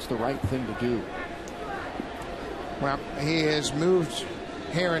know if that's the right thing to do. Well, he has moved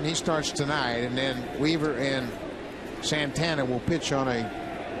Herron. He starts tonight, and then Weaver and Santana will pitch on a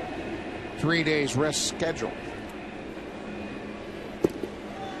 3 days rest schedule.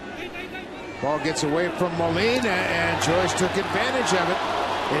 Ball gets away from Molina, and Joyce took advantage of it.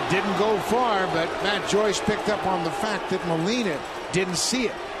 It didn't go far, but Matt Joyce picked up on the fact that Molina didn't see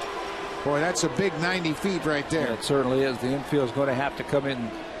it. Boy, that's a big 90 feet right there. Yeah, it certainly is. The infield is going to have to come in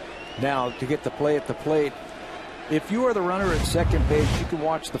now to get the play at the plate. If you are the runner at second base, you can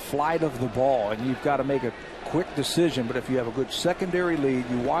watch the flight of the ball, and you've got to make a quick decision. But if you have a good secondary lead,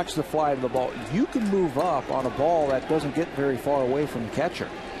 you watch the flight of the ball, you can move up on a ball that doesn't get very far away from the catcher.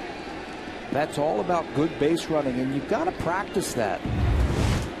 That's all about good base running, and you've got to practice that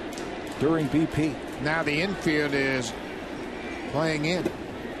during BP. Now the infield is playing in.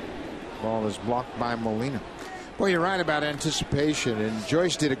 Ball is blocked by Molina. Well, you're right about anticipation, and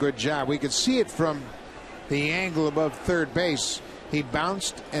Joyce did a good job. We could see it from the angle above third base. He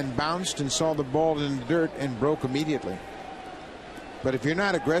bounced and saw the ball in the dirt and broke immediately. But if you're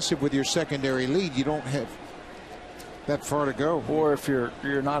not aggressive with your secondary lead, you don't have that far to go. Or if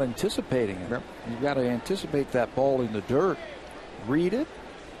you're not anticipating it. Yep. You've got to anticipate that ball in the dirt, read it,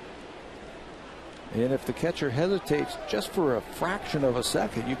 and if the catcher hesitates just for a fraction of a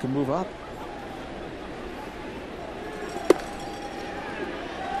second, you can move up.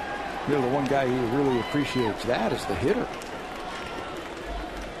 You know, the one guy who really appreciates that is the hitter.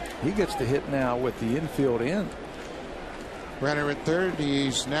 He gets to hit now with the infield in. Runner at third.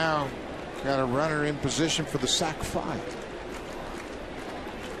 He's now got a runner in position for the sac fly.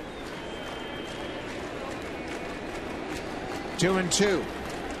 Two and two.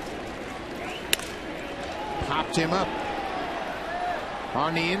 Popped him up.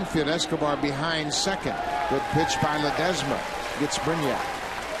 On the infield, Escobar behind second. Good pitch by Ledesma. Gets Brignac.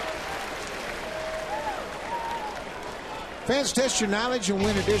 Fans, test your knowledge and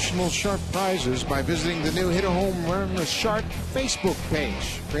win additional Sharp prizes by visiting the new Hit a Home Run with Sharp Facebook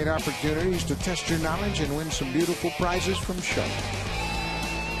page. Great opportunities to test your knowledge and win some beautiful prizes from Sharp.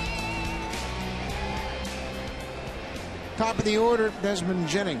 Top of the order, Desmond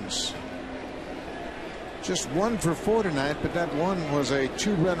Jennings. Just 1 for 4 tonight, but that one was a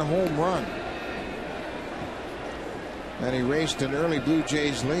 2-run home run. And he raced an early Blue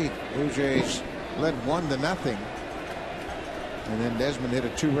Jays lead. Blue Jays led 1-0. And then Desmond hit a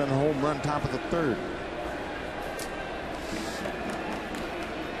 2-run home run top of the third.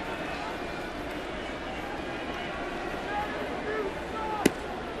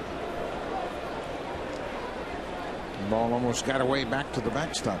 The ball almost got away back to the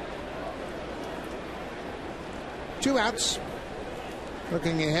backstop. 2 outs.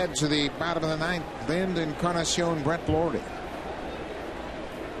 Looking ahead to the bottom of the ninth, Lind, Encarnacion, Brett Lordy.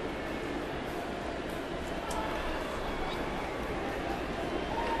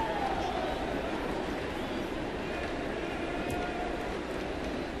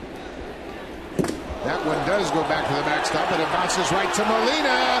 That one does go back to the backstop, but it bounces right to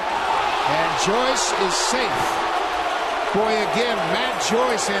Molina. And Joyce is safe. Boy, again, Matt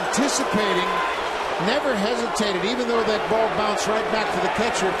Joyce anticipating, never hesitated, even though that ball bounced right back to the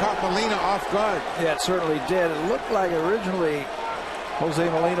catcher, caught Molina off guard. Yeah, it certainly did. It looked like originally Jose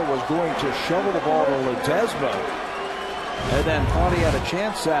Molina was going to shovel the ball to Ledesma, and then thought he had a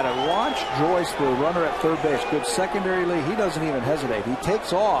chance at it. Watch Joyce, the runner at third base. Good secondary lead. He doesn't even hesitate. He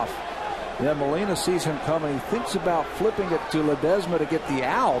takes off. Then Molina sees him coming. He thinks about flipping it to Ledesma to get the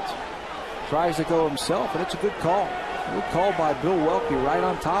out. Tries to go himself, and it's a good call. Good call by Bill Welke right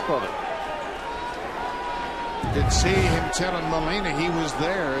on top of it. You could see him telling Molina he was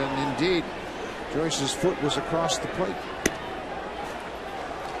there, and indeed, Joyce's foot was across the plate.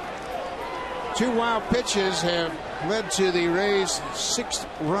 2 wild pitches have led to the Rays' 6th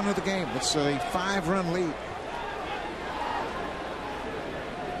run of the game. It's a 5-run lead.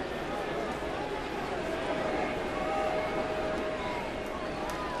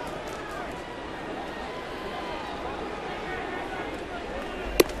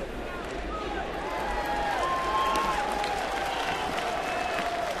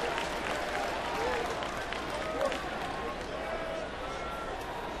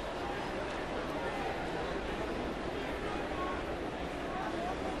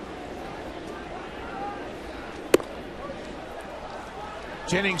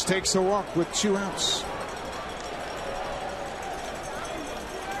 Jennings takes a walk with 2 outs.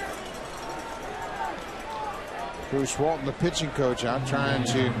 Bruce Walton, the pitching coach, out trying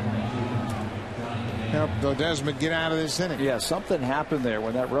to help Ledesma get out of this inning. Yeah, something happened there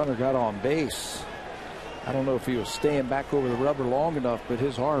when that runner got on base. I don't know if he was staying back over the rubber long enough, but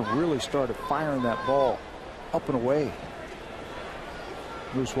his arm really started firing that ball up and away.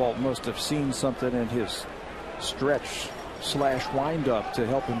 Bruce Walton must have seen something in his stretch / wind up to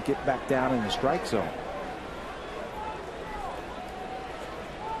help him get back down in the strike zone.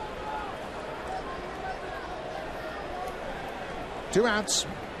 Two outs.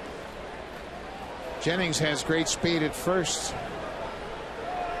 Jennings has great speed at first.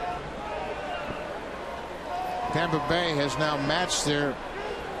 Tampa Bay has now matched their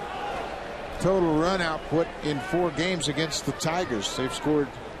total run output in 4 games against the Tigers. They've scored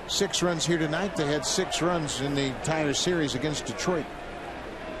 6 runs here tonight. They had 6 runs in the entire series against Detroit.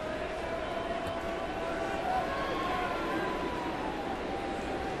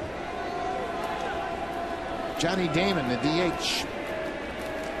 Johnny Damon, the DH.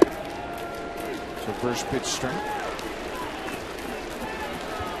 So first pitch strike.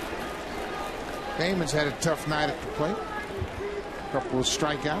 Damon's had a tough night at the plate. A couple of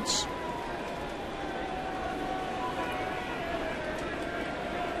strikeouts.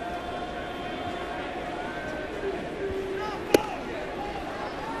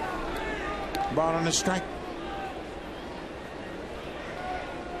 Ball on a strike.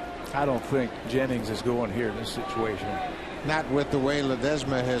 I don't think Jennings is going here in this situation. Not with the way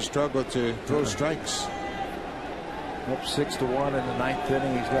Ledesma has struggled to throw strikes. Up 6-1 in the ninth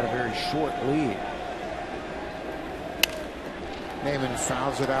inning. He's got a very short lead. Naaman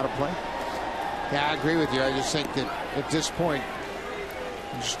fouls it out of play. Yeah, I agree with you. I just think that at this point,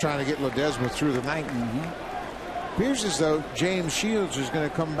 I'm just trying to get Ledesma through the ninth. Appears as though James Shields is going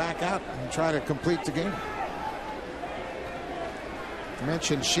to come back out and try to complete the game. I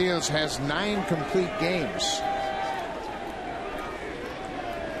mentioned Shields has 9 complete games.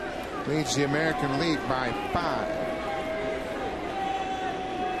 Leads the American League by 5.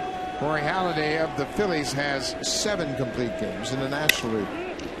 Rory Halladay of the Phillies has 7 complete games in the National League.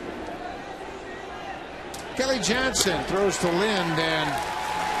 Kelly Johnson throws to Lind, and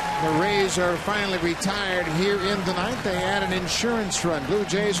the Rays are finally retired here in the ninth. They add an insurance run. Blue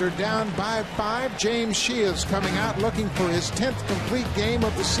Jays are down by 5. James Shields coming out looking for his 10th complete game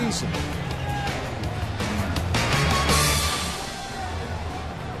of the season.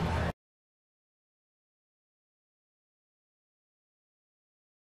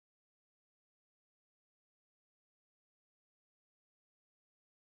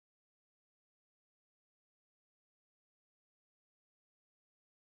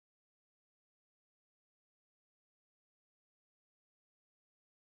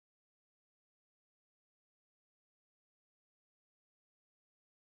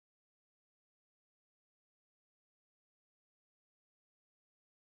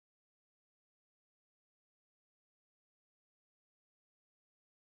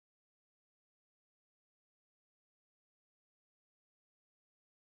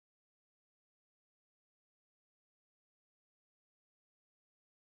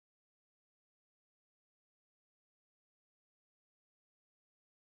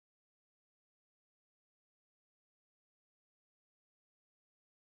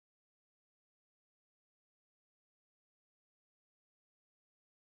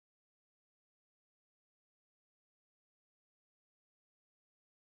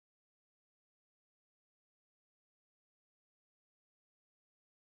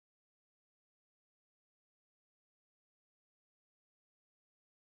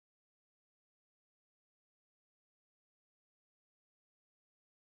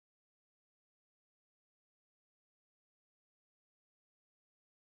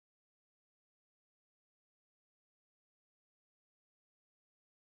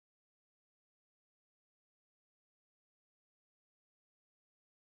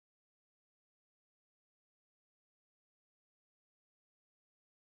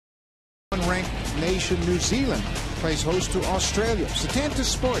 Ranked nation New Zealand plays host to Australia. Setanta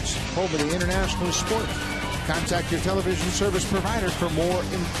Sports, home of the international sport. Contact your television service provider for more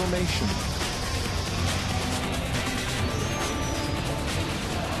information.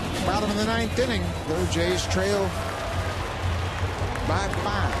 Bottom of the ninth inning, Blue Jays trail by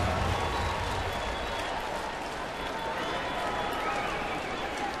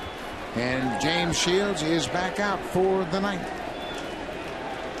 5. And James Shields is back out for the ninth.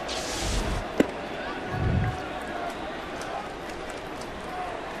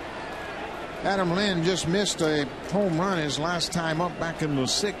 Adam Lind just missed a home run his last time up back in the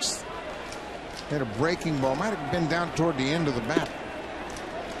 6th. Had a breaking ball. Might have been down toward the end of the bat.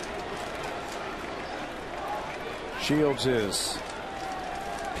 Shields'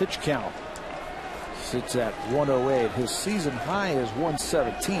 pitch count sits at 108. His season high is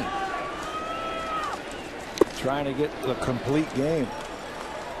 117. Trying to get the complete game.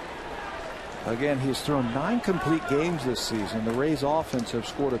 Again, he's thrown 9 complete games this season. The Rays offense have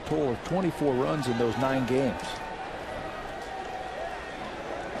scored a total of 24 runs in those 9 games.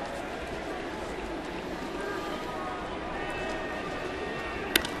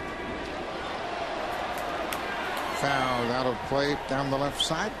 Fouled out of play down the left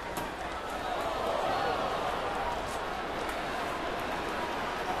side.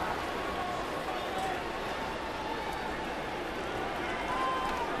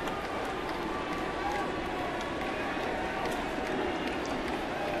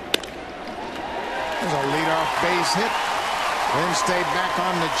 There's a leadoff base hit. Then stayed back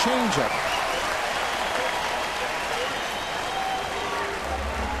on the changeup.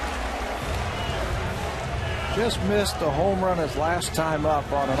 Just missed a home run his last time up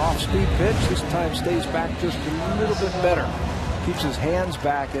on an off-speed pitch. This time stays back just a little bit better. Keeps his hands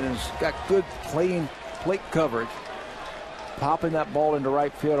back and has got good plate coverage. Popping that ball into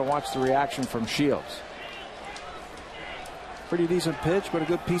right field, and watch the reaction from Shields. Pretty decent pitch, but a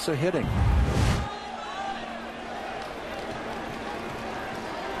good piece of hitting.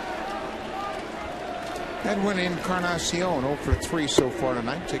 Edwin Encarnacion 0 for 3 so far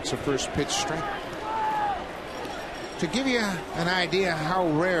tonight. Takes the first pitch straight. To give you an idea how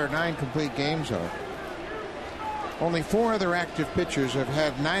rare 9 complete games are, only 4 other active pitchers have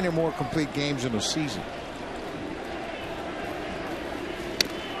had 9 or more complete games in a season.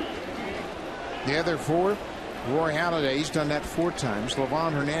 The other 4, Roy Halladay, he's done that 4 times.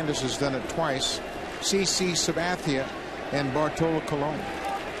 Livan Hernandez has done it twice. CC Sabathia and Bartolo Colon.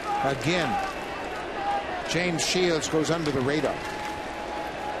 Again, James Shields goes under the radar.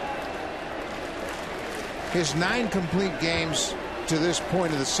 His 9 complete games to this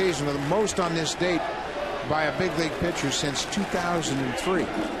point of the season are the most on this date by a big league pitcher since 2003,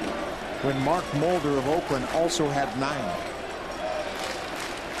 when Mark Mulder of Oakland also had 9.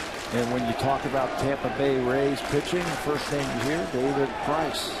 And when you talk about Tampa Bay Rays pitching, the first name you hear, David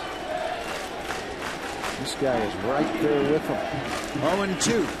Price. This guy is right there with him.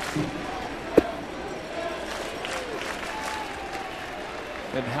 0-2.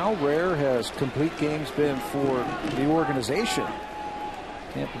 And how rare has complete games been for the organization?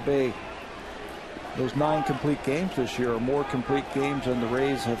 Tampa Bay, those 9 complete games this year are more complete games than the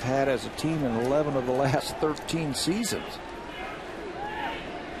Rays have had as a team in 11 of the last 13 seasons.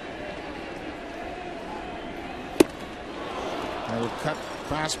 Cut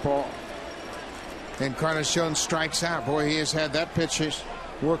fastball. Encarnacion strikes out. Boy, he has had that pitch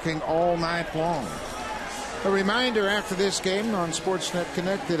working all night long. A reminder after this game on Sportsnet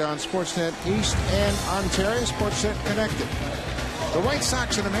Connected, on Sportsnet East and Ontario, Sportsnet Connected. The White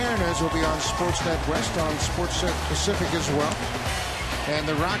Sox and the Mariners will be on Sportsnet West, on Sportsnet Pacific as well. And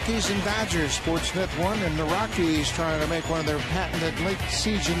the Rockies and Dodgers, Sportsnet 1, and the Rockies trying to make one of their patented late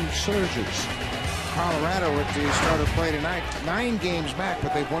season surges. Colorado at the start of play tonight, 9 games back,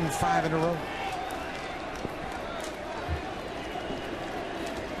 but they've won 5 in a row.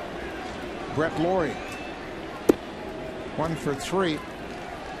 Brett Laurie, 1 for 3.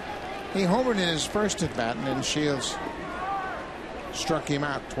 He homered in his first at bat, and then Shields struck him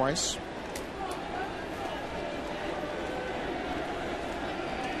out twice.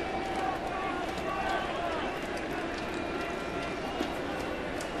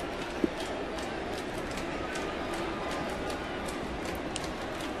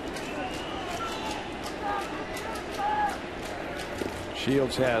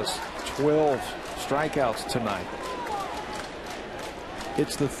 Shields has 12 strikeouts tonight.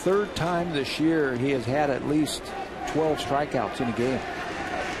 It's the 3rd time this year he has had at least 12 strikeouts in a game.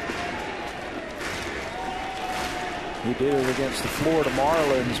 He did it against the Florida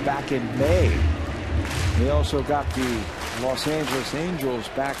Marlins back in May. He also got the Los Angeles Angels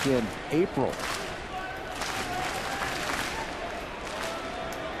back in April.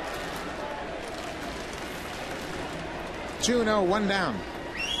 Two 2-0, 1 down.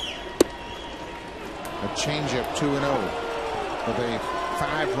 A changeup, 2-0, with a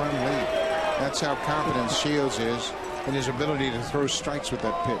 5-run lead. That's how confident Shields is in his ability to throw strikes with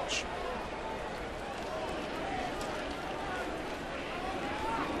that pitch.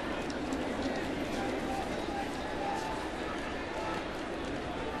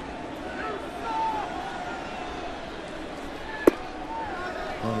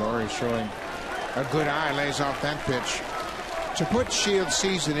 Well, Laurie showing a good eye, lays off that pitch. To put Shields'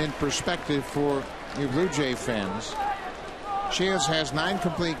 season in perspective for you Blue Jay fans, Shields has 9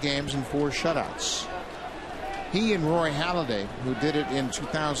 complete games and 4 shutouts. He and Roy Halladay, who did it in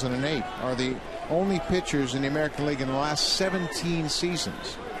 2008, are the only pitchers in the American League in the last 17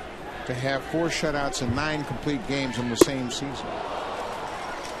 seasons to have 4 shutouts and 9 complete games in the same season.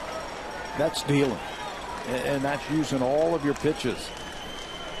 That's dealing, and that's using all of your pitches.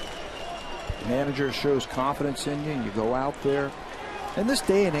 The manager shows confidence in you, and you go out there. In this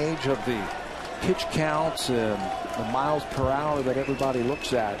day and age of the pitch counts and the miles per hour that everybody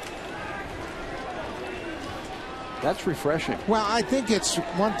looks at, that's refreshing. Well, I think it's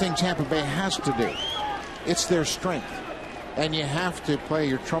one thing Tampa Bay has to do. It's their strength, and you have to play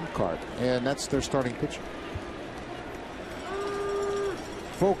your trump card, and that's their starting pitcher.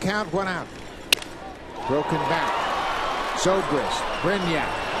 Full count, 1 out. Broken back. Zobrist,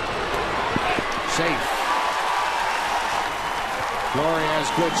 Brignac. Safe. Laurie has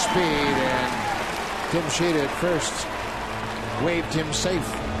good speed, and Tim Sheeta at first waved him safe.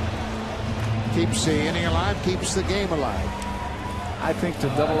 Keeps the inning alive, keeps the game alive. I think to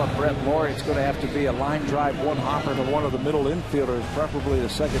double up Brett Laurie, it's going to have to be a line drive one hopper to one of the middle infielders, preferably the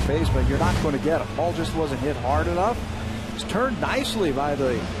second baseman. You're not going to get it. Ball just wasn't hit hard enough. It's turned nicely by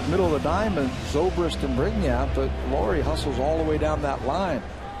the middle of the diamond, Zobrist and Brignac, but Laurie hustles all the way down that line.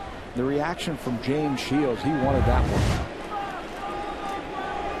 The reaction from James Shields, he wanted that one.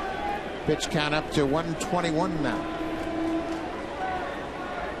 Pitch count up to 121 now.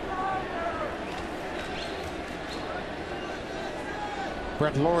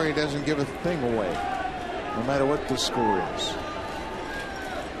 Brett Laurie doesn't give a thing away, no matter what the score is.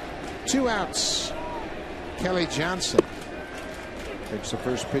 2 outs. Kelly Johnson takes the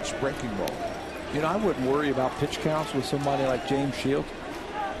first pitch, breaking ball. You know, I wouldn't worry about pitch counts with somebody like James Shields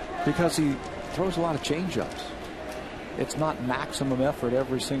because he throws a lot of changeups. It's not maximum effort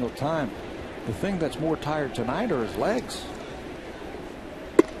every single time. The thing that's more tired tonight are his legs.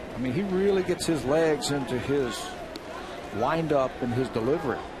 I mean, he really gets his legs into his wind up and his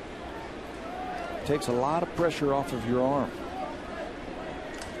delivery. Takes a lot of pressure off of your arm.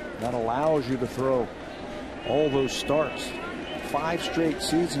 That allows you to throw all those starts. 5 straight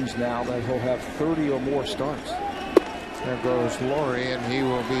seasons now that he'll have 30 or more starts. There goes Laurie, and he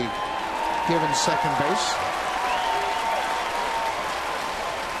will be given second base.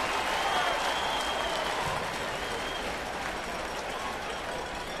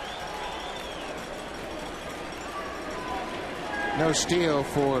 No steal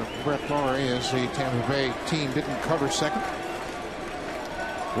for Brett Laurie as the Tampa Bay team didn't cover second.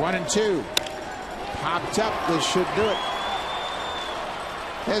 1-2. Popped up. This should do it.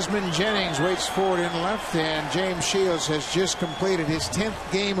 Desmond Jennings waits forward and left, and James Shields has just completed his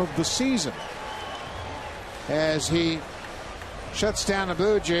 10th game of the season as he shuts down the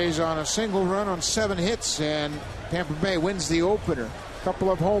Blue Jays on a single run on 7 hits, and Tampa Bay wins the opener. A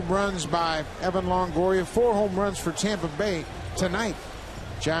couple of home runs by Evan Longoria, 4 home runs for Tampa Bay tonight.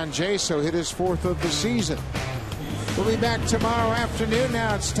 John Jaso hit his 4th of the season. We'll be back tomorrow afternoon.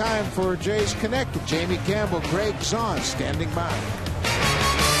 Now it's time for Jays Connect with Jamie Campbell, Greg Zahn standing by.